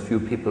just those few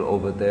people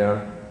over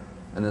there,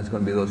 and there's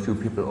going to be those few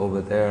people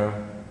over there,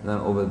 and then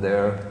over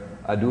there.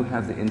 I do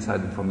have the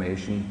inside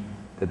information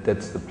that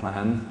that's the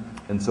plan,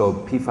 and so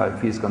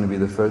P5P is going to be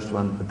the first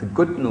one. But the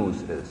good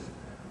news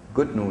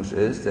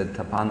is that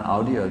Tapan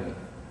Audia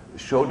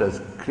showed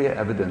us clear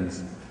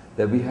evidence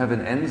that we have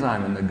an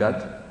enzyme in the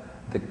gut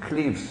that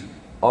cleaves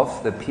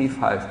off the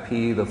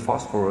P5P, the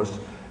phosphorus,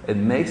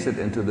 and makes it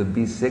into the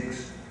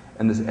B6,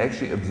 and is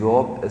actually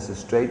absorbed as a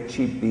straight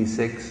cheap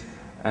B6,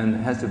 and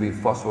has to be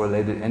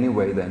phosphorylated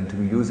anyway then to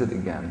use it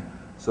again.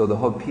 So the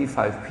whole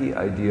P5P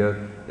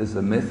idea is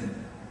a myth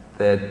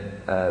that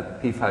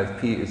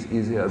P5P is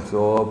easier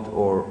absorbed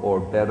or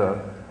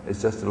better.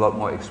 It's just a lot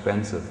more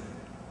expensive.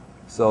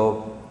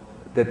 So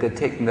that they're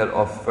taking that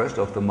first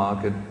off the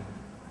market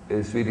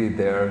is really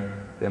their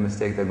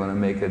mistake. They're going to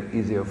make it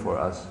easier for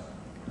us.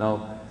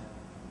 Now,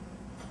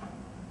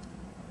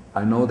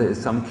 I know there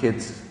is some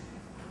kids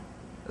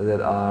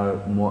that are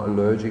more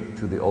allergic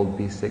to the old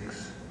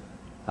B6,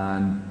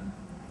 and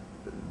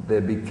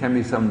there can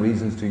be some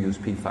reasons to use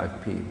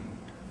P5P.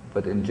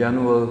 But in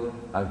general,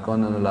 I've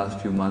gone in the last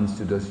few months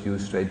to just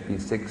use straight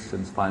B6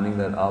 since finding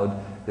that out.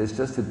 There's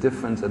just a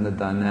difference in the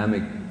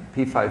dynamic.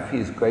 P5P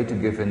is great to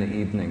give in the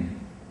evening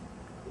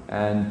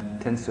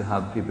and tends to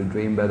help people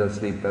dream better,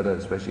 sleep better,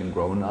 especially in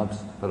grown-ups,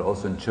 but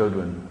also in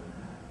children.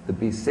 The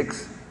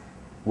B6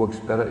 works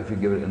better if you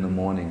give it in the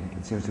morning.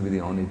 It seems to be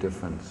the only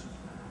difference.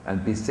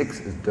 And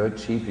B6 is dirt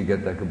cheap. You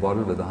get like a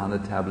bottle with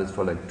 100 tablets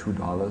for like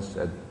 $2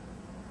 at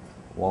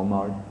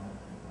Walmart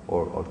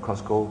or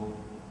Costco.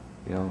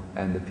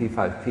 And the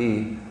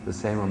P5P, the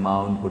same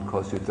amount, would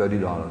cost you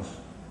 $30.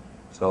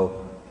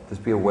 So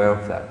just be aware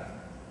of that.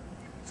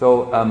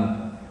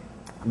 So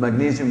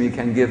magnesium you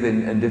can give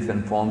in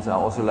different forms. I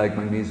also like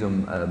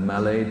magnesium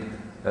malate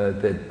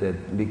that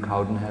Lee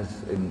Cowden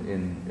has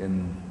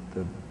in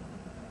the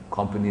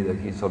company that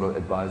he sort of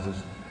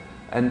advises.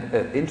 And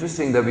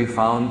interesting that we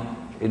found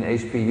in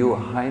HPU a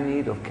high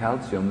need of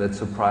calcium. That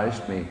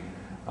surprised me.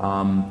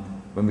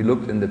 When we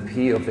looked in the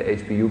pee of the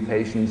HPU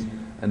patients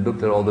and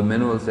looked at all the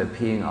minerals they're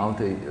peeing out,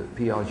 they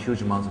pee out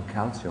huge amounts of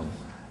calcium.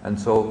 And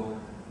so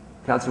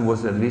calcium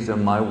was, at least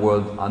in my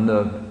world,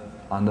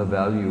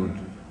 undervalued.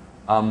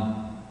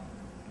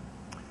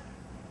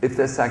 If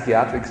there's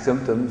psychiatric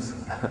symptoms,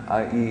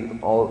 i.e.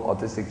 all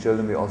autistic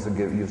children, we also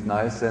use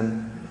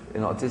niacin.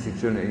 In autistic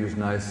children, we use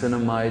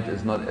niacinamide.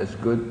 It's not as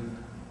good,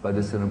 but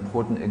it's an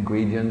important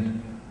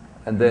ingredient.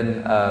 And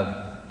then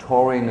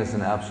taurine is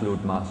an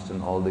absolute must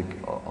in all the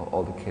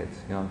kids.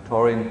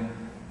 Taurine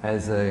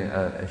has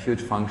a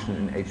huge function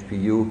in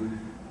HPU.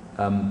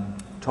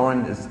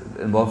 Taurine is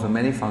involved in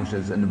many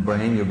functions in the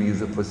brain. You'll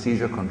use it for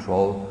seizure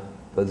control,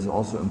 but it's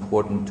also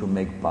important to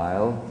make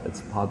bile. It's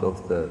part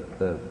of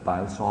the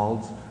bile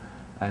salts.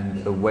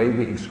 And the way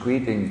we're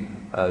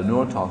excreting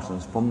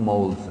neurotoxins from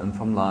molds and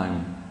from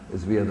Lyme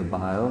is via the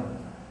bile,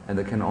 and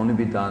it can only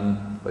be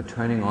done by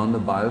turning on the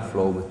bile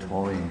flow with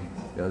taurine.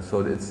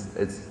 So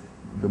it's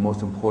the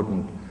most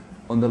important,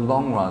 on the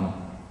long run,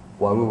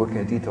 while we're working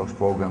a detox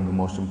program, the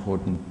most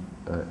important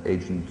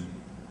agent.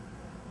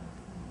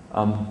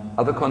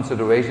 Other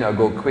consideration, I'll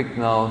go quick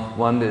now.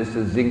 One is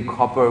the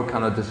zinc-copper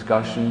kind of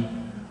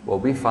discussion.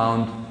 What we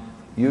found,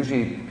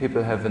 usually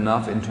people have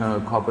enough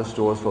internal copper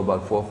stores for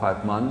about 4 or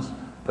 5 months,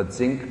 but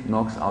zinc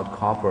knocks out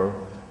copper,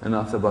 and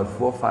after about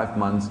 4 or 5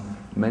 months,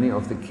 many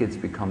of the kids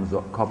become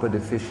copper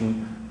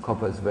deficient.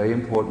 Copper is very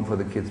important for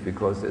the kids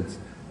because it's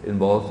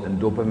involved in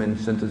dopamine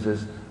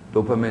synthesis.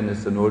 Dopamine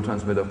is the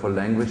neurotransmitter for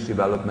language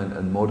development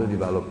and motor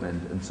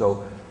development, and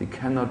so we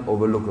cannot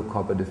overlook a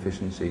copper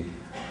deficiency.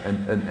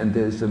 And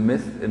there is a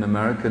myth in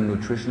American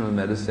nutritional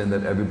medicine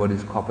that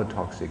everybody's copper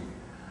toxic.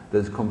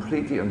 That's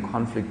completely in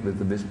conflict with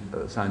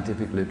the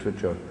scientific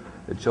literature.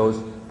 It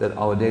shows that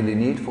our daily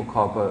need for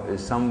copper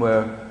is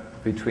somewhere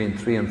between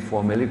 3 and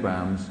 4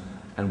 milligrams,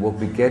 and what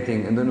we're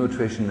getting in the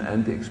nutrition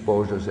and the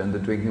exposures and the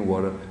drinking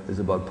water is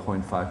about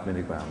 0.5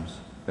 milligrams.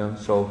 Yeah?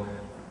 So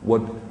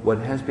what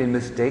has been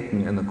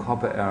mistaken in the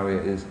copper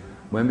area is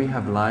when we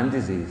have Lyme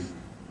disease,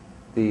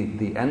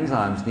 the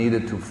enzymes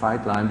needed to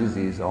fight Lyme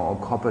disease are all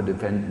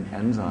copper-dependent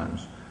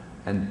enzymes.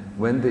 And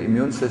when the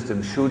immune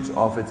system shoots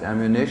off its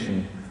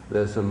ammunition,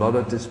 there's a lot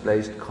of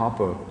displaced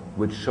copper,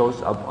 which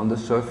shows up on the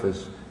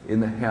surface in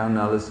the hair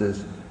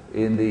analysis,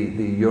 in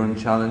the urine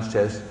challenge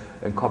test,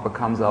 and copper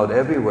comes out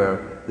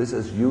everywhere. This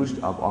is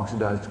used up,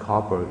 oxidized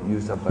copper,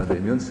 used up by the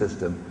immune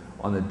system.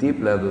 On a deep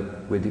level,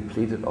 we're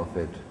depleted of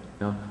it.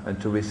 You know? And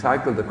to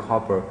recycle the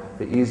copper,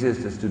 the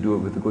easiest is to do it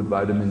with a good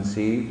vitamin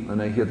C.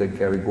 And I hear that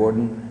Gary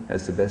Gordon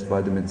has the best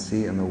vitamin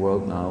C in the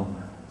world now.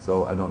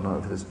 So I don't know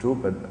if it's true,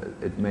 but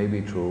it may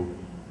be true.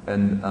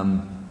 And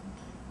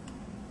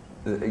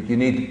you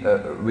need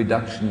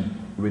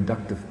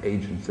reductive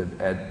agents that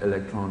add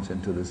electrons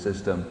into the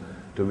system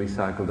to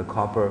recycle the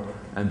copper,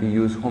 and we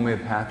use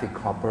homeopathic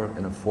copper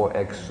in a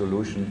 4x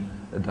solution,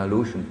 a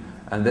dilution,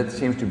 and that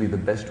seems to be the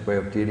best way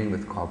of dealing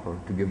with copper,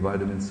 to give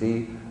vitamin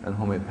C and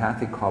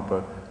homeopathic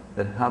copper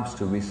that helps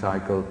to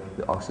recycle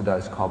the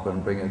oxidized copper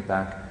and bring it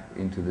back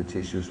into the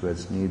tissues where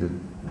it's needed.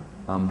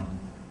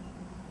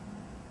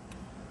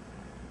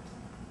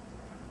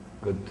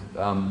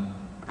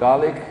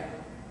 Garlic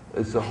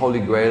is the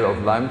holy grail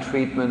of Lyme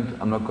treatment.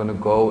 I'm not going to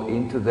go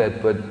into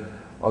that, but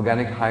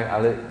organic high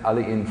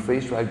alleine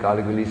freeze-dried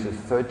garlic releases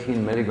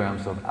 13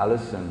 milligrams of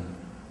allicin.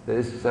 There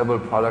is several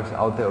products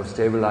out there of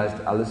stabilized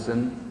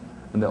allicin,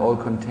 and they all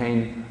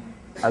contain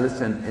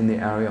allicin in the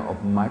area of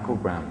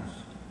micrograms,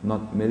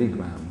 not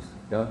milligrams.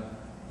 Yeah?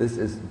 This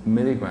is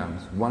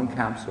milligrams, 1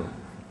 capsule,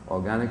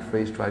 organic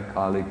freeze-dried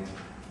garlic.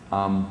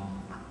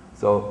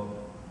 So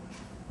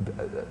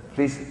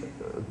please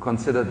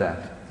consider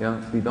that.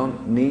 Yeah? We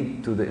don't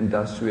need to the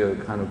industrial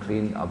kind of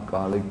cleaned up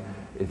garlic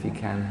if you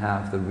can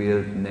have the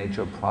real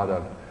nature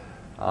product.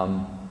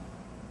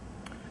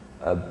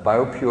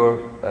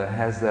 BioPure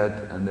has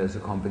that, and there's a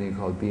company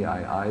called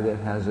BII that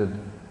has it.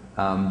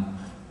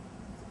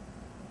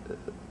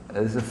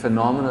 It's a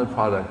phenomenal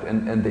product,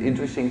 and the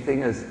interesting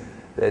thing is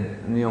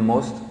that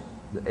most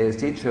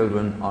ASD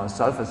children are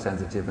sulfur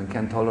sensitive and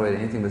can't tolerate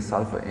anything with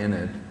sulfur in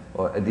it,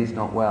 or at least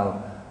not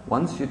well.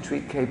 Once you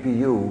treat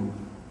KPU,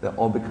 they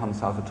all become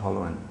sulfur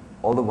tolerant.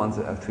 All the ones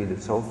that I've treated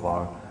so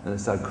far, and they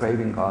start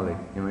craving garlic.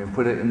 You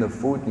put it in the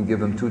food and give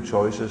them 2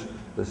 choices,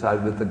 the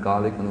side with the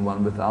garlic and the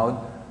one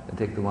without, and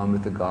take the one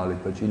with the garlic.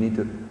 But you need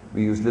to,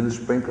 we use little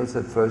sprinkles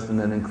at first and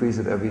then increase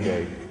it every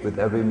day with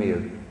every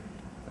meal.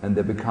 And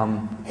they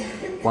become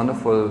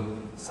wonderful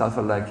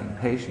sulfur-liking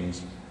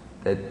patients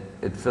that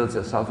it fills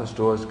their sulfur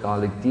stores.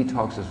 Garlic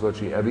detoxes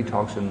virtually every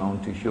toxin known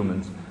to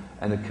humans,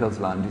 and it kills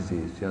Lyme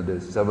disease.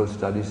 There's several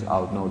studies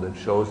out now that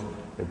shows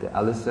that the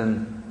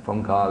allicin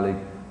from garlic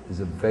is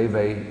a very,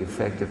 very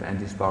effective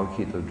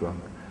antispirochetal drug.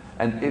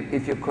 And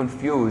if you're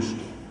confused,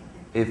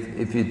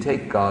 if you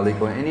take garlic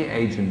or any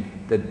agent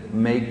that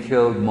may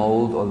kill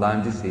mold or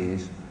Lyme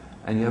disease,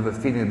 and you have a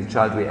feeling the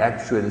child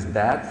reacts to it is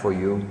bad for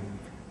you,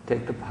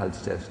 take the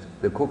pulse test.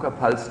 The KUKA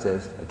pulse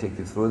test, I take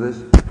you through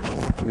this,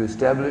 you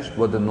establish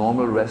what the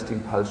normal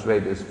resting pulse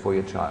rate is for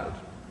your child.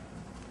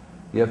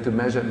 You have to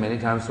measure it many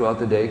times throughout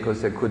the day,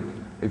 because there could,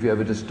 if you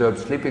have a disturbed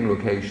sleeping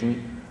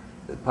location,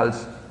 the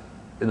pulse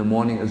in the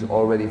morning is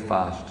already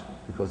fast,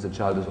 because the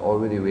child is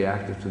already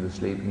reactive to the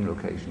sleeping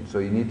location. So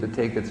you need to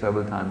take it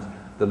several times.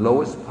 The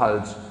lowest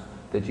pulse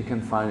that you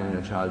can find in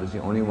your child is the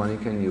only one you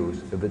can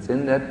use. If it's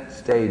in that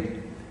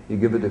state, you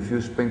give it a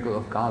few sprinkles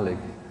of garlic,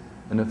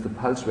 and if the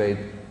pulse rate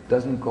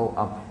doesn't go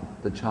up,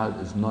 the child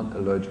is not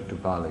allergic to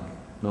garlic,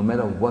 no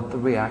matter what the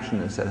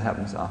reaction is that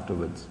happens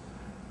afterwards.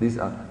 This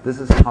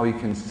is how you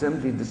can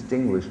simply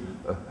distinguish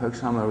a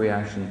Herxheimer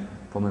reaction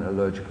from an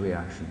allergic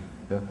reaction.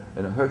 Yeah?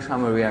 In a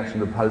Herxheimer reaction,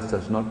 the pulse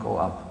does not go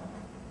up.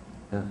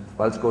 Yeah? If the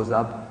pulse goes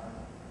up,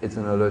 it's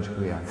an allergic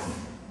reaction.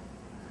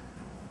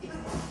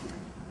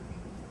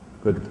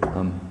 Good.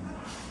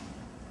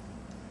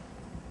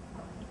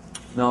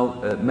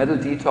 Now, metal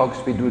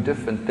detox, we do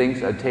different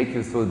things. I take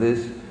you through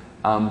this.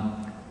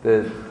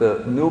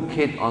 The new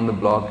kit on the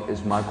block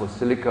is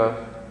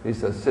microsilica.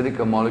 These are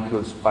silica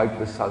molecules spiked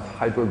with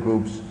sulfhydryl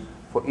groups.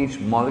 For each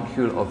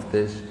molecule of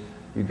this,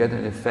 you get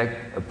an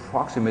effect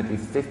approximately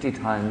 50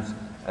 times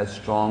as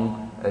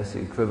strong as the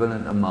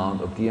equivalent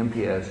amount of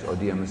DMPS or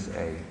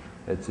DMSA.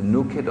 It's a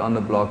new kit on the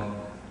block.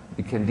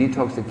 You can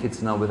detox the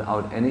kits now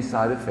without any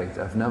side effects.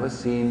 I've never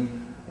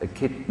seen a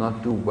kit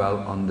not do well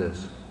on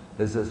this.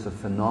 This is a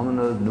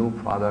phenomenal new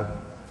product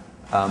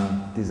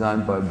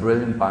designed by a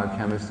brilliant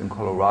biochemist in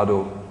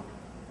Colorado.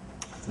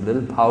 It's a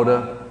little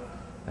powder,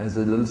 has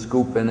a little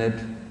scoop in it,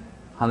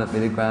 100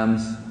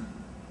 milligrams.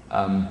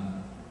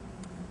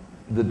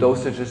 The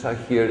dosages are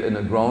here. In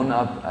a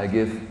grown-up, I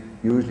give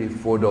usually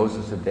 4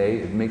 doses a day.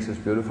 It mixes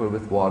beautiful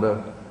with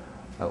water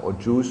or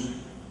juice.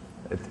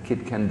 If the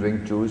kid can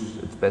drink juice,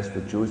 it's best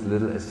with juice. A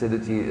little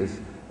acidity is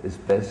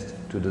best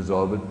to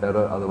dissolve it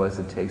better, otherwise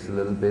it takes a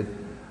little bit.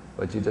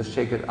 but you just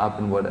shake it up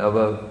in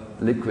whatever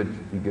liquid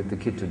you give the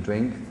kid to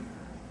drink.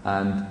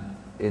 And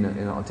in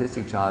an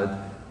autistic child,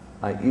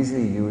 I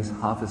easily use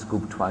half a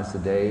scoop twice a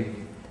day.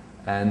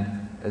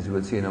 And as you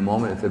will see in a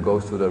moment, if it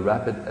goes through the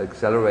rapid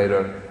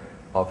accelerator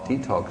of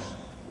detox,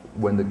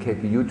 when the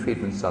KPU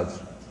treatment starts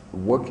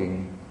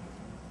working,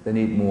 they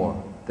need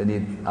more. They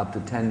need up to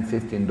 10,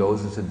 15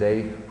 doses a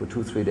day for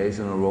 2-3 days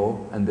in a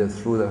row, and they're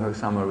through the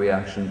Herxheimer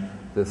reaction,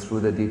 they're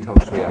through the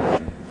detox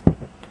reaction.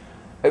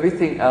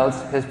 Everything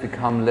else has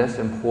become less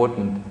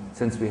important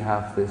since we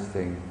have this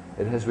thing.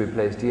 It has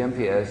replaced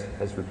DMPS,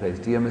 has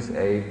replaced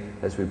DMSA,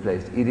 has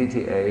replaced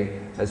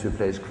EDTA, has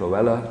replaced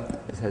chlorella,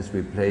 it has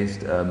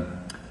replaced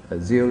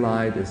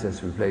zeolite, it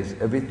has replaced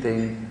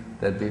everything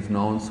that we've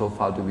known so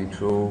far to be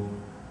true.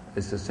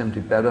 It's just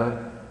simply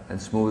better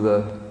and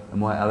smoother and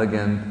more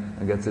elegant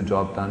and gets the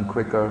job done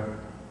quicker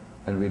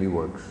and really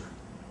works.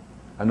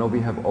 I know we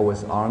have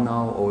OSR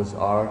now.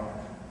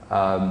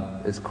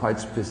 OSR is quite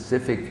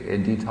specific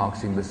in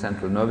detoxing the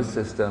central nervous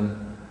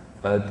system,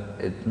 but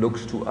it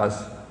looks to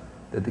us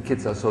that the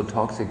kids are so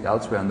toxic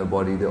elsewhere in the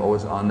body, the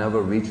OSR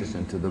never reaches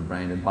into the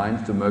brain. It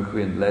binds to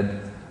mercury and lead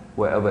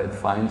wherever it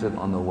finds it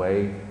on the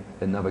way.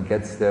 It never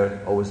gets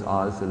there.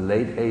 OSR is a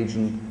late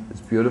agent. It's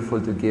beautiful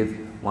to give.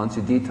 Once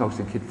you detox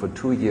a kid for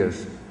 2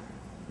 years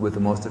with the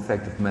most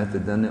effective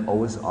method, then the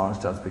OSR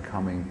starts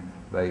becoming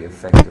very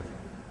effective.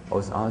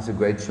 OSR has a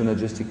great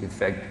synergistic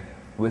effect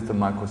with the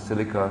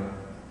microsilica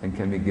and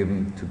can be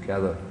given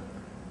together.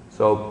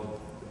 So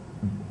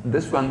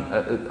this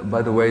one,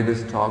 by the way,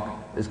 this talk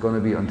is going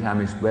to be on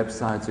Tammy's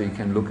website, so you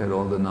can look at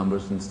all the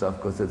numbers and stuff,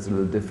 because it's a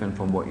little different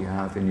from what you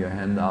have in your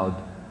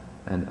handout,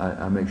 and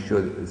I make sure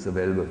that it's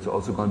available. It's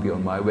also going to be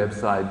on my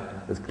website,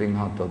 it's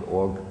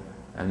klinghardt.org,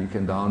 and you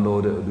can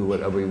download it or do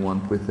whatever you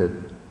want with it.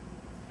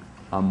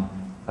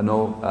 I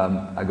know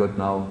I got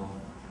now,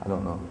 I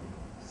don't know,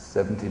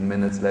 17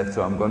 minutes left,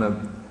 so I'm going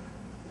to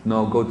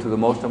now go to the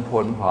most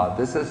important part.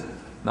 This is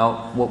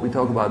now, what we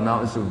talk about now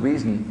is the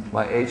reason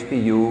why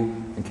HPU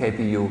and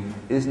KPU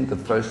isn't the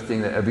first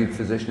thing that every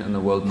physician in the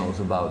world knows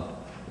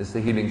about. It's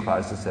the healing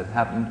crisis that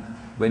happened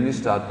when you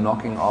start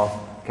knocking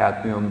off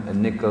cadmium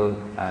and nickel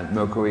and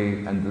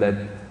mercury and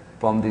lead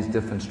from these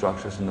different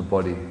structures in the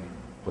body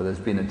where it's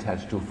been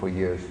attached to for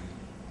years.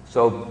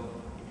 So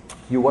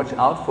you watch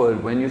out for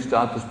it when you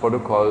start this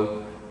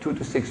protocol 2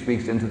 to 6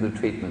 weeks into the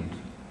treatment.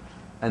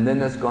 And then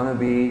there's going to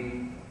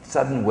be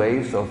sudden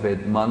waves of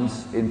it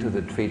months into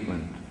the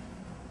treatment.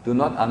 Do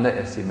not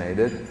underestimate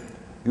it.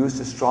 Use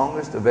the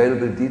strongest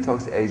available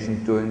detox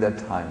agent during that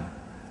time.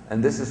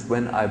 And this is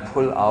when I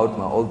pull out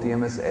my old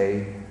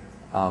DMSA.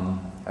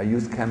 I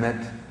use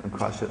Chemet and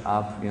crush it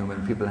up. You know,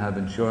 when people have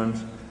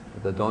insurance.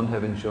 If they don't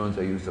have insurance,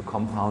 I use the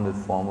compounded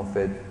form of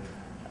it.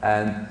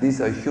 And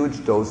these are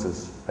huge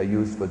doses I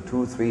use for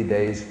 2-3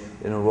 days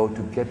in a row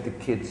to get the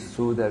kids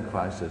through their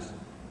crisis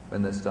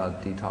when they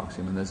start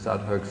detoxing, when they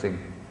start herxing.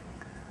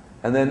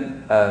 And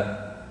then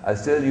I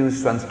still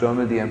use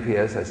transdermal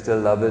DMPS, I still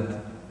love it,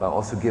 but I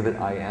also give it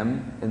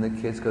IM in the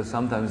kids, because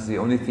sometimes the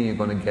only thing you're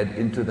going to get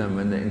into them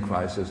when they're in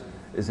crisis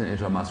is an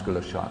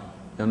intramuscular shot.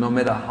 You know, no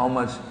matter how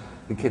much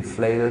the kid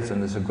flails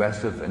and is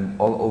aggressive and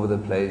all over the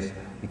place,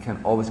 you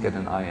can always get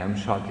an IM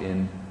shot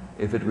in.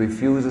 If it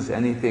refuses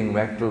anything,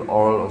 rectal,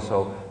 oral or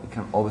so, you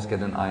can always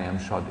get an IM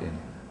shot in.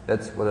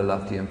 That's what I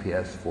love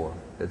DMPS for.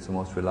 It's the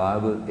most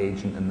reliable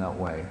agent in that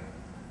way.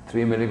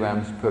 3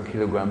 milligrams per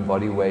kilogram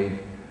body weight,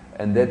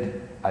 and that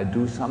I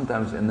do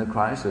sometimes in the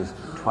crisis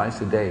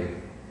twice a day.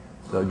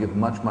 So I give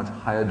much, much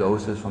higher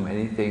doses from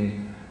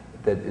anything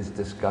that is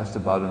discussed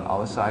about in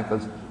our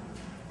cycles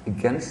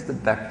against the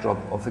backdrop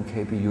of the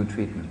KPU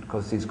treatment.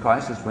 Because these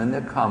crises, when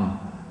they come,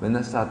 when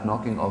they start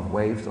knocking off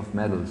waves of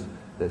metals,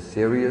 they're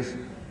serious,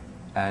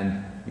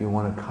 and you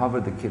want to cover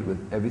the kid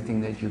with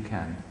everything that you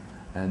can.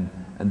 And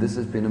this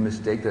has been a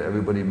mistake that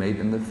everybody made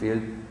in the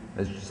field.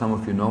 As some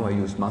of you know, I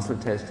use muscle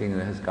testing,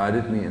 and it has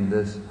guided me in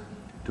this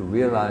to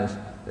realize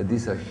that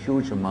these are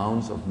huge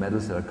amounts of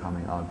metals that are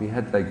coming out. We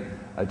had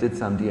I did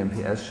some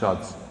DMPS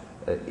shots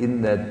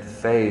in that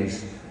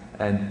phase,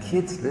 and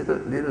kids, little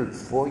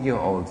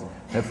 4-year-olds,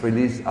 have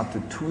released up to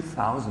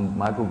 2,000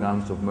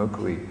 micrograms of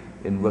mercury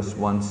in just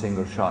one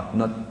single shot.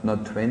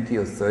 Not 20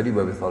 or 30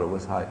 where we thought it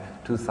was high,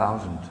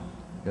 2,000.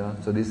 Yeah?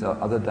 So these are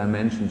other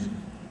dimensions.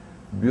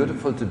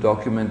 Beautiful to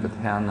document with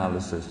hair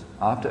analysis.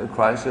 After a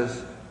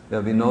crisis,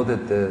 we know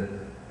that the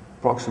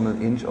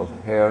proximal inch of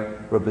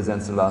hair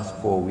represents the last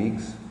 4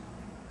 weeks.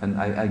 And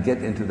I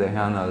get into the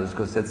hair analysis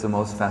because that's the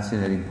most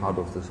fascinating part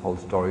of this whole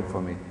story for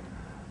me.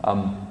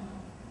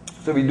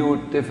 So we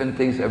do different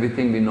things,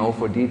 everything we know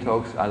for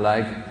detox. I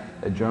like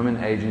a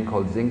German agent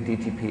called zinc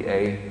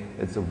DTPA.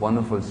 It's a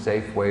wonderful,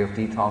 safe way of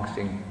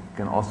detoxing. It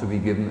can also be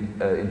given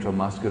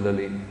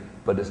intramuscularly,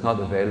 but it's not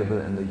available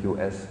in the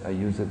US. I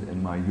use it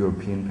in my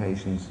European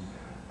patients.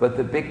 But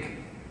the big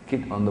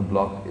kid on the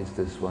block is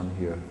this one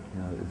here.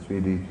 You know, it's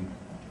really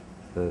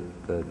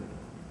the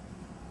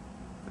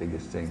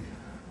biggest thing.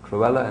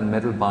 Chlorella and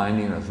metal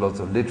binding, there's lots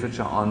of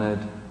literature on it.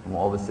 I'm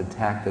always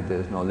attacked that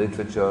there's no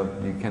literature.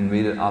 You can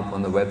read it up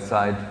on the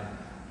website.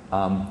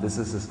 This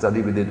is a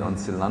study we did on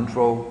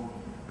cilantro.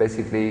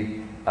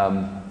 Basically,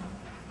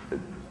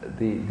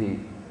 the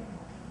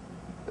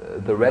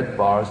red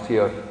bars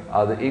here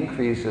are the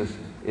increases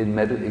in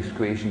metal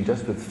excretion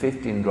just with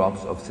 15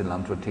 drops of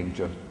cilantro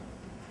tincture.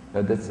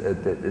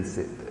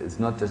 It's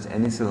not just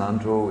any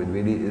cilantro, it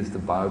really is the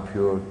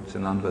biopure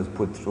cilantro. It's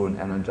put through an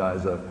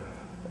energizer,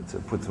 it's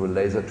put through a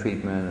laser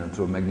treatment, and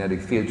through a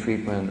magnetic field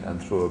treatment,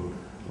 and through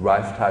a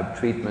Rife type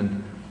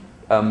treatment.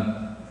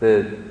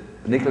 The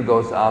nickel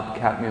goes up,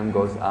 cadmium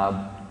goes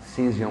up,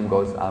 cesium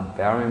goes up,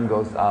 barium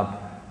goes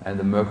up, and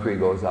the mercury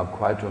goes up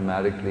quite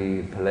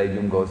dramatically,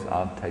 palladium goes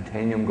up,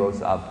 titanium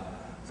goes up.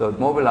 So it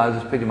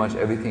mobilizes pretty much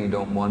everything you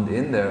don't want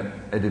in there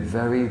at a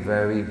very,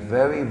 very,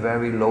 very,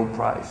 very low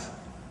price.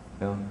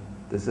 You know,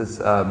 this is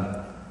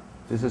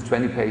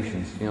 20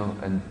 patients, you know,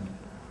 and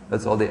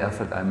that's all the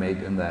effort I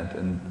made in that.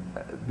 And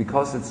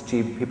because it's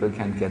cheap, people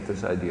can't get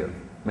this idea.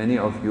 Many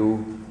of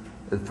you,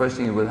 the first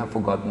thing you will have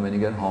forgotten when you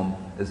get home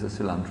is the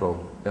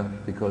cilantro, yeah,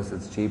 because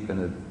it's cheap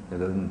and it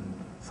doesn't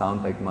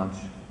sound like much.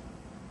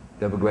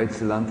 They have a great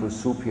cilantro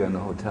soup here in the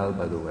hotel,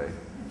 by the way.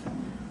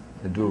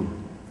 They do.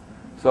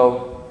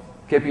 So,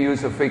 KPU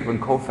is a frequent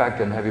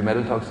cofactor in heavy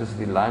metal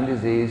toxicity, Lyme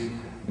disease,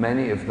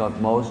 many, if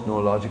not most,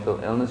 neurological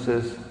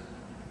illnesses.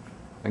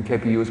 When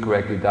KPU is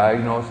correctly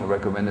diagnosed, a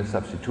recommended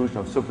substitution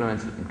of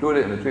supplements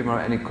included in the treatment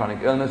of any chronic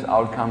illness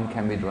outcome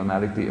can be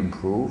dramatically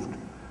improved.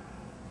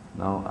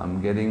 Now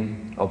I'm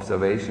getting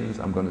observations.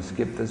 I'm going to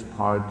skip this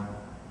part.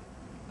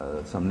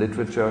 Some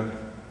literature.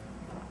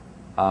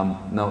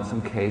 Now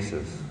some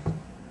cases.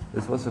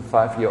 This was a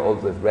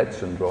 5-year-old with Rett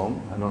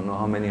syndrome. I don't know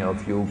how many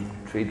of you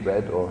treat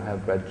Rett or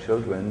have Rett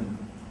children.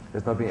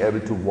 Has not been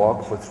able to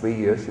walk for 3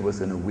 years. She was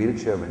in a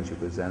wheelchair when she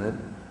presented.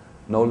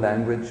 No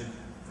language,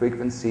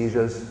 frequent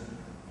seizures,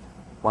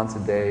 once a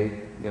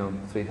day,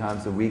 3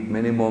 times a week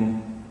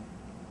minimum.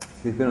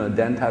 She's been on a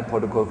DEN-type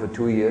protocol for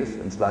 2 years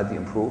and slightly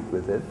improved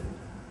with it.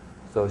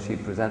 So she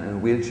presented in a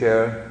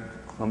wheelchair,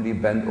 normally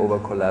bent over,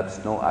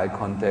 collapsed, no eye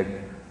contact,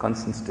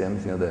 constant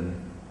stims, the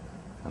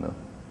kind of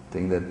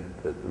thing that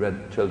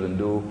Rett children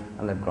do,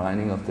 and that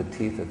grinding of the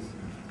teeth. It's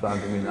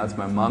driving me nuts.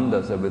 My mom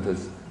does it with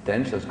his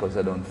dentures because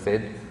they don't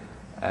fit,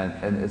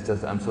 and it's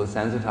just, I'm so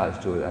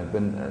sensitized to it. I've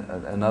been,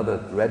 another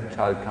Rett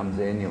child comes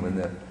in, when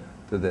they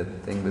do that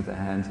thing with the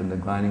hands and the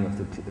grinding of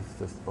the teeth, it's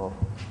just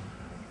awful.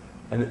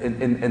 And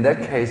in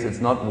that case,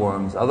 it's not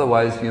worms.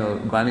 Otherwise,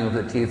 grinding of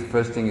the teeth,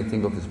 first thing you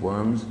think of is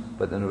worms,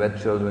 but in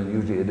Rett children,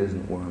 usually it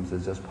isn't worms,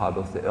 it's just part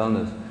of the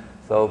illness.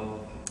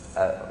 So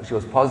she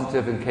was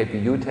positive in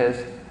KPU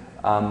test.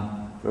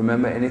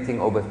 Remember,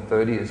 anything over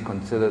 30 is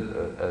considered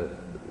a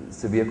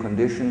severe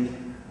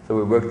condition. So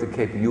we worked the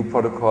KPU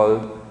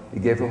protocol. We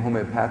gave her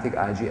homeopathic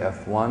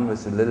IGF-1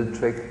 with a little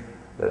trick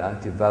that I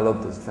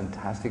developed. It's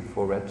fantastic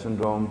for Rett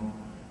syndrome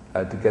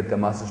to get the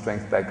muscle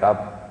strength back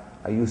up.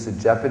 I used a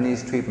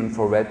Japanese treatment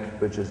for Rett,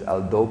 which is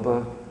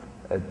L-Dopa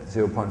at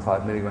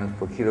 0.5 milligrams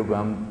per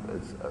kilogram.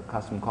 It's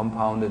custom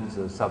compounded. It's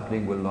a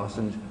sublingual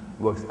lozenge.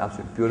 Works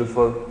absolutely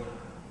beautiful.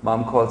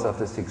 Mom calls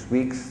after 6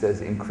 weeks. There's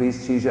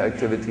increased seizure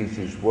activity.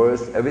 She's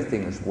worse.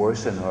 Everything is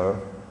worse in her,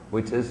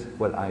 which is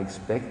what I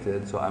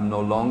expected. So I'm no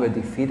longer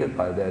defeated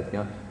by that.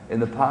 In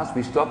the past,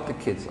 we stopped the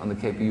kids on the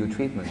KPU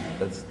treatment.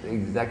 That's the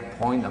exact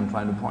point I'm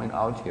trying to point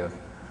out here.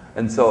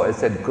 And so I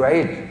said,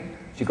 great.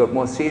 She got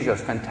more seizures.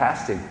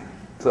 Fantastic.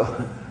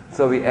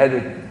 So we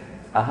added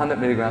 100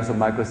 milligrams of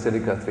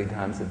microsilica 3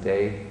 times a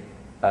day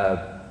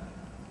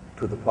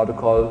to the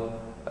protocol.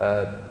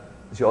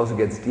 She also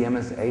gets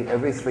DMSA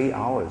every 3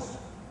 hours.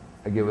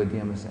 I give her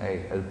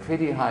DMSA at a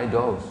pretty high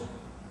dose.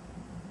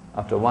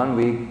 After 1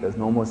 week, there's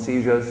no more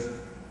seizures.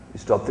 You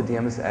stop the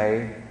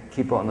DMSA,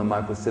 keep her on the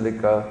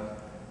microsilica.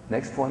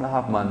 Next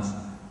 4.5 months,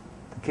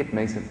 the kid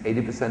makes an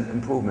 80%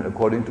 improvement,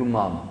 according to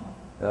mom.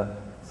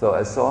 So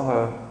I saw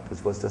her,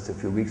 this was just a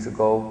few weeks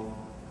ago,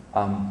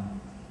 a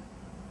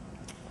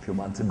few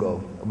months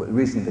ago,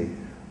 recently.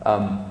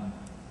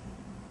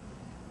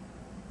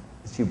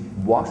 She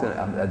walks in,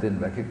 I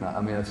didn't recognize,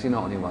 I've seen her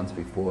only once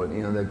before.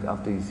 Like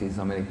after you see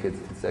so many kids,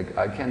 it's like,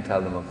 I can't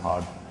tell them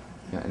apart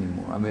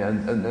anymore.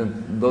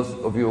 And those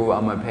of you who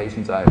are my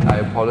patients, I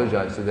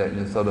apologize to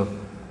that. Sort of,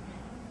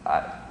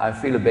 I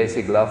feel a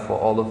basic love for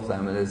all of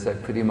them, and it's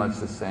like pretty much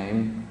the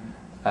same.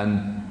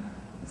 And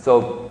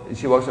so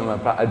she walks in my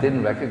practice. I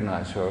didn't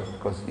recognize her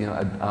because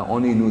I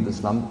only knew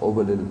this lump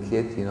over little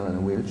kid, in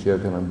a wheelchair,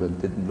 but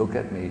didn't look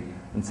at me.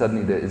 And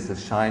suddenly there is a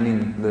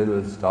shining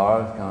little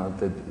star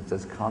that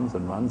just comes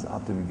and runs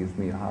up to me, gives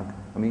me a hug.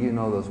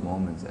 Those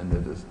moments, and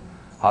they're just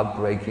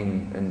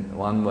heartbreaking in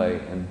one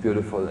way and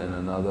beautiful in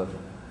another.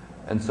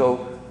 And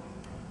so,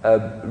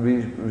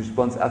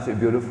 response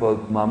absolutely beautiful.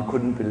 Mom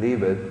couldn't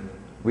believe it.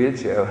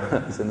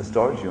 Wheelchair is in the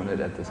storage unit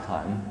at this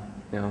time,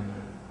 and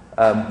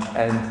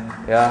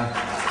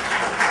yeah.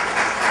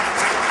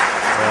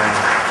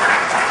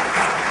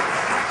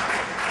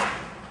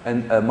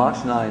 And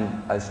March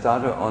 9, I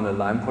started on a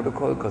Lyme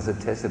protocol because it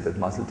tested with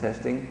muscle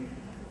testing.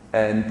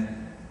 And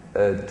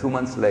 2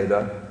 months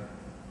later,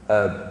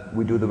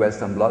 we do the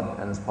Western blot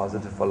and it's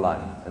positive for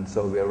Lyme. And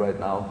so we are right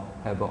now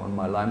have her on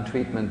my Lyme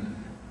treatment.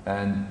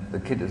 and the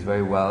kid is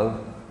very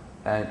well.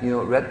 And you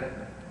know,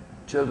 red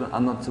children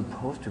are not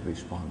supposed to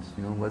respond.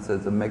 You know, what's the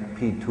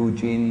MACP2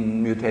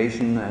 gene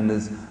mutation and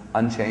is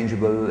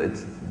unchangeable,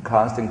 it's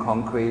cast in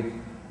concrete,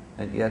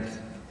 and yet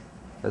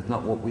that's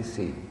not what we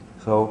see.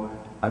 So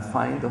I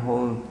find the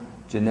whole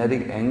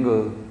genetic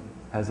angle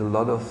has a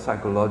lot of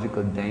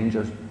psychological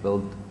dangers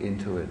built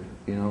into it,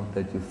 you know,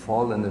 that you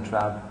fall in the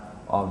trap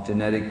of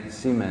genetic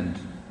cement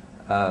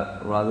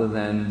rather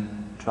than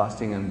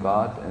trusting in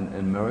God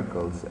and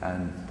miracles,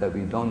 and that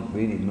we don't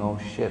really know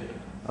shit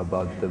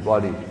about the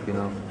body, you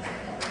know.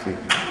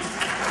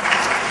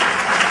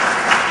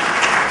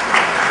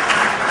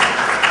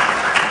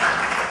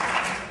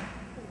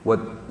 What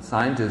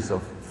scientists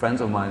of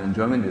friends of mine in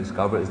Germany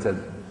discover is that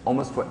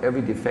almost for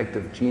every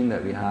defective gene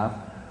that we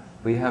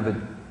have a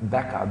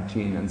backup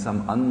gene in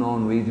some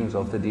unknown regions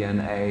of the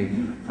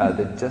DNA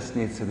that just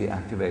needs to be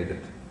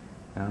activated.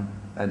 Yeah?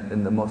 And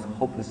in the most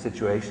hopeless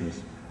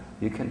situations,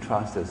 you can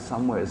trust that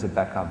somewhere is a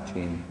backup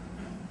gene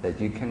that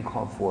you can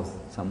call forth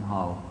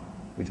somehow.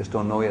 We just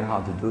don't know yet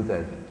how to do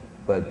that,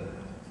 but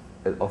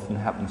it often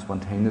happens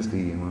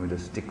spontaneously when we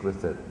just stick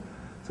with it.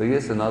 So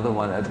here's another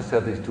one. I just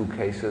have these two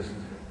cases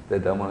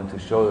that I wanted to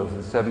show. There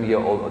was a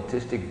 7-year-old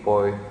autistic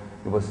boy.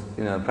 He was,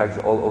 you know,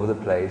 practically all over the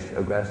place,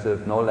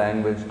 aggressive, no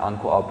language,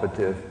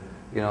 uncooperative.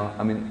 You know,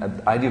 I mean,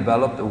 I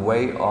developed a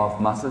way of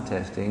muscle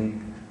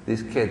testing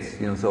these kids.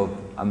 You know, so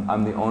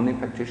I'm the only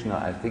practitioner,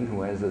 I think,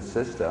 who has a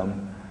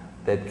system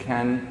that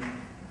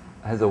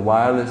has a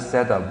wireless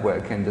setup where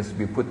it can just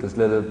be put this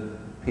little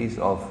piece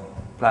of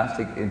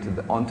plastic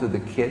onto the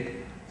kit.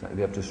 So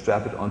we have to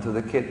strap it onto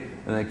the kit,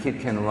 and the kid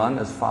can run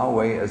as far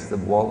away as the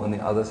wall on the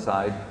other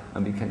side,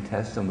 and we can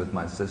test them with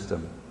my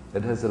system.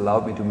 It has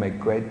allowed me to make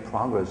great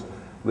progress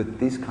with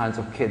these kinds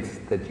of kids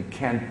that you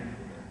can't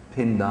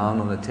pin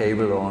down on a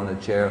table or on a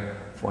chair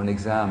for an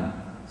exam.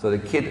 So the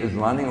kid is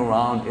running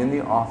around in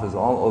the office,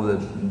 all over,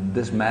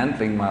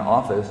 dismantling my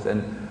office,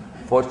 and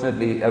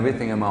fortunately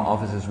everything in my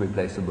office is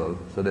replaceable.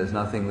 So there's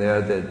nothing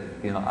there that,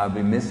 you know, I'll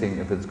be missing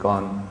if it's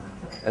gone.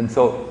 And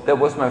so that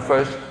was my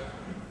first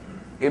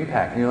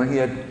impact. You know, he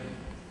had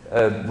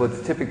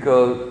what's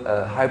typical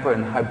hyper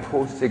and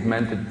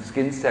hypo-segmented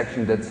skin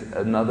section. That's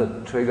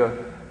another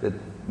trigger that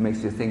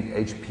makes you think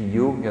HPU,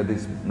 you know,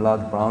 these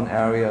large brown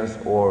areas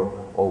or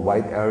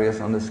white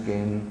areas on the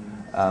skin,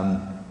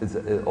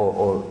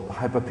 or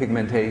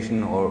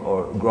hyperpigmentation,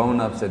 or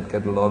grown-ups that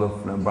get a lot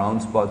of brown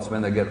spots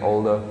when they get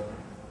older,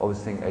 always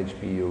think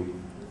HPU.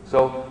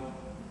 So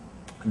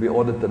we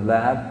ordered the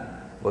lab,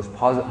 was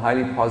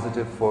highly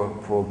positive for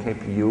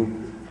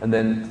KPU, and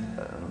then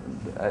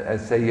I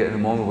say here in a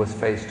moment was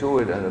phase 2,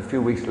 and a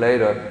few weeks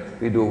later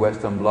we do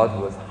Western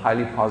blot, was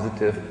highly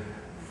positive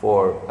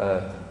for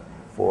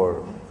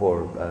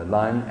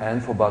Lyme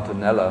and for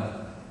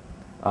Bartonella.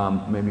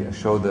 Maybe I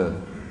show the.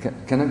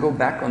 Can I go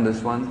back on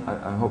this one?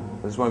 I hope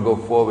I just want to go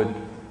forward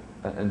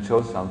and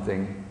show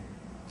something.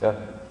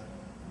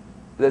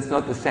 That's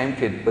not the same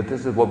kid, but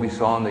this is what we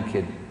saw on the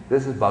kid.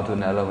 This is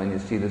Bartonella when you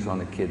see this on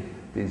the kid.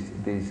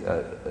 These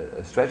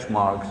stretch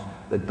marks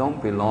that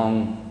don't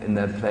belong in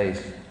that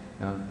place.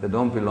 You know, they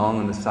don't belong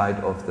on the side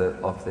of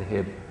the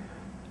hip.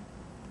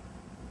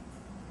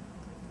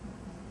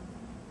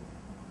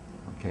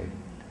 Okay,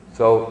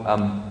 so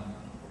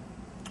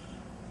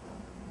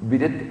we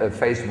did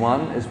phase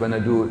 1 is when I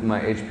do my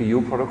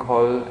HPU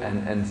protocol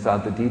and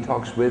start the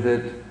detox with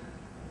it.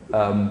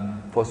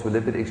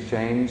 Phospholipid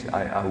exchange.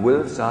 I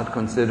will start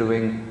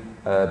considering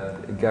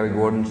Gary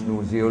Gordon's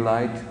new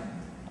zeolite.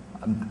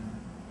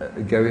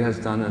 Gary has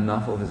done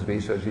enough of his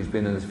research. He's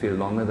been in this field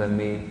longer than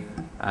me,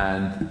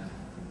 and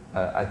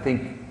I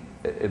think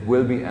it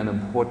will be an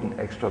important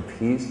extra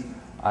piece.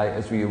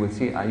 As you will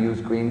see, I use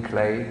green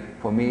clay.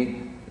 For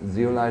me,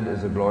 zeolite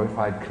is a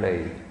glorified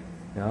clay.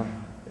 Yeah?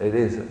 It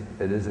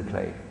is a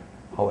clay.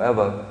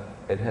 However,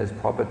 it has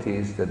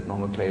properties that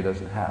normal clay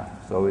doesn't have.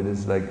 So it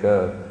is like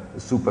a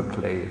super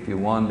clay if you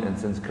want, and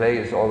since clay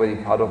is already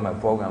part of my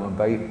program, I'm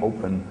very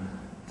open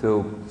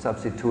to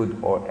substitute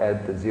or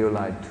add the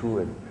zeolite to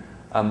it.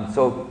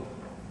 So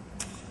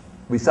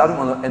we started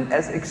on, and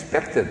as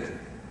expected,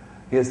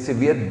 he has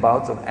severe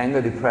bouts of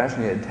anger,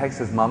 depression. He attacks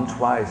his mom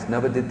twice,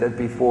 never did that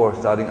before,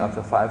 starting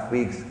after 5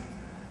 weeks.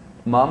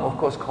 Mom, of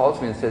course,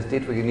 calls me and says,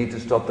 Dietritch, you need to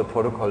stop the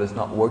protocol, it's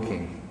not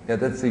working. Yeah,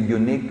 that's a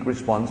unique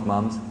response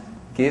moms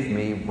give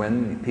me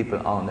when people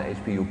are on the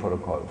HPU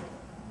protocol.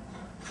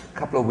 A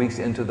couple of weeks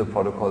into the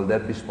protocol,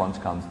 that response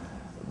comes.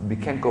 We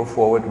can't go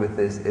forward with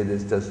this, it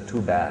is just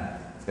too bad.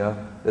 Yeah,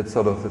 that's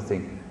sort of the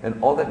thing.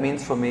 And all that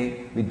means for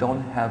me, we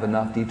don't have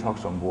enough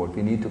detox on board.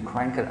 We need to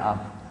crank it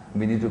up.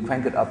 We need to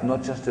crank it up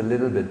not just a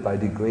little bit, by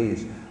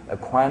degrees. A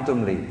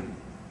quantum leap,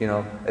 you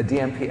know, a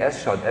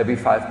DMPS shot every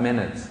 5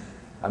 minutes.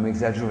 I'm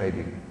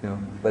exaggerating, you know,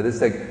 but it's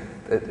like,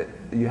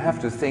 you have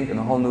to think in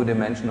a whole new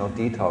dimension of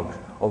detox,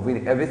 of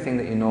really everything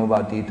that you know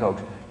about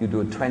detox, you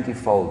do it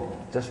 20-fold,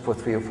 just for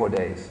 3 or 4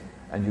 days,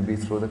 and you'll be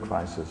through the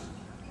crisis.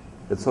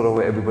 That's sort of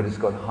where everybody's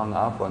got hung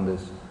up on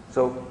this.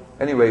 So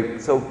anyway,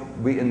 so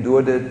we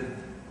endured it.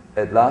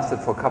 It lasted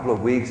for a couple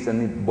of weeks, then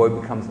the boy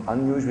becomes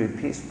unusually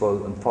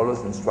peaceful and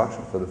follows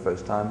instructions for the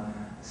first time.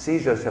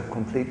 Seizures have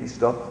completely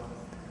stopped.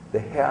 The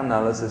hair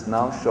analysis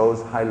now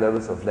shows high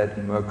levels of lead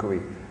and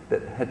mercury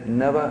that had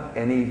never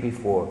any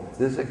before.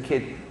 This is a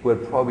kid who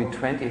had probably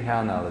 20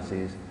 hair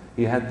analyses.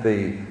 He had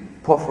the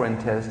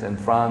porphyrin test in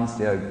France,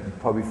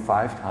 probably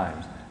 5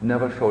 times.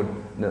 Never showed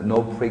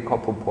no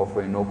pre-corporal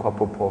porphyrin, no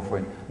corporal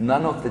porphyrin.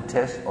 None of the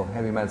tests of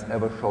heavy metals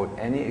ever showed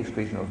any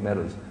excretion of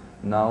metals.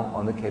 Now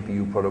on the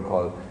KPU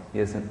protocol, he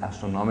has an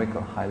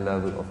astronomical high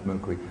level of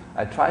mercury.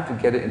 I tried to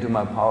get it into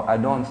my power. I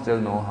don't still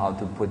know how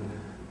to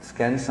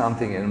scan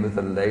something in with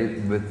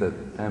the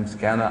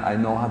scanner. I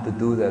know how to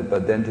do that,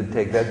 but then to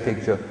take that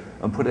picture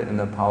and put it in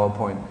a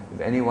PowerPoint.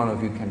 If any one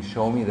of you can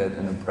show me that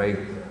in a break,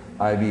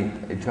 I'd be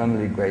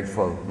eternally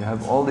grateful. You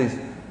have all these.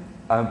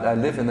 I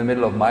live in the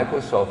middle of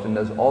Microsoft, and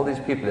there's all these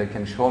people that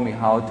can show me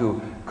how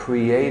to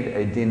create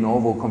a de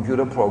novo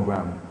computer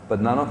program, but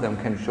none of them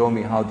can show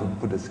me how to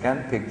put a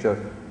scanned picture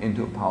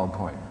into a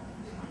PowerPoint.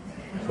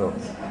 So,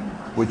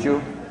 would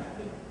you?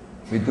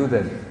 We do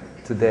that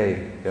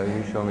today. Yeah,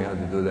 you show me how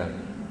to do that.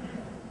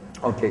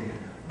 Okay.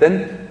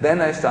 Then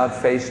I start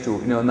phase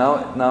 2.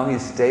 Now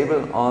he's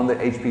stable on the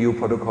HPU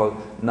protocol.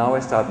 Now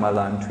I start my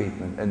Lyme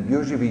treatment, and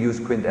usually we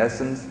use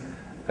Quintessence.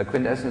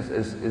 Quintessence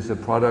is a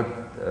product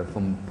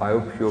from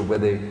BioPure where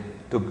they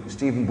took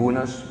Stephen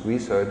Booner's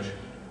research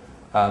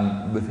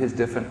with his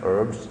different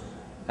herbs,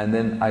 and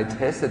then I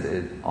tested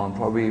it on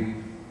probably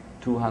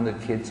 200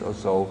 kids or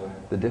so,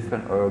 the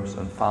different herbs,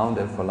 and found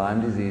that for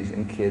Lyme disease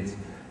in kids,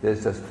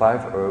 there's just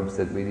 5 herbs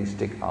that really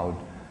stick out.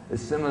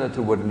 It's similar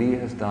to what Lee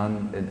has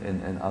done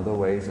in other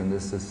ways, and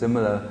this is a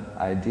similar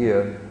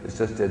idea. It's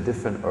just they're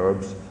different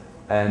herbs,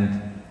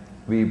 and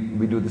we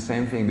do the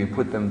same thing. We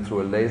put them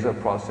through a laser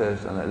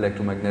process, an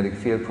electromagnetic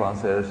field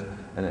process,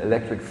 an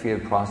electric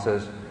field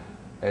process,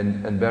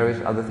 and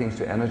various other things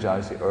to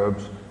energize the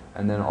herbs,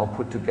 and then all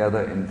put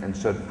together in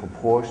certain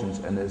proportions,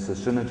 and it's a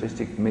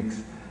synergistic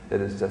mix that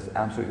is just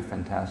absolutely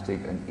fantastic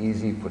and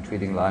easy for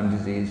treating Lyme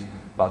disease,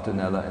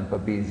 Bartonella and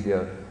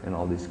Babesia in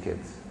all these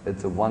kids.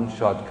 It's a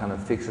one-shot, kind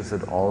of fixes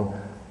it all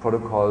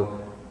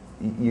protocol.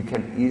 You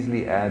can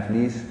easily add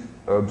these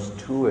herbs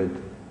to it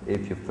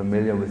if you're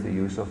familiar with the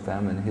use of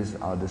them, and his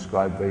are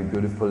described very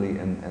beautifully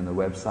in the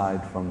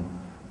website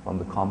from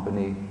the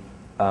company.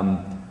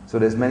 So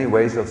there's many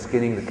ways of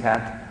skinning the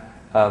cat.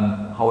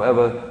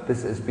 However,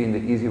 this has been the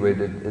easy way.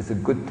 It's a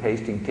good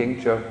tasting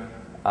tincture.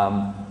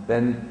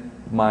 Then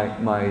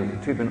my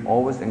treatment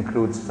always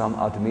includes some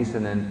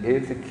artemisinin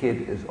if the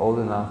kid is old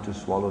enough to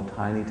swallow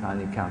tiny,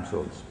 tiny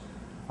capsules.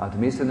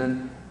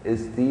 Artemisinin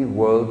is the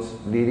world's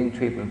leading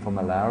treatment for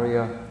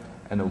malaria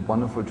and a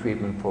wonderful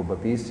treatment for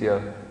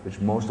Babesia,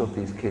 which most of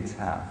these kids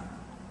have.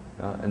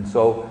 And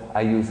so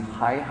I use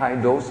high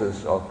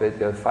doses of it.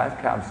 There are 5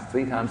 caps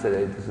 3 times a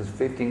day. This is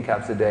 15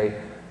 caps a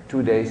day,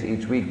 2 days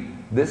each week.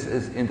 This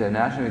is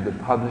internationally the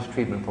published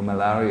treatment for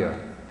malaria.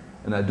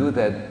 And I do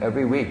that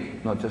every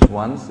week, not just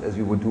once, as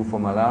you would do for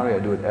malaria. I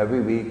do it every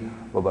week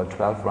for about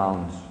 12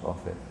 rounds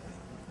of it.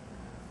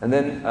 And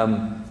then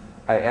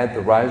I add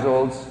the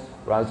rhizoles.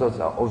 Rhizoles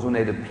are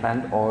ozonated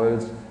plant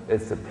oils.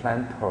 It's the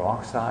plant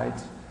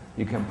peroxides.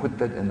 You can put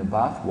that in the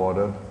bath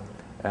water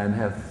and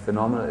have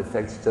phenomenal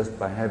effects just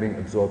by having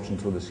absorption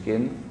through the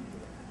skin.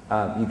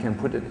 You can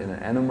put it in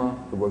an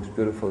enema. It works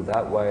beautiful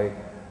that way.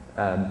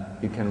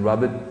 You can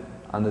rub it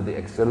under the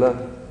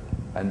axilla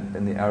and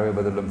in the area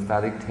where the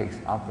lymphatic takes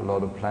up a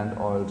lot of plant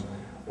oils,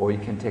 or you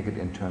can take it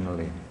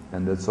internally.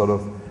 And that's sort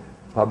of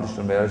published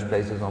in various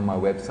places on my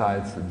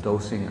websites, the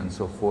dosing and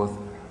so forth.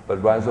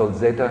 But rhizole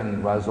zeta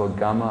and rhizole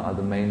gamma are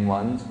the main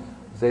ones.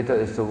 Zeta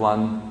is the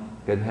one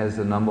that has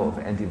a number of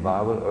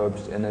antiviral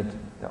herbs in it.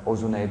 They're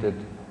ozonated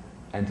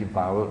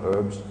antiviral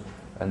herbs.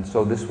 And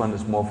so this one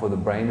is more for the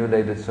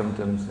brain-related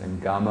symptoms, and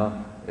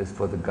gamma is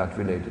for the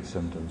gut-related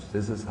symptoms.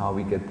 This is how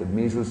we get the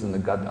measles in the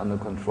gut under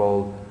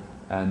control,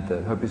 and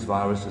the herpes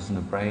viruses in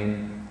the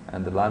brain,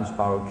 and the Lyme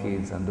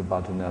spirochetes, and the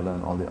Bartonella,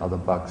 and all the other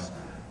bugs.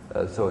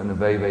 So in a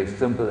very, very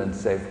simple and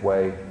safe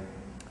way.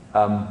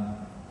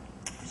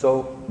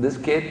 So this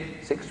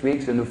kid, 6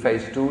 weeks into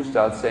phase 2,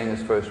 starts saying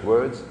his first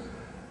words.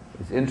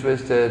 He's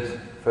interested,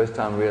 first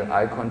time real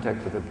eye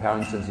contact with the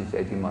parents since he's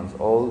 18 months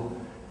old.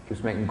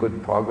 He's making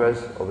good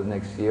progress over the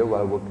next year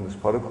while working this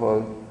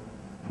protocol.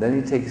 Then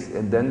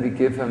we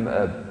give him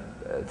a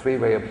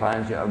 3-way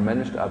appliance. I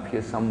managed up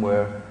here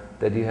somewhere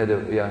that he had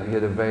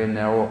a very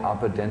narrow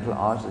upper dental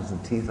arch. His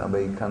teeth are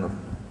very kind of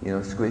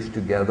squished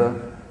together.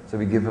 So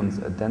we give him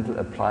a dental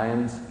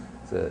appliance.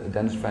 It's a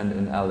dentist friend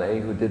in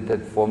LA who did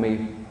that for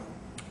me,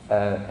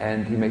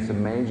 and he makes a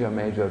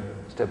major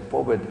step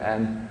forward.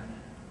 And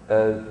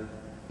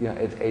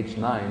at age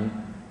 9,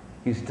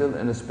 he's still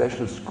in a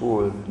special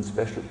school, in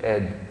special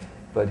ed,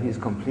 but he's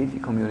completely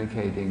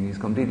communicating. He's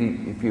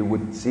completely, if you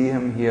would see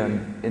him here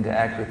and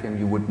interact with him,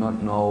 you would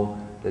not know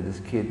that this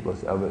kid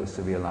was ever a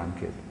severe Lyme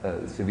kid,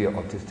 a severe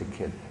autistic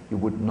kid. You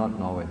would not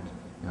know it.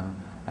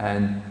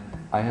 And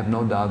I have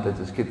no doubt that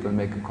this kid will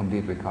make a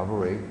complete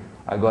recovery.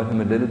 I got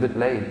him a little bit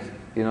late,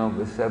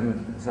 with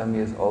 7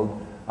 years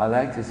old. I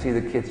like to see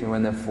the kids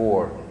when they're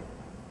 4.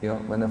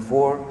 When they're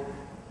 4,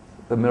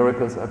 the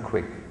miracles are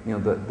quick.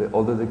 The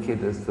older the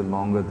kid is, the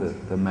longer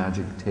the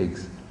magic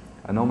takes.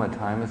 I know my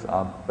time is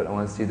up, but I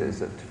want to see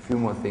there's a few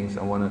more things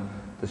I want to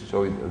just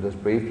show you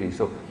just briefly.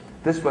 So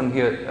this one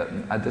here,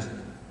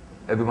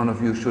 every one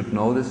of you should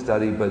know this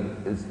study, but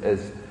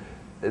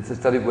it's a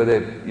study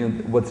where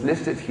what's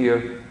listed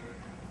here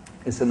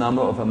is the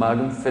number of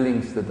amalgam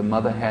fillings that the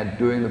mother had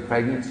during the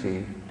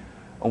pregnancy.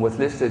 And what's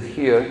listed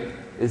here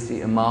is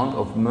the amount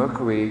of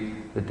mercury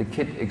that the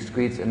kid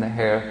excretes in the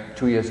hair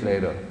 2 years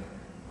later.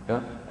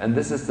 Yeah? And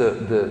this is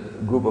the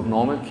group of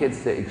normal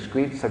kids. They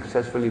excrete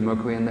successfully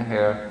mercury in the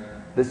hair.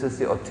 This is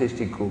the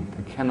autistic group.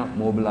 They cannot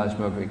mobilize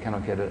mercury,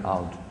 cannot get it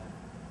out.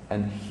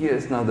 And here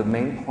is now the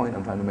main point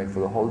I'm trying to make for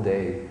the whole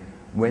day.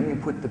 When you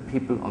put the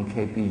people on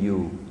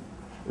KPU,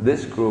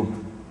 this group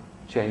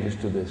changes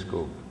to this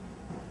group.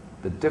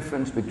 The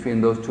difference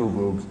between those two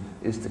groups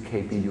is the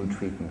KPU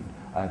treatment.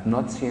 I have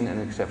not seen an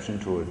exception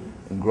to it.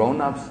 In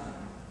grown-ups,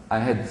 I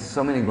had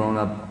so many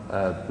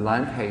grown-up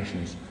Lyme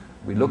patients.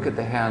 We look at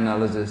the hair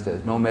analysis,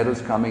 there's no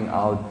metals coming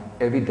out.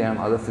 Every damn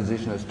other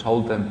physician has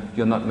told them,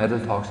 you're not metal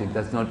toxic,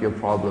 that's not your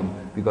problem.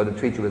 We've got to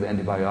treat you with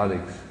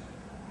antibiotics.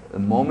 The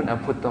moment I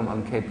put them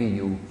on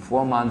KPU,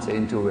 4 months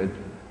into it,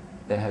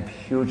 they have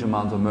huge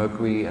amounts of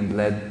mercury and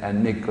lead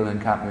and nickel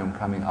and cadmium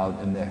coming out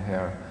in their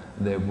hair.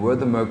 They were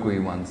the mercury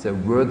ones, they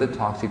were the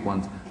toxic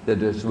ones, they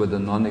just were the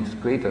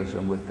non-excretors,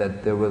 and with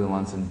that they were the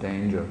ones in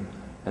danger.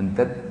 And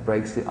that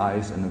breaks the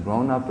ice in the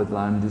grown-up with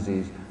Lyme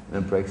disease,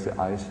 and it breaks the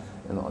ice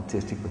in the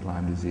autistic with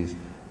Lyme disease.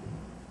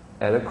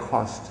 At a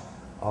cost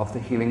of the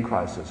healing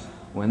crisis.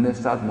 When they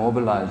start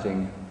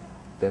mobilizing,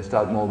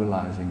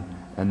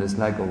 and it's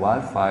like a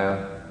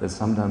wildfire that's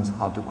sometimes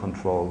hard to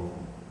control.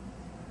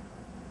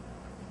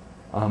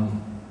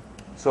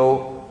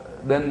 So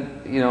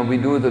then, we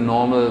do the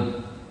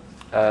normal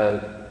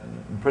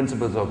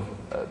principles of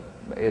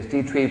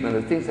ASD treatment,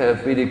 the things that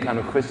have really kind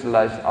of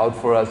crystallized out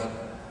for us.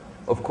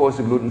 Of course,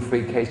 the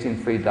gluten-free,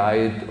 casein-free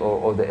diet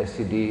or the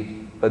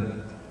SCD, but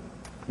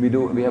we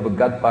have a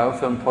gut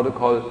biofilm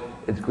protocol.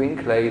 It's green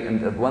clay,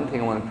 and one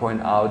thing I want to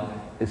point out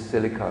is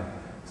silica.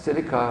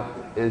 Silica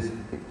is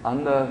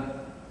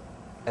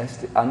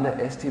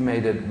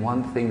underestimated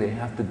one thing they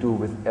have to do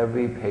with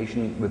every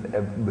patient,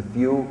 with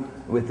you,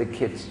 with the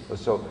kids.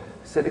 So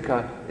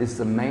silica is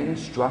the main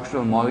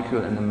structural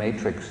molecule in the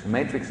matrix. The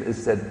matrix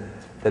is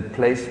that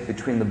place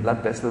between the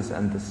blood vessels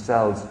and the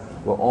cells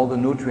where all the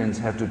nutrients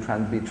have to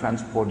be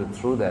transported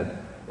through that.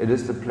 It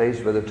is the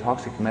place where the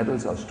toxic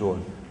metals are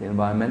stored, the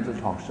environmental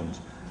toxins.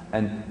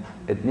 And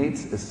it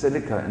needs a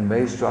silica and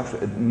very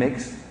structural. It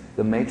makes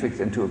the matrix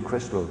into a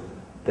crystal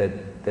that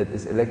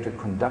is electric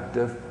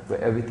conductive, where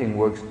everything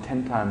works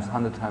 10 times,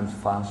 100 times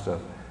faster.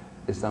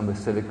 It's done with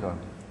silica.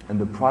 And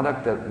the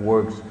product that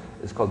works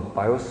is called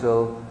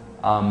Biosil.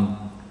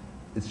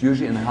 It's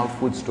usually in health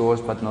food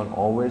stores, but not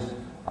always.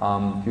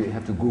 You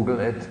have to Google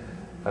it.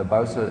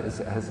 Biosil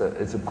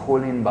is a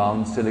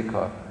choline-bound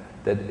silica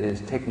that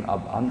is taken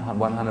up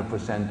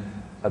 100%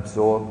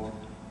 absorbed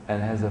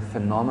and has a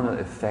phenomenal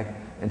effect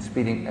in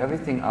speeding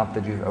everything up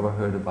that you've ever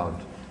heard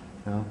about.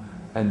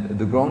 And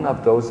the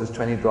grown-up dose is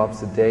 20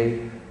 drops a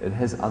day. It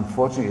has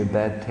unfortunately a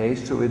bad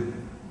taste to it.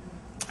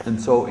 And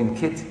so in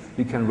kids,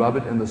 you can rub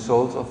it in the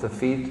soles of the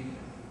feet.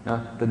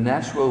 The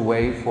natural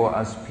way for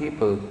us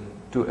people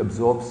to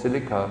absorb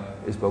silica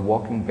is by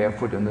walking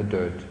barefoot in the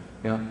dirt.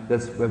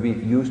 That's where we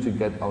used to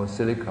get our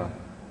silica.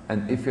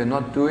 And if you're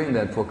not doing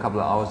that for a couple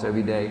of hours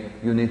every day,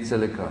 you need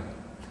silica.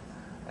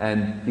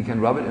 And you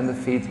can rub it in the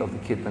feet of the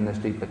kid when they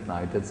sleep at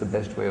night. That's the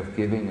best way of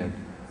giving it.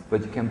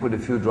 But you can put a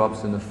few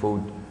drops in the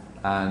food,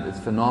 and it's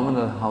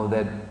phenomenal how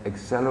that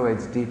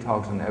accelerates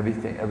detox and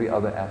everything, every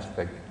other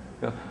aspect.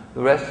 The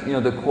rest,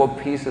 the core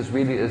pieces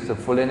really is the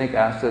folinic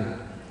acid,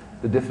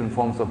 the different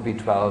forms of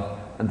B12,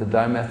 and the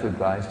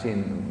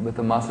dimethylglycine. With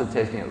the muscle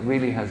testing, it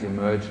really has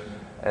emerged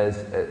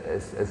as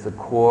the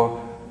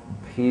core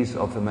piece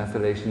of the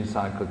methylation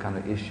cycle kind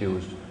of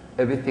issues.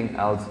 Everything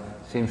else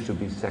seems to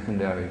be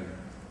secondary.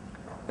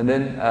 And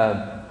then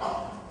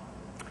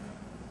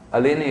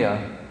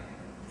Alinea,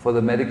 for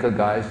the medical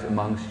guys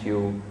amongst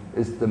you,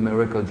 is the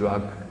miracle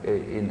drug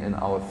in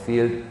our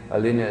field.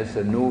 Alinea is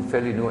a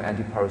fairly new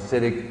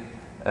antiparasitic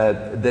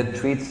that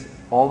treats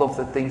all of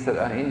the things that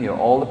are in here.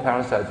 All the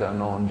parasites that are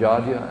known: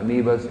 Giardia,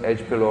 amoebas, H.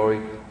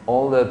 pylori,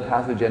 all the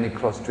pathogenic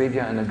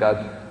Clostridia in the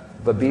gut,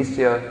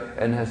 Babesia,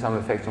 and has some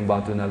effects on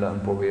Bartonella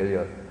and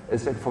Borrelia.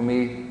 It's like, for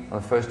me,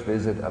 on the first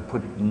visit, I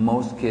put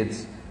most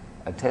kids,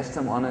 I test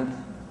them on it,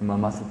 in my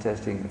muscle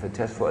testing. If I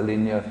test for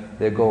Alinea,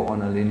 they go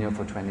on Alinea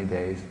for 20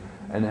 days.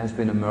 And it has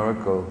been a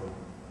miracle.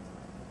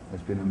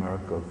 It's been a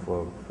miracle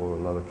for a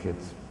lot of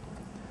kids.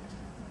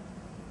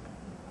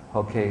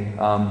 Okay,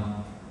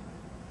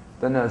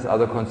 then there's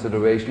other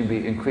consideration.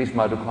 We increase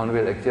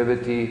mitochondrial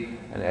activity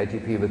and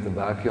ATP with the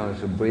vacuum.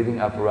 It's a breathing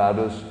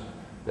apparatus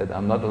that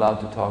I'm not allowed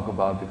to talk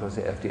about because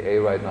the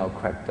FDA right now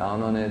cracked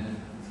down on it.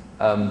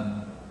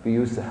 We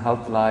use the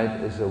Health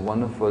Light. It's a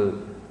wonderful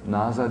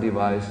NASA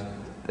device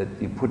that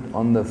you put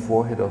on the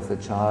forehead of the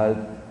child.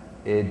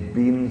 It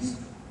beams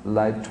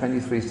light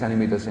 23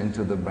 centimeters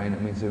into the brain.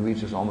 That means it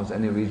reaches almost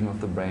any region of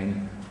the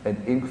brain. It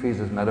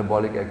increases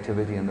metabolic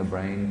activity in the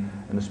brain,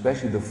 and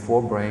especially the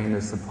forebrain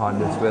is the part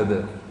that's where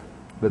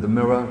the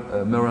mirror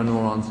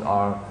neurons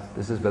are.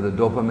 This is where the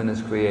dopamine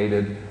is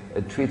created.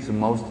 It treats the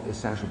most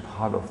essential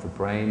part of the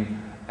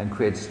brain and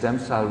creates stem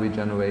cell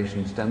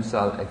regeneration, stem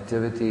cell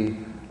activity,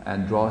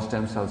 and draws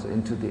stem cells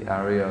into the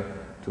area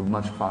to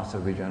much faster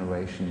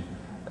regeneration.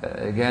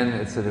 Again,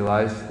 it's a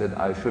device that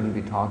I shouldn't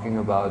be talking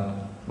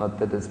about. Not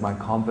that it's my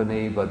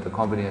company, but the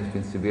company has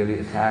been severely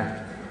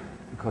attacked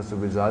because the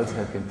results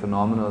have been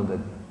phenomenal, that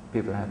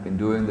people have been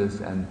doing this,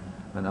 and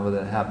whenever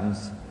that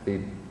happens,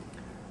 the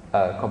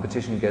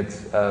competition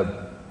gets,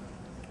 how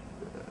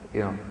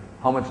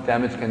much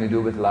damage can you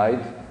do with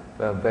light?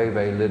 Very,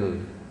 very little.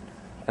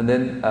 And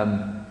then,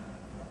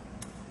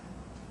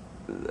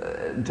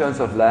 in terms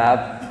of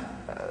lab,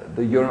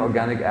 the urine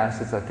organic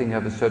acids, I think,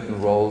 have a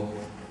certain role.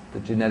 The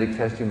genetic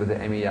testing with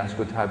the Amy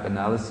Yasko type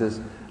analysis.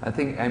 I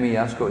think Amy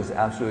Yasko is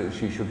absolutely,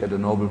 she should get a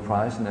Nobel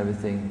Prize and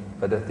everything,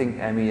 but I think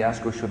Amy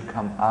Yasko should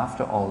come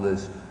after all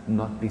this,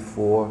 not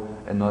before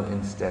and not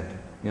instead.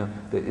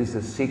 There is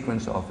a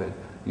sequence of it.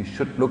 You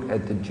should look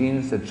at the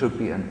genes. That should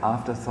be an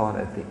afterthought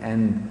at the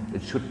end.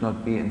 It should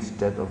not be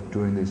instead of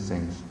doing these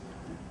things.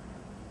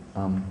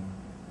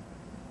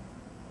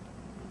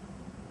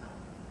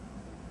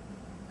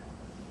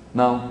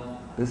 Now,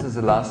 this is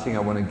the last thing I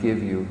want to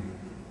give you.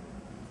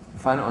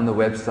 Find it on the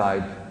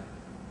website,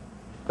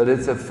 but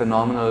it's a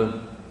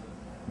phenomenal,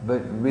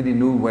 but really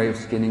new way of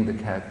skinning the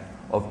cat,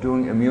 of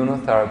doing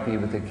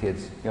immunotherapy with the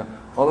kids.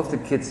 All of the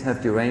kids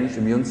have deranged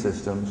immune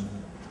systems,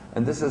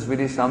 and this is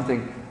really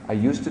something I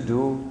used to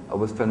do. It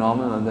was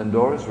phenomenal, and then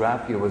Doris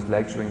Rapp here was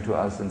lecturing to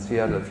us in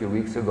Seattle a few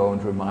weeks ago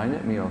and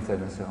reminded me of that.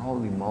 And I said,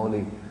 holy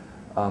moly,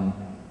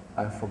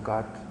 I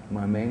forgot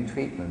my main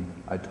treatment.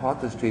 I taught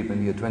this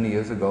treatment here 20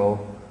 years ago,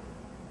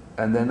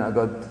 and then I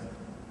got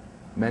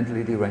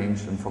mentally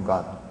deranged and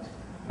forgot.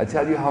 I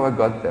tell you how I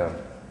got there.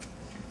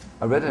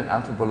 I read an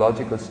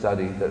anthropological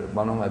study that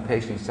one of my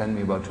patients sent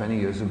me about 20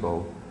 years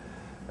ago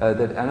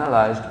that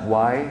analyzed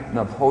why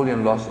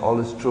Napoleon lost all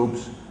his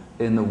troops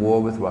in the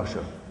war with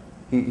Russia.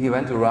 He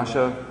went to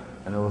Russia,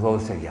 and it was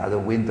always saying, yeah, the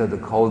winter, the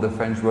cold, the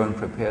French weren't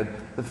prepared.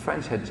 The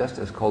French had just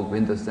as cold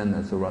winters then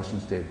as the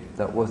Russians did.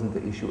 That wasn't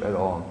the issue at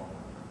all.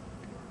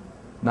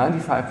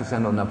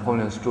 95% of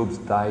Napoleon's troops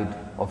died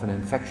of an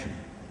infection.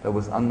 That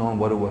was unknown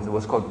what it was. It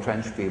was called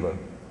trench fever.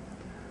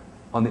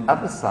 On the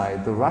other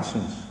side, the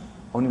Russians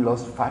only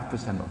lost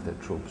 5% of their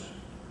troops.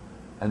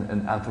 And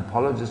an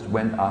anthropologist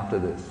went after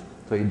this.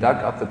 So he dug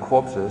up the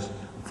corpses,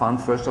 found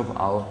first of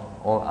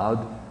all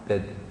out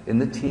that in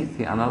the teeth,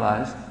 he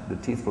analyzed the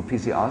teeth for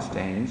PCR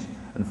stains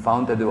and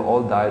found that they were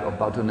all died of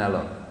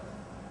Bartonella.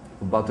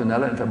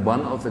 Bartonella is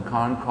one of the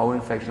current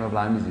co-infection of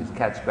Lyme disease,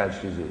 cat scratch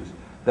disease.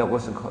 That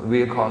was the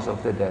real cause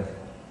of their death.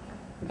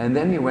 And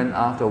then he went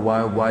after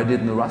why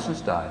didn't the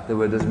Russians die? They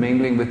were just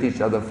mingling with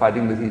each other,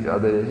 fighting with each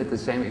other, they hit the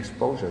same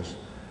exposures.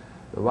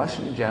 The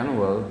Russian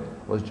general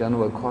was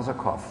General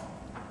Korsakov,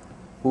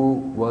 who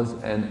was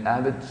an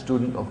avid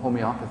student of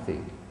homeopathy.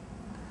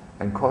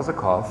 And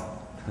Korsakov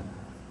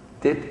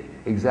did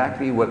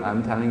exactly what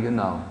I'm telling you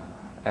now.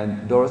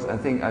 And Doris, I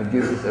think I've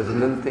used this as a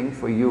little thing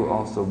for you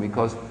also,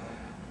 because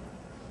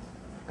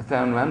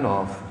Theron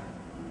Randolph,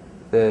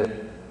 the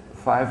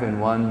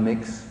 5-in-1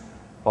 mix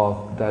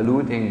of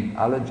diluting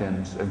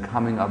allergens and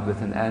coming up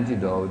with an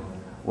antidote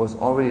was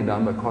already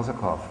done by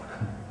Korsakov.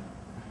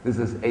 This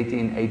is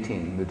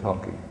 1818 we're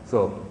talking.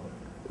 So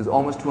it's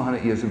almost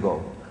 200 years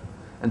ago.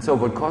 And so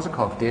what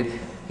Korsakov did,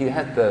 he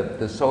had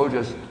the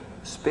soldiers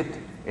spit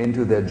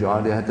into their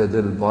jar. They had that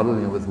little bottle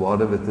with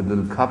water with the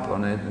little cup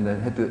on it, and they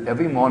had to,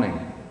 every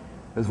morning,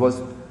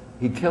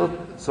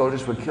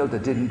 soldiers were killed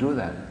that didn't do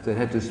that. They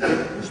had to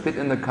spit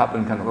in the cup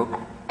and kind of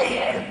go,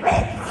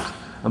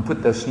 and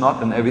put their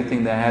snot and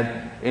everything they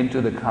had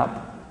into the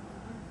cup,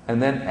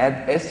 and then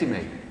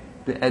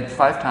add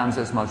 5 times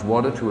as much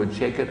water to it,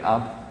 shake it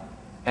up,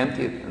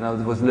 empty it. Now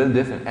it was a little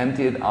different.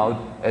 Empty it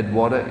out, add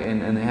water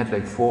in, and they had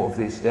like 4 of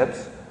these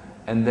steps,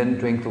 and then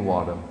drink the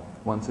water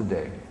once a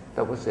day.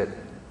 That was it.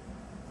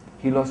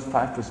 He lost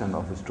 5%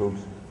 of his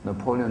troops.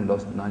 Napoleon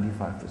lost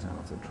 95%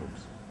 of the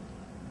troops.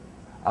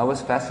 I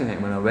was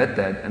fascinated when I read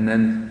that, and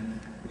then,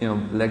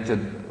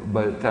 lectured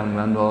by Theron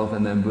Randolph,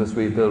 and then Bruce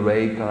Bill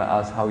Ray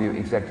asked how you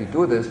exactly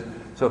do this.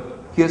 So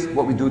here's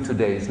what we do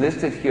today. It's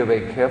listed here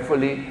very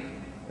carefully.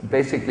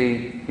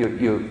 Basically,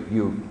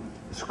 you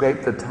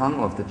scrape the tongue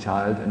of the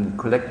child and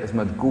collect as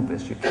much goop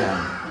as you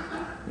can.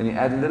 And you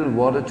add a little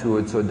water to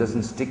it so it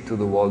doesn't stick to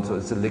the wall, so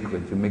it's a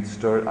liquid. You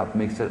stir it up,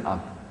 mix it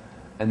up.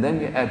 And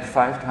then you add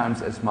 5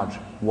 times as much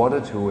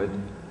water to it,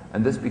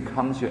 and this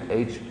becomes your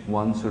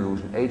H1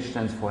 solution. H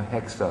stands for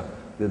hexa.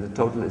 The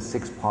total is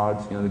 6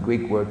 parts. The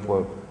Greek word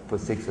for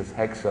 6 is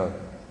hexa.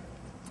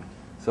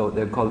 So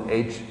they're called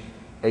H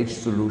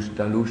solution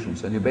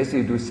dilutions. And you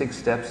basically do 6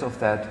 steps of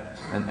that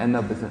and end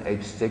up with an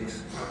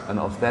H6. And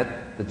of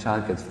that, the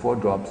child gets 4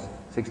 drops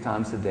 6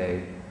 times a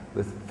day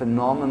with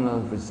phenomenal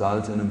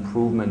results and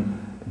improvement.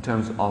 in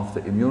terms of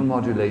the immune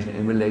modulation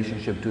in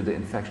relationship to the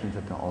infections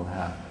that they all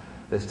have.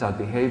 They start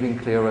behaving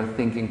clearer,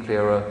 thinking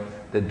clearer.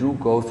 They do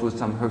go through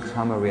some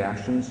Herxheimer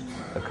reactions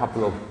a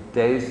couple of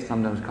days,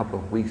 sometimes a couple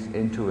of weeks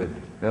into it.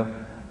 Yeah?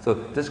 So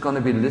this is going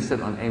to be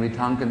listed on Tammy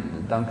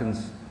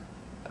Duncan's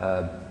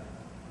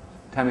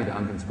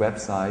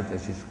website, and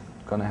she's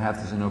going to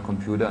have this in her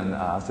computer, and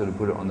I asked her to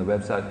put it on the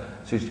website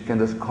so she can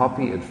just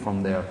copy it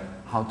from there,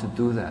 how to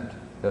do that.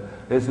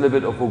 There's a little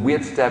bit of a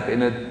weird step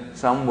in it.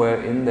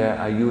 Somewhere in there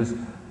I use,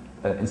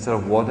 instead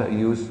of water, I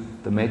use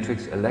the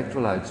matrix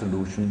electrolyte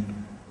solution.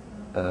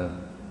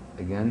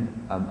 Again,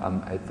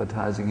 I'm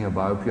advertising here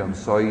BioPure. I'm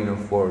sorry,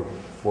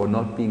 for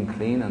not being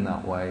clean in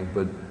that way,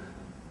 but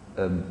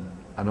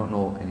I don't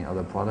know any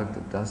other product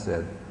that does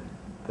that.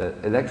 The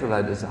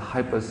electrolyte is a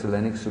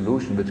hyperselenic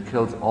solution which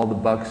kills all the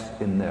bugs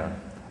in there.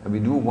 And we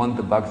do want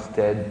the bugs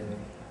dead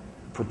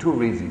for two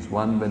reasons.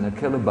 One, when I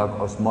kill a bug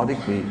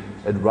osmotically,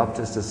 it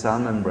ruptures the cell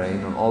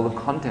membrane, and all the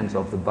contents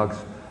of the bugs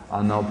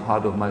are now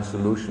part of my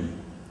solution,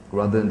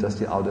 rather than just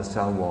the outer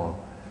cell wall.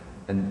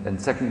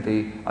 And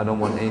secondly, I don't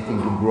want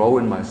anything to grow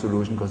in my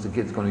solution because the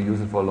kid's going to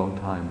use it for a long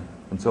time.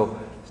 And so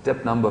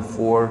step number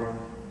 4,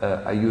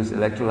 I use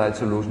electrolyte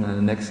solution, and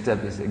the next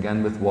step is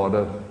again with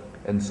water.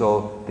 And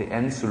so the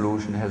end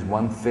solution has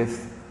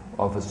 1/5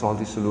 of a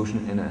salty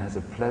solution in it. It has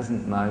a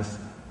pleasant, nice,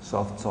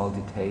 soft,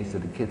 salty taste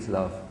that the kids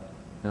love.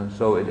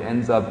 So it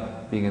ends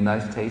up being a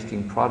nice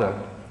tasting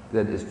product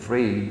that is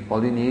free.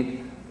 All you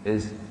need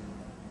is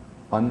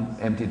one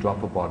empty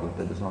dropper bottle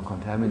that is not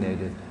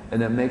contaminated,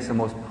 and it makes the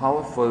most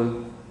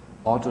powerful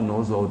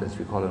autonosode, as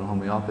we call it in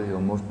homeopathy, or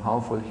most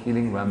powerful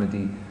healing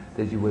remedy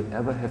that you will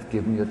ever have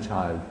given your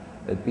child.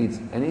 It beats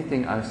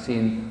anything I've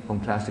seen from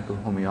classical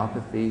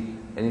homeopathy,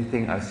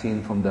 anything I've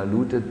seen from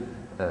diluted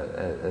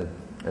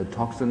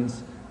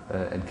toxins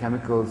and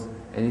chemicals,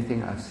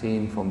 anything I've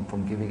seen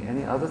from giving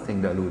any other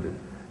thing diluted.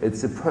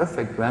 It's the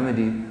perfect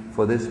remedy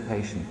for this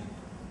patient.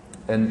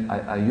 And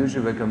I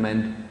usually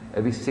recommend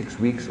every 6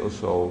 weeks or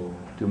so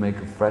to make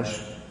a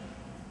fresh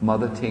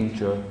mother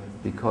tincture,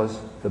 because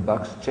the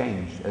bugs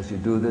change. As you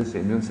do this, the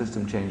immune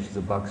system changes,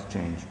 the bugs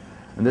change.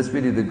 And that's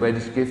really the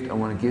greatest gift I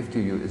want to give to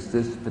you, is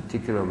this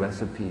particular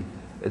recipe.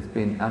 It's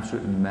been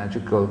absolutely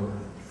magical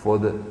for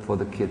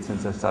the kids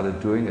since I started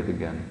doing it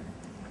again.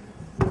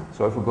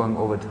 Sorry for going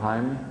over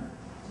time.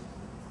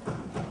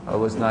 It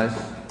was nice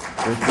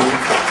with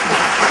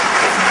you.